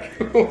the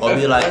or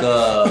be like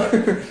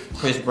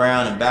Chris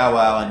Brown and Bow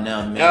Wow and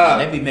them, man.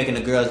 They be making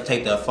the girls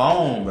take their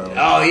phone, bro.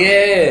 Oh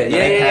yeah.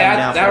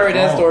 I heard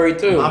that story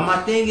too. My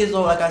thing is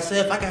though, like I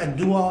said, if I gotta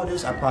do all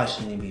this, I probably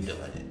shouldn't be doing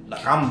it.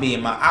 Like I'm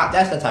being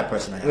that's the type of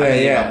person I am. I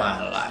be in my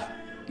mind a lot.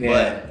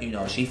 Yeah. But, you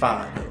know, she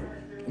fine though.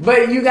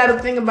 But you gotta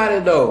think about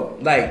it though.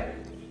 Like,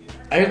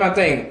 here's my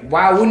thing.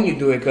 Why wouldn't you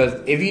do it? Because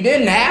if you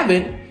didn't have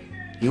it,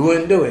 you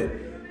wouldn't do it.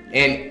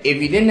 And if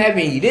you didn't have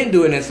it and you didn't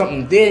do it and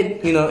something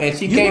did, you know, and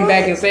she came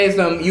back and said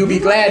something, you'd be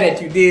glad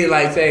that you did,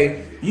 like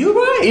say, you're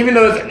right. Even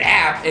though it's an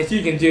app and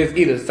she can just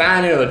either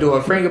sign it or do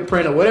a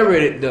fingerprint or whatever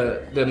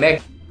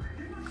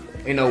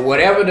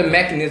whatever the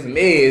mechanism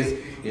is,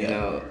 you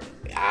know,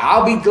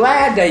 I'll be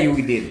glad that you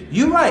did it.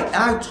 You're right.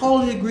 I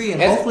totally agree.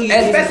 And hopefully,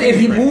 especially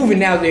if you're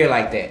moving out there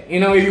like that.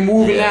 You know, if you're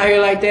moving out here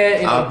like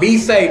that, you know, be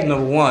safe,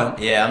 number one.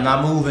 Yeah, I'm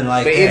not moving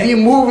like that. But if you're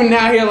moving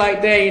out here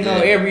like that, you know,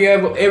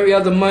 every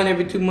other month,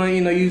 every 2 months,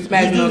 you know, you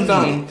smashing on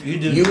something.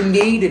 You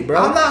need it,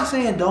 bro. I'm not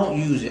saying don't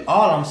use it.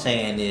 All I'm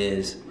saying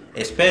is,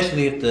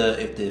 especially if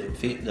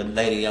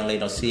the young lady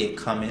don't see it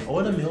coming,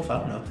 or the MILF, I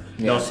don't know,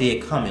 don't see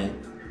it coming.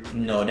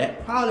 You know,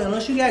 that probably,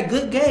 unless you got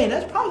good game,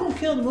 that's probably gonna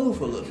kill the mood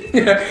for a little bit.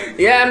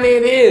 Yeah, I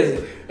mean, it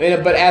is.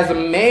 But as a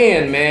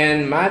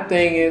man, my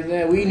thing is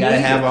that we gotta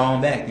have our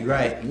own back. You're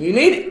right. You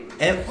need it.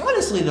 And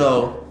honestly,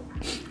 though,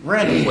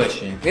 random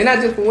question. They're not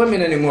just for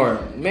women anymore.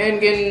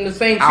 Men getting the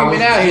same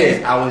treatment out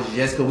here. I was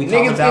just, because we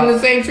niggas getting the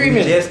same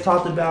treatment. We just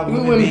talked about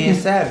women being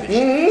savage.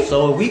 Mm-hmm.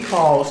 So if we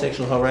call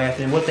sexual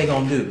harassment, what they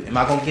gonna do? Am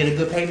I gonna get a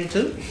good payment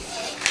too?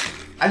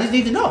 I just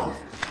need to know.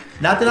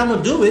 Not that I'm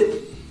gonna do it.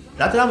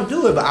 Not that I'm gonna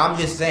do it, but I'm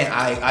just saying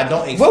I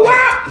don't expect. But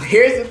why?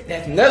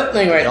 That's another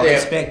thing right there. I don't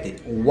expect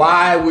it.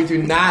 Why would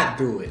you not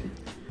do it?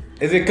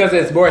 Is it because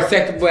it's more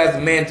acceptable as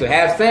a man to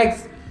have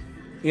sex?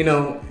 You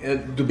know,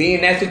 to be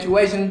in that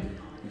situation.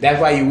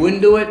 That's why you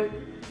wouldn't do it.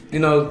 You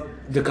know,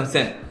 the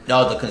consent.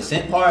 No, the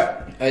consent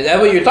part. Is that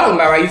what you're talking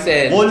about, right? You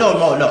said. Well, no.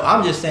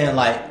 I'm just saying.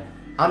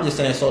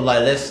 So,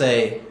 like, let's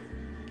say,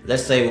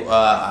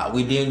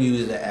 we didn't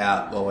use the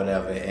app or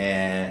whatever,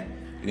 and.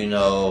 You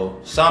know,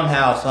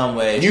 somehow, some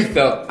way,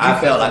 I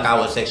felt like I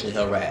was sexually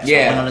harassed. Yeah.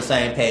 I went on the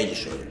same page as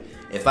Shorty.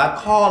 If I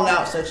call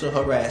out sexual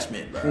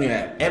harassment, bro,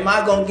 am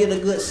I gonna get a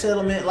good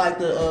settlement like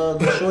the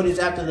Shorties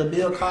after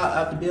Bill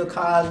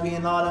Cosby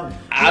and all them?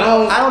 I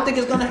don't think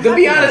it's gonna happen. To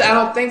be honest, I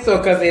don't think so,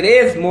 because it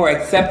is more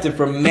accepted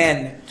for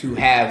men to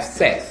have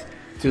sex.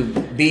 To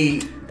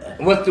be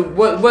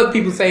what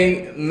people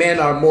say, men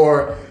are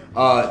more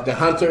the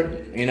hunter.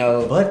 You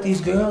know, but these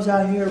girls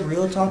out here,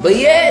 real talk. But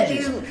yeah,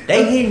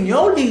 they hitting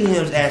your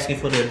DMs asking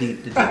for their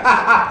deep. They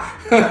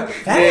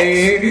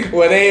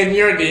in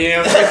your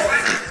DMs.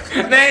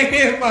 They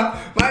hit my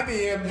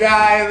DM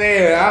dry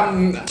there.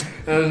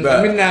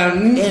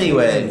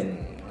 Anyway,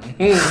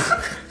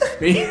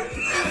 we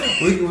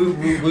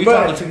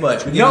talking too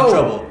much. We get in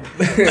trouble.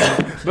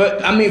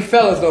 But I mean,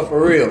 fellas, though,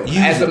 for real,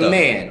 as a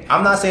man,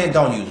 I'm not saying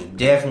don't use it.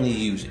 Definitely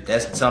use it.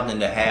 That's something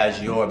that has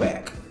your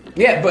back.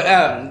 Yeah, but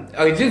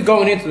just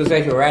going into the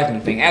sexual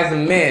harassment thing, as a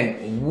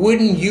man,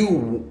 wouldn't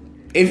you,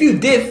 if you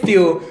did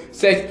feel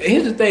sex?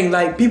 Here's the thing: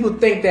 like, people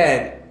think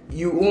that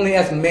you only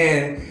as a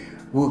man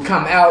will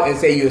come out and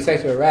say you're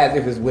sexually harassed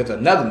if it's with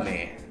another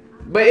man.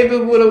 But if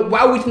it would,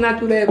 why would you not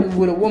do that if it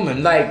with a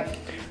woman? Like,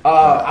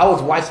 I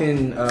was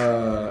watching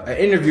an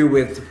interview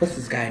with what's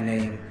this guy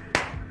name?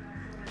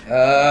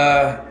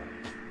 D.L.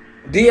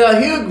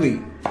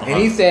 Hughley. And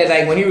he said,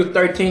 like, when he was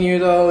 13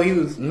 years old, he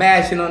was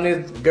mashing on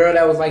this girl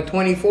that was like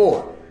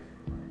 24.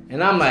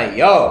 And I'm like,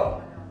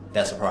 yo,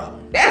 that's a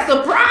problem. That's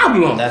a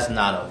problem. That's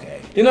not okay.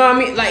 You know what I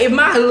mean? Like,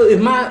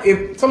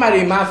 if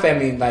somebody in my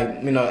family,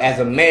 like, you know, as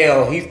a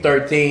male, he's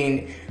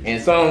 13,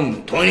 and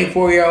some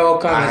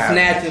 24-year-old come and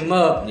snatch him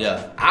up,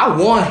 I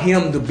want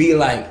him to be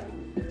like,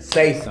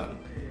 say something.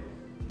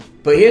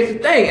 But here's the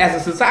thing: as a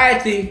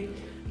society,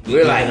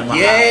 we're like,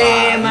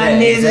 yeah, my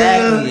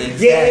nigga,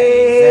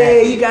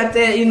 exactly. You got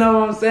that, you know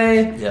what I'm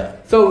saying? Yeah.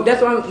 So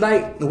that's why I'm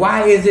like,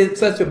 why is it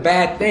such a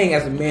bad thing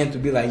as a man to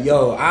be like,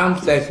 yo, I'm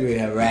sexually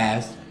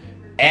harassed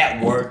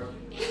at work?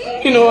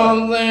 You know what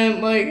I'm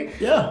saying? Like,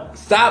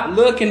 stop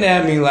looking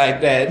at me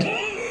like that.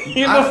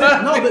 You know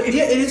but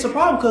yeah, it is a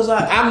problem because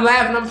I'm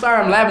laughing. I'm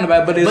sorry, I'm laughing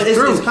about it, but it's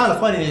true. It's kind of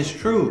funny. It's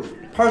true.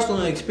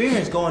 Personal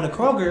experience going to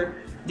Kroger.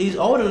 These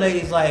older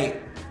ladies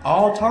like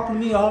all talking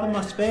to me, all in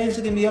my space,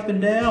 looking me up and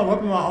down,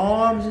 rubbing my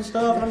arms and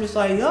stuff. And I'm just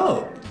like,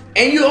 yo.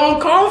 And you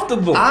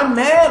uncomfortable. I'm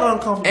mad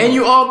uncomfortable. And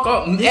you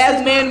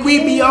as men, we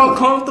be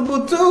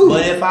uncomfortable too.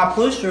 But if I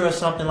pushed her or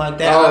something like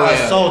that, I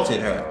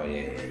assaulted her. Oh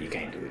yeah, you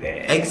can't do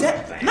that.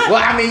 Exactly. Well,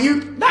 I mean,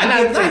 you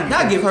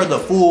not give her the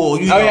full.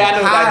 You know, I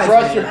know, like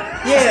brush her.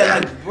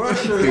 Yeah, like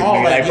brush her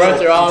off. Like brush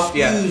her off.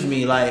 Excuse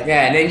me, like.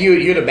 Yeah, and then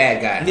you're the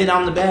bad guy. Then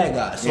I'm the bad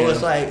guy. So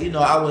it's like, you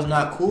know, I was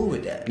not cool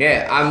with that.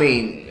 Yeah, I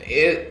mean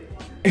it.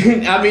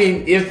 I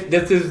mean, if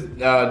this is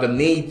the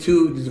Me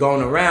Too is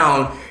going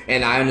around,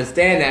 and I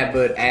understand that,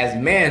 but as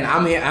men,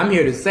 I'm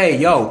here to say,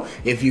 yo,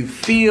 if you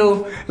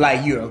feel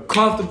like you're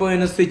comfortable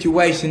in a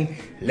situation,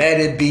 let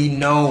it be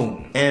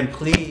known. And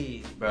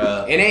please,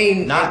 bro, it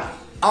ain't not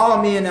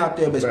all men out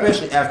there, but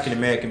especially African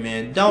American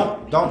men.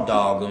 Don't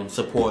dog them,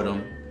 support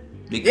them.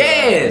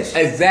 Yes,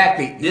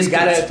 exactly. You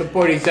gotta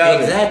support each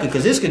other. Exactly,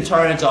 because this can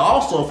turn into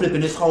also flipping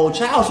this whole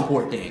child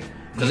support thing.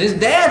 Because there's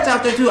dads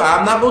out there too.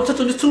 I'm not going to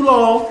touch on this too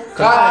long. Because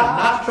I'm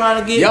not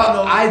trying to get...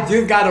 I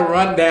just got a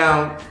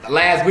rundown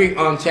last week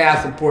on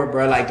child support,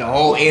 bro. Like the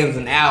whole ins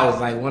and outs.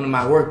 Like one of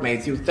my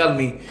workmates, he was telling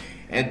me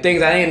and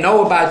things I didn't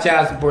know about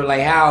child support.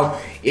 Like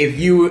how if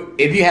you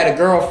had a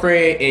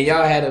girlfriend and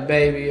y'all had a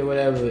baby or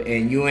whatever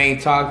and you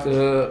ain't talked to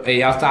her and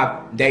y'all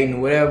stopped dating or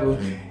whatever,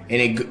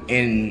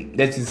 and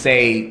let's just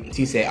say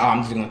she said, oh,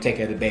 I'm just going to take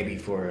care of the baby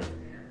for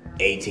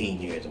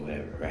 18 years or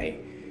whatever, right?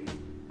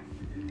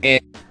 And...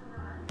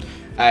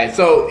 Alright,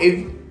 so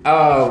if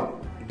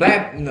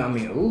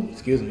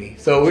excuse me.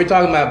 So we're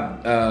talking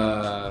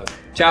about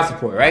child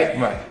support, right?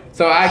 Right.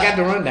 So I got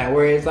the rundown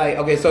where it's like,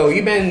 okay, so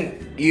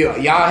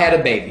y'all had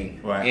a baby,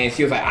 right? And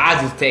she was like,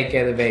 I just take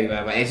care of the baby,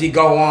 blah, blah. And she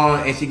go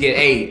on and she get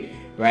aid,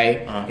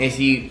 right? And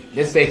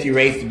let's say she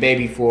raised the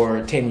baby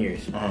for 10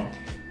 years,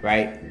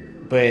 right?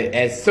 But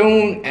let's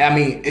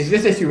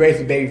say she raised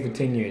the baby for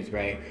 10 years,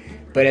 right?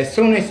 But as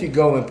soon as you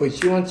go and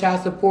put you on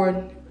child support,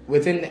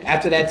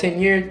 after that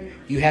 10 years,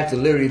 you have to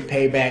literally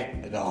pay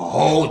back the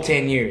whole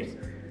 10 years.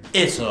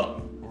 It's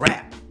a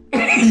wrap.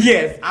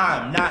 Yes.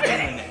 I'm not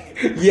doing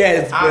that.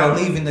 Yes, bro. I'm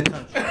leaving the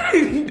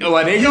country.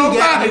 Well, then you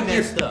got me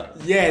messed up.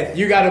 Yes,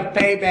 you gotta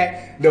pay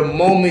back the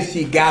moment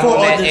she got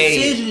on that age.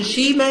 For a decision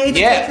she made to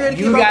take care of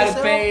you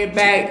gotta pay it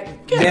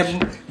back.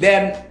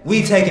 Them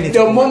we taking it.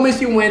 The moment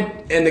she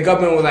went and the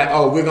government was like,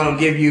 oh, we're gonna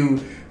give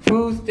you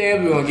food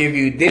stamps, we're gonna give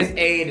you this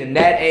aid and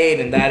that aid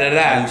and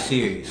da-da-da. Are you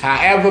serious?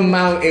 However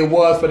amount it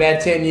was for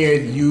that 10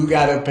 years, you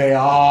gotta pay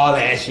all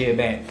that shit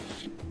back.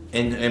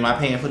 And am I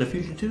paying for the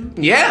future too?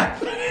 Yeah.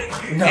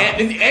 No.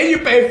 And you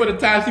pay for the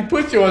time she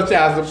put you on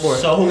child support.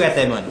 So who got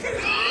that money?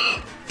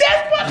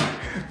 That's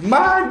what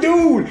my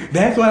dude.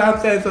 That's what I'm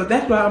saying. So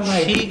that's why I'm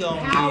like, she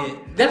gonna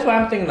get. That's why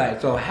I'm thinking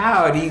like, so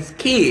how are these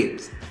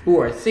kids who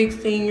are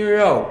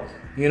 16-year-old?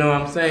 You know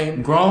what I'm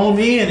saying? Grown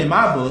men in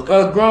my book.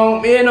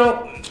 Grown, you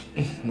know.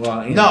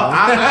 Well, you know.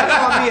 I know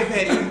I'm being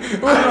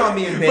petty. I know I'm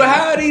being petty. But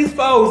how are these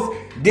folks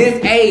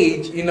this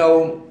age, you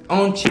know,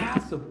 on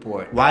child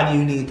support? Why do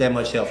you need that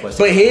much help? But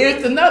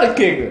here's another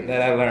kicker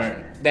that I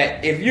learned.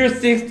 That if you're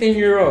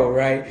 16-year-old,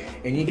 right,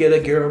 and you get a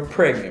girl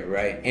pregnant,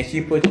 right, and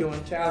she puts you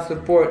on child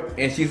support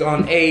and she's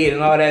on aid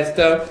and all that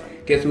stuff,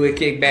 guess who it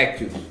kick back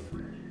to?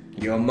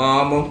 Your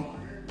mama,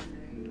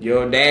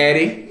 your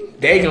daddy.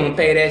 They gonna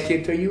pay that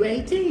shit till you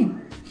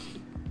 18.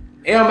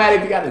 It don't matter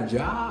if you got a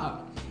job.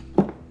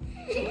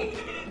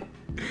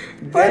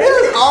 But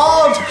there's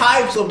all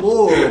types of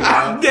bull.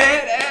 I'm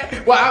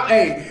dead.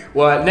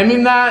 Well, let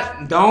me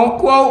don't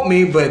quote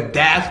me, but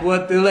that's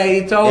what the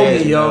lady told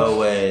me, yo. No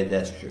way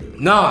that's true.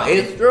 No,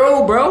 it's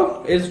true,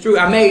 bro. It's true.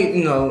 I may,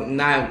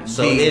 not.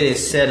 So it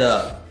is set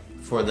up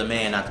for the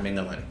man not to make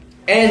no money.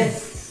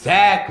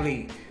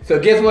 Exactly. So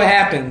guess what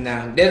happened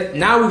now?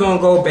 Now we're gonna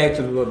go back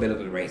to a little bit of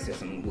the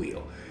racism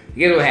wheel.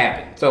 Guess what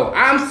happened? So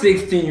I'm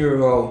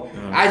 16-year-old.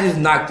 I just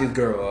knocked this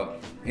girl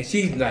up, and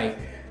she's like,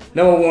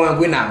 number one,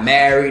 we're not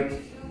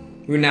married,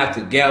 we're not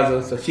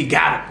together, so she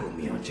gotta put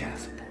me on child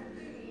support.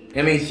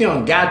 I mean, she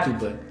don't got to,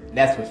 but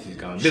that's what she's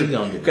gonna do. She's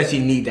gonna do because she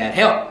need that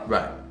help.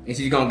 Right. And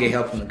she's gonna get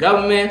help from the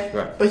government.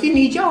 Right. But she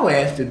needs your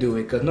ass to do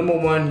it. Because number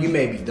one, you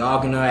may be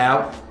dogging her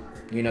out.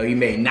 You know, you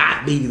may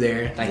not be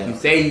there. Like you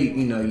say,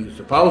 you know, you're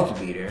supposed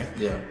to be there.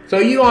 Yeah. So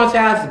you on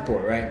child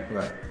support, right?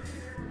 Right.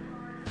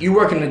 You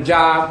working a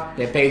job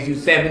that pays you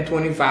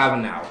 $7.25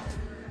 an hour.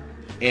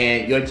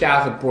 And your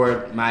child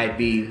support might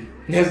be,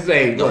 let's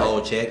say, The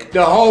whole check.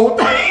 The whole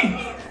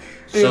thing.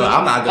 So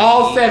I'm not gonna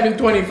all eat.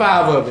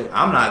 $7.25 of it.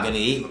 I'm not gonna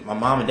eat. My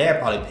mom and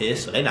dad probably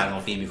pissed, so they're not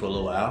gonna feed me for a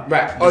little while.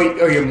 Right.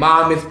 Or your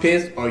mom is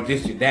pissed, or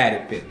just your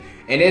dad is pissed.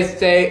 And let's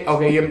say,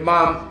 okay, your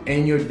mom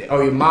and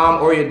your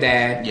mom or your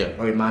dad,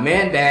 or your mom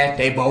and dad,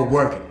 they both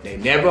working. They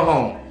never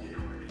home.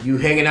 You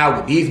hanging out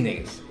with these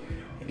niggas.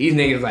 And these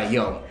niggas like,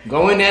 yo,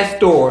 go in that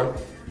store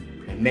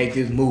and make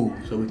this move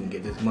so we can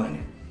get this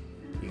money.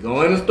 You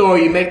go in the store,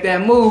 you make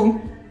that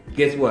move.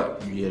 Guess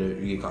what? You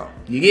get caught.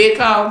 You get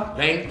caught.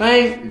 Bang,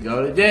 bang. You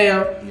go to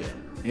jail. Yeah.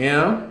 You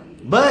know?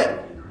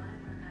 But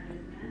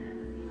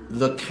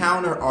the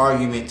counter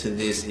argument to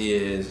this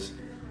is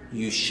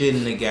you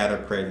shouldn't have got her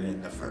pregnant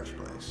in the first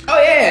place.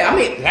 Oh, yeah. I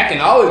mean, that can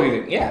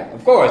always be. Yeah,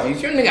 of course. You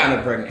shouldn't have gotten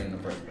her pregnant in the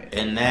first place.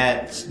 And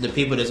that's the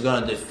people that's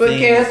going to defend. But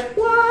guess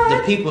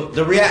what?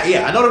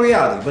 Yeah, I know the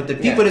reality. But the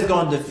people that's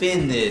going to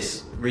defend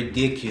this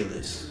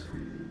ridiculous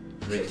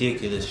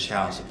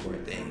child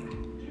support thing.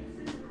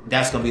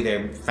 That's gonna be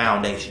their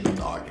foundation of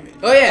the argument.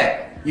 Oh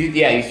yeah, you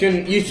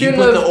shouldn't. You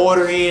put the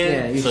order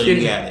in, yeah, so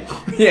you got it.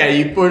 Yeah,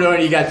 you put it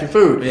on, you got your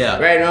food. Yeah,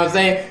 right. You know what I'm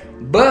saying?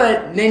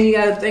 But then you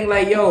gotta think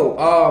like,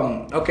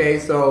 yo, okay,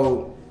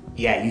 so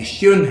yeah, you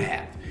shouldn't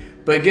have.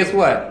 But guess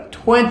what?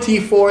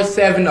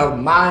 24/7 of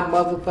my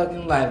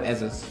motherfucking life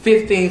as a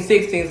 15,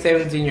 16,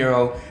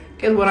 17-year-old,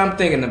 guess what I'm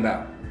thinking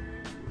about?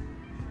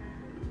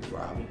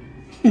 Robbie.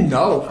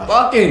 No,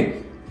 fucking.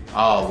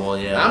 Oh, well,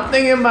 yeah. I'm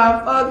thinking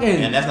about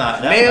fucking. And that's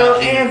male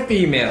not and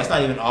female. That's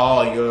not even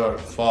all your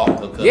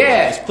fault because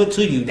yeah, it's put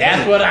to you.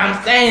 That's what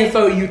I'm saying.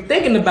 So you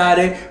thinking about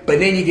it, but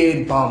then you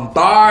get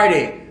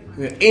bombarded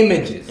with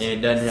images, and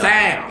it doesn't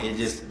sound, help. It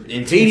just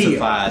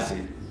intensifies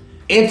it.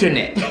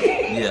 Internet.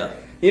 Yeah.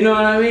 You know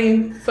what I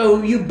mean?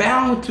 So you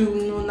bound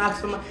to knock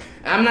somebody.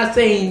 I'm not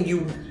saying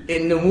you,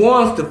 and the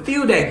ones, the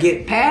few that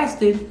get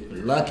past it,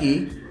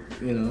 lucky,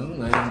 you know,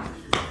 like.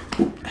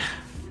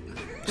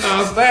 You know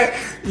what I'm saying?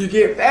 You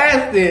get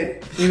past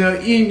it, you know,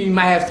 you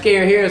might have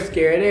scare here,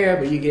 scare there,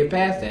 but you get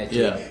past that shit.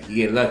 Yeah. You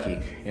get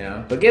lucky, you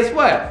know. But guess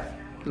what?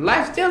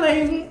 Life still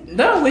ain't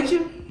done with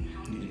you.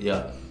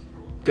 Yeah.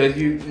 Because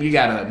you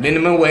got a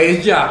minimum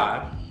wage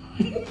job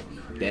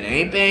that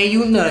ain't paying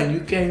you nothing.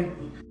 You can't.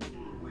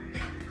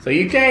 So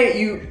you can't,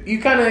 you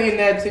kind of in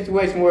that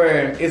situation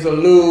where it's a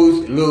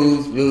lose.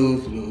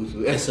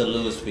 It's a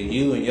lose for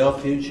you and your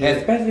future.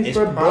 Especially it's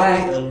for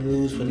black a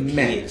lose for the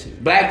men, kids.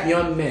 black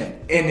young men.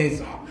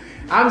 And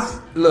I'm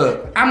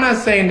not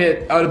saying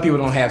that other people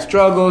don't have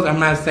struggles. I'm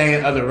not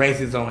saying other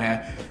races don't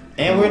have.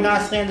 And we're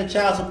not saying that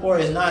child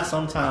support is not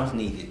sometimes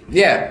needed.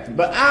 Yeah,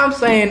 but I'm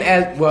saying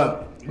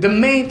the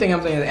main thing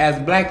I'm saying is as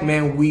black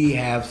men, we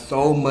have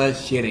so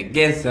much shit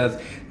against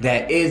us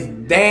that it's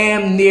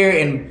damn near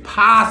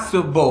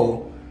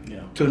impossible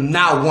to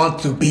not want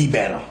to be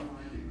better.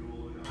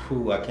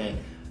 Ooh,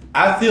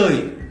 I feel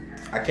you.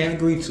 I can't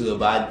agree to it,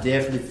 but I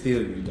definitely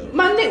feel you though.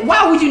 My nigga,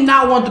 why would you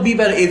not want to be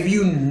better if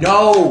you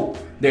know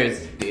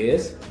there's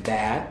this,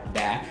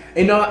 that,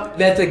 you know,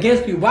 that's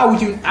against you? Why would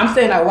you, I'm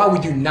saying like, why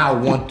would you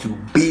not want to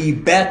be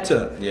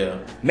better? Yeah.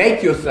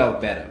 Make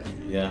yourself better.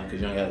 Yeah, because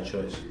you don't got a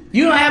choice.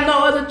 You don't have no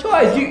other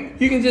choice.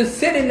 You can just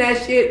sit in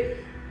that shit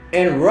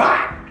and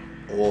rot.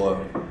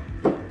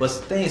 But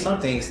some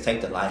things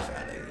take the life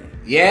out of you.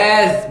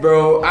 Yes,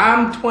 bro.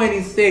 I'm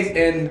 26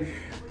 and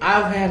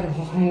I've had a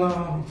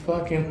long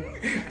fucking.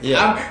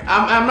 Yeah.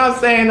 I'm not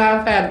saying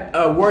I've had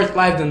a worse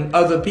life than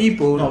other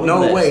people.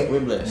 No way.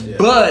 We're blessed. Yeah.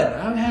 But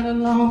I've had a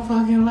long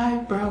fucking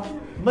life, bro.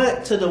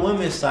 But to the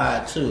women's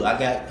side too,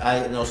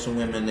 I know some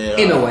women that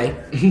in a way,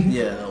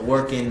 yeah,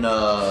 working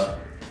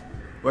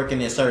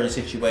in certain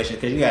situations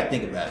because you got to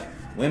think about it.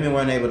 Women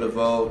weren't able to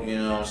vote, you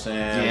know what I'm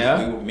saying? Yeah.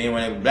 Black men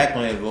weren't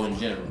able to vote in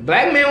general.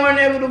 Black men weren't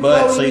able to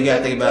vote. But so you got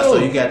to think about, so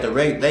you got the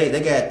rape, they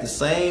got the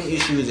same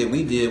issues that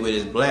we did with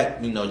as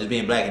black, you know, just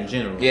being black in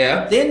general.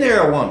 Yeah. Then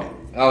they're a woman.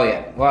 Oh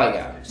yeah. Well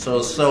yeah.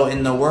 So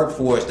in the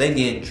workforce, they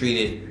getting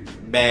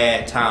treated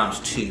bad times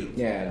two.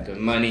 Yeah, the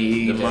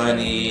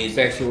money,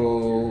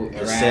 sexual,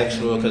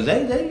 because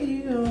they,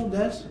 you know,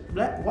 that's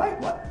black, white.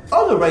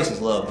 Other races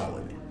love our women.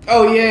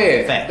 Oh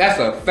yeah, fact. That's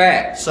a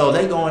fact. So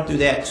they going through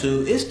that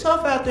too. It's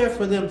tough out there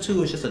for them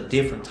too. It's just a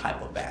different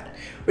type of battle.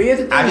 But here's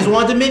the thing. I just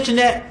wanted to mention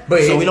that,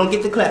 so we don't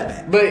get the clap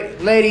back. But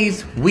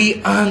ladies,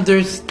 we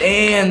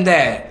understand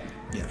that.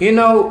 Yeah. You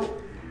know,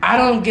 I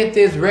don't get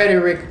this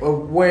rhetoric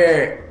of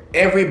where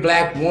every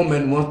black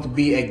woman wants to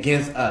be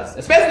against us,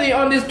 especially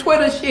on this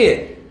Twitter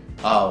shit.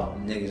 Oh,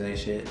 niggas ain't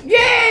shit.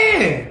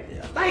 Yeah.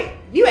 Like,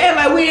 you act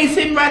like we ain't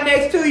sitting right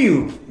next to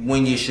you.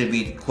 When you should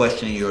be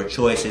questioning your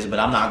choices, but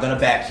I'm not gonna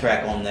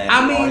backtrack on that.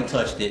 I already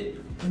touched it.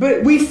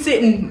 But we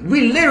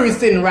literally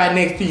sitting right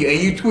next to you, and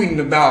you tweeting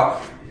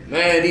about,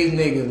 man, these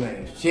niggas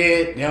ain't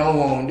shit. They don't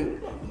want to do.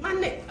 My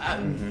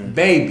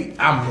baby,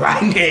 I'm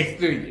right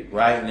next to you.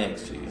 Right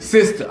next to you.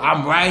 Sister,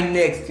 I'm right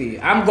next to you.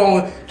 I'm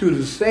going through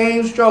the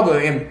same struggle.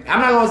 And I'm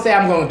not going to say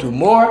I'm going through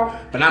more,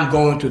 but I'm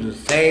going through the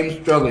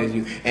same struggle as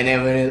you. And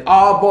then when it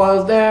all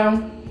boils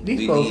down,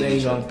 these folks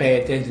ain't going to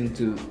pay attention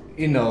to,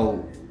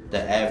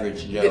 the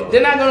average Joe.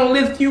 They're not going to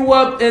lift you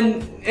up and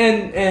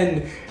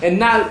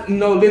not,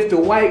 lift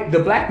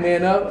the black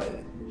man up.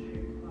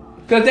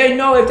 Because they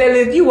know if they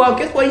lift you up,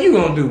 guess what you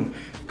going to do?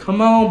 Come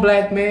on,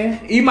 black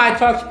man. You might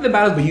talk shit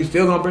about us, but you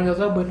still gonna bring us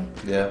up with them.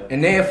 Yeah.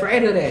 And they're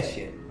afraid of that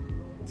shit.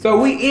 So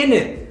we in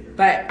it.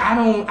 Like I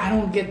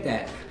don't get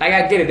that. Like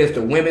I get it. That's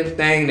the women's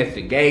thing. That's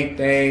the gay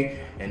thing.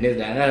 And this,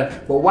 that, and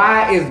that. But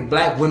why is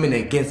black women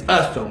against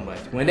us so much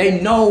when they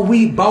know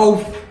we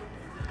both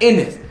in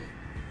this?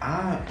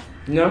 I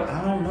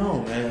don't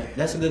know, man.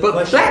 That's a good question.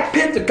 But Black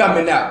Panther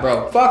coming out,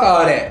 bro. Fuck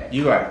all that.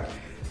 You right.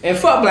 And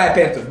fuck Black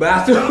Panther. But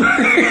I still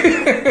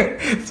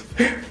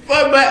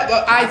fuck Black.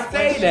 But I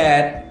say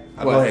that.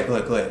 Go ahead.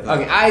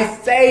 Okay, I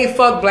say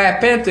fuck Black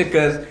Panther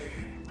because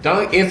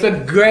it's a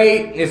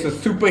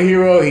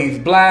superhero, he's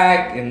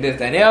black and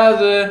this and the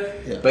other,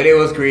 but it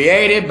was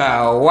created by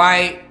a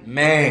white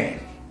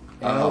man.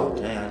 Oh,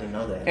 damn, I didn't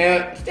know that.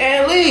 And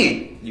Stan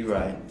Lee. You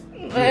right.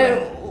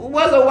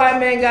 What's a white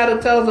man got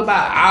to tell us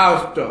about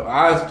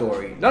our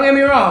story? Don't get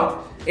me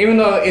wrong, even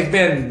though it's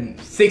been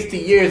 60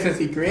 years since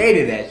he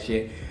created that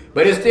shit,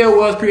 but it still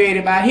was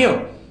created by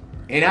him.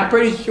 And I'm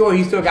pretty sure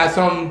he still got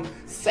some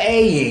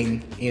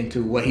saying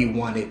into what he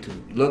wanted to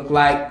look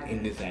like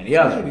in this and the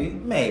other.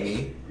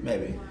 Maybe.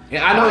 And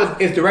I know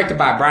it's directed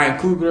by Brian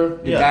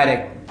Coogler, the guy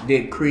that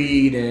did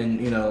Creed and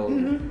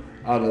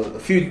all the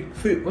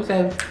what's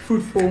that?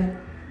 Fruitful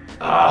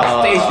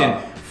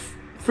Station,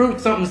 Fruit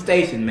something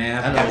Station,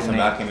 man. I know something.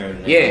 I can't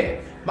remember the name.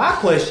 Yeah. My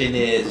question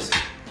is,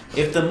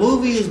 if the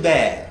movie is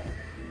bad,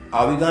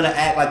 are we gonna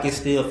act like it's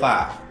still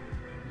fire?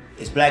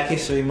 It's Black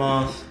History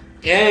Month.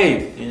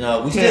 Hey,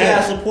 we still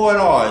gotta support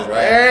ours,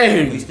 right?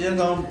 Hey, we still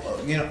gonna,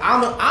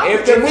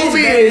 if the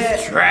movie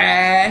is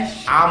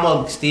trash,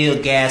 I'ma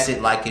still gas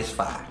it like it's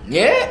fire.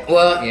 Yeah,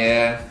 well,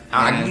 yeah.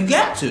 You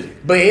got to.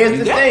 But here's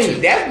the thing: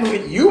 that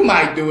movie, you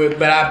might do it,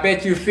 but I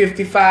bet you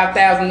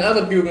 55,000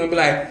 other people gonna be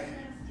like,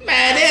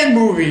 "Man, that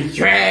movie's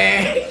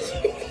trash."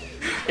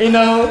 We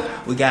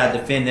gotta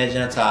defend that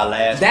Gentile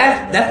last.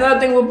 That's another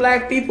thing with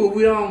black people.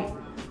 We don't.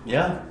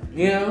 Yeah.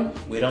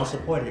 We don't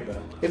support it,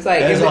 bro. It's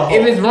like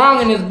if it's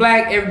wrong and it's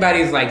black,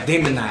 everybody's like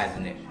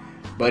demonizing it.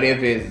 But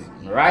if it's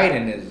right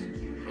and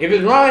if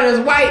it's wrong and it's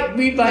white,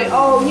 we like,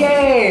 oh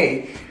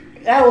yay,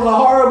 that was a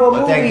horrible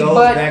movie.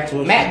 But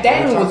Matt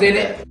Damon was in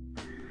it.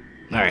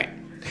 All right.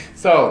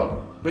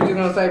 So what you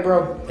gonna say,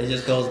 bro? It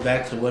just goes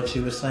back to what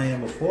you were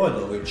saying before,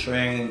 though. We're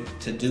trained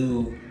to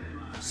do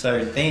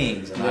certain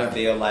things, and I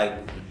feel like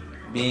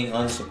being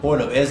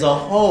unsupportive as a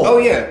whole. Oh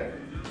yeah.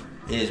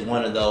 Is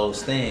one of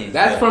those things.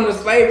 That's from the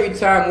slavery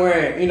time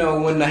where,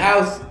 when the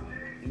house,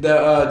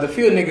 the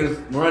field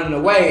niggas running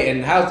away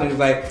and the house niggas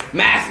like,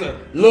 master,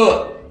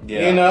 look,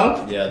 Yeah,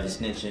 the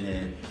snitching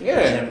and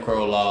Jim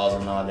Crow laws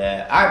and all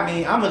that. I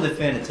mean, I'm a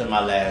defender to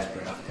my last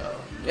breath, though.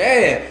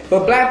 Yeah,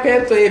 but Black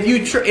Panther,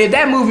 if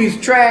that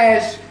movie's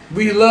trash,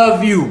 we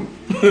love you.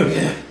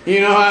 You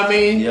know what I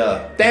mean?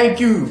 Yeah. Thank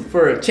you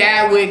for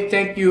Chadwick.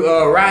 Thank you,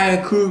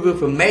 Ryan Coogler,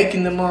 for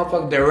making the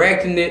motherfucker,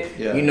 directing it.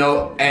 Yeah.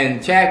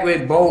 And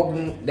Chadwick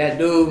Boseman, that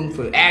dude,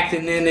 for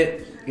acting in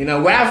it. When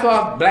I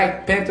saw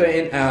Black Panther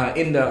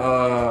in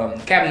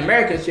the Captain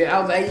America shit, I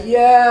was like,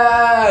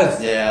 yes.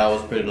 Yeah, I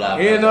was pretty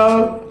loud.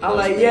 I was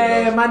like,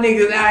 yeah, my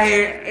niggas out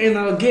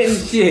here, getting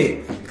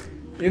shit.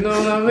 You know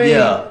what I mean?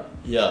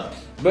 Yeah.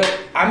 But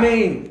I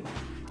mean,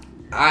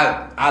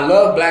 I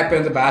love Black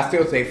Panther, but I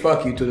still say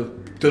fuck you to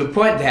the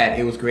point that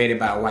it was created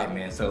by a white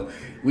man. So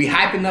we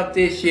hyping up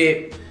this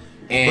shit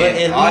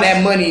and all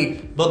that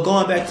money. But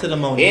going back to the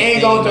Monique, it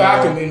ain't going to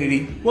our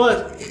community.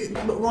 Well,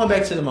 going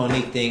back to the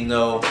Monique thing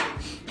though,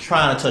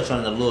 trying to touch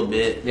on it a little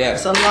bit. Yeah,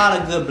 it's a lot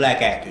of good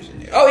black actors in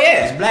there. Oh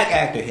yeah, it's black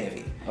actor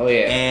heavy. Oh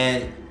yeah,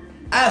 and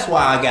that's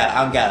why I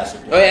got to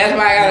support. Oh yeah, that's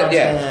why I got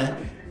yeah.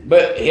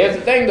 But here's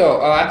the thing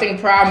though, I think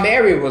Proud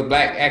Mary was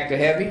black actor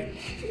heavy.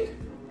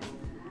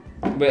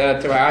 But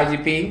to our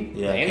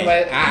RGP,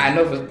 anybody, I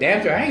know for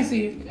damn sure I ain't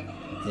see it.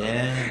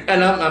 Yeah.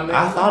 And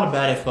I thought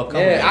about it for a couple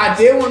days. I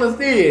did want to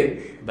see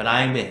it. But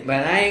I ain't been.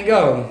 But I ain't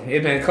go.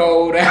 It been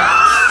cold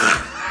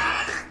out.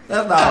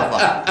 That's not her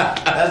fault.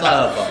 That's not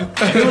her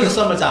fault. If it was the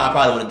summertime, I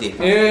probably would have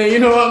did it. Yeah, you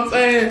know what I'm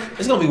saying?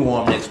 It's going to be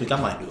warm next week. I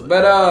might do it.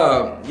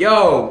 But,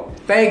 yo,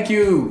 thank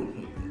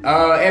you,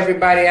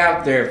 everybody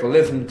out there for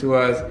listening to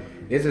us.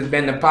 This has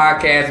been the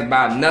podcast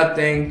about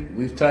nothing.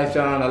 We've touched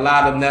on a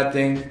lot of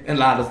nothing and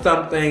a lot of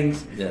some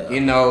things. Yeah.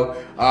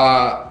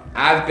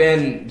 I've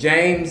been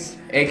James,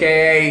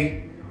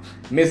 a.k.a.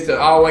 Mr.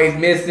 Always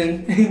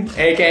Missing,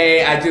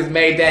 a.k.a. I just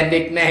made that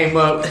nickname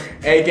up,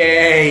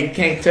 a.k.a.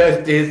 Can't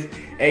Touch This,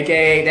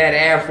 a.k.a. That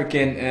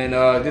African, and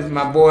this is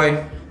my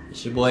boy.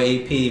 It's your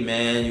boy EP,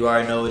 man. You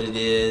already know what it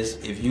is.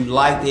 If you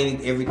liked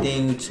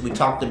everything we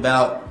talked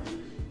about,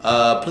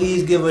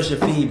 Please give us your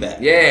feedback.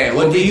 Yeah,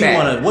 what do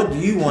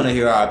you want to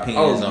hear our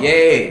opinions on?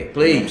 Yeah, please.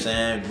 You know what I'm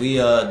saying? We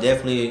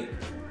definitely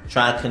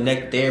trying to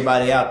connect with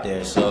everybody out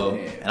there. So,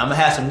 and I'm gonna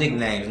have some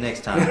nicknames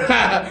next time.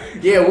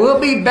 Yeah, we'll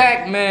be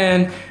back,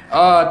 man.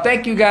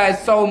 Thank you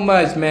guys so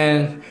much,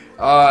 man.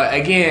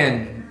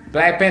 Again,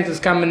 Black Panther's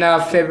coming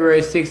out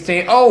February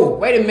 16th. Oh,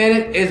 wait a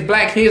minute. It's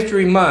Black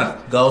History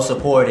Month. Go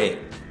support it.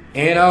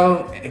 You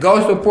know,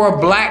 go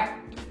support Black,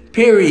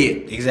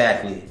 period.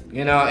 Exactly.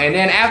 You know, and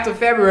then after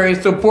February,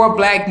 support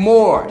Black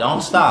more.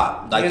 Don't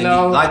stop. Like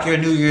your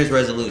New Year's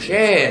resolution.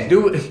 Yeah,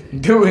 do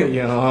it.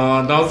 You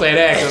know, don't say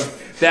that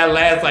because that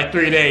lasts like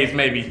 3 days,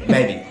 maybe.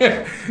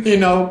 You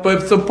know,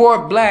 but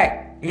support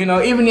Black. You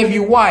know, even if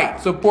you white,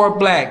 support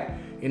Black.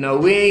 You know,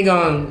 we ain't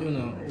gonna. You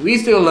know, we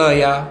still love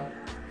y'all.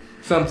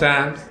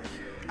 Sometimes.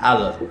 I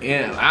love you.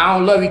 Yeah, I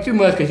don't love you too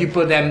much because you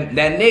put that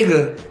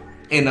nigga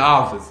in the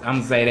office. I'm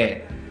gonna say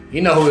that. You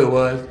know who it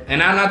was.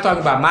 And I'm not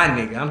talking about my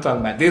nigga. I'm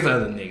talking about this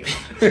other nigga.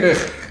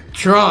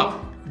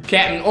 Trump.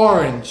 Captain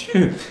Orange.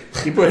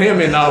 You put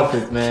him in the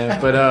office, man.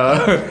 But,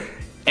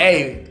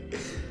 hey,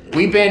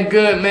 we been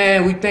good,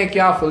 man. We thank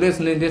y'all for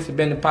listening. This has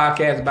been the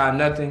podcast about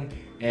nothing.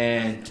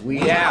 And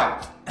we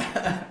out.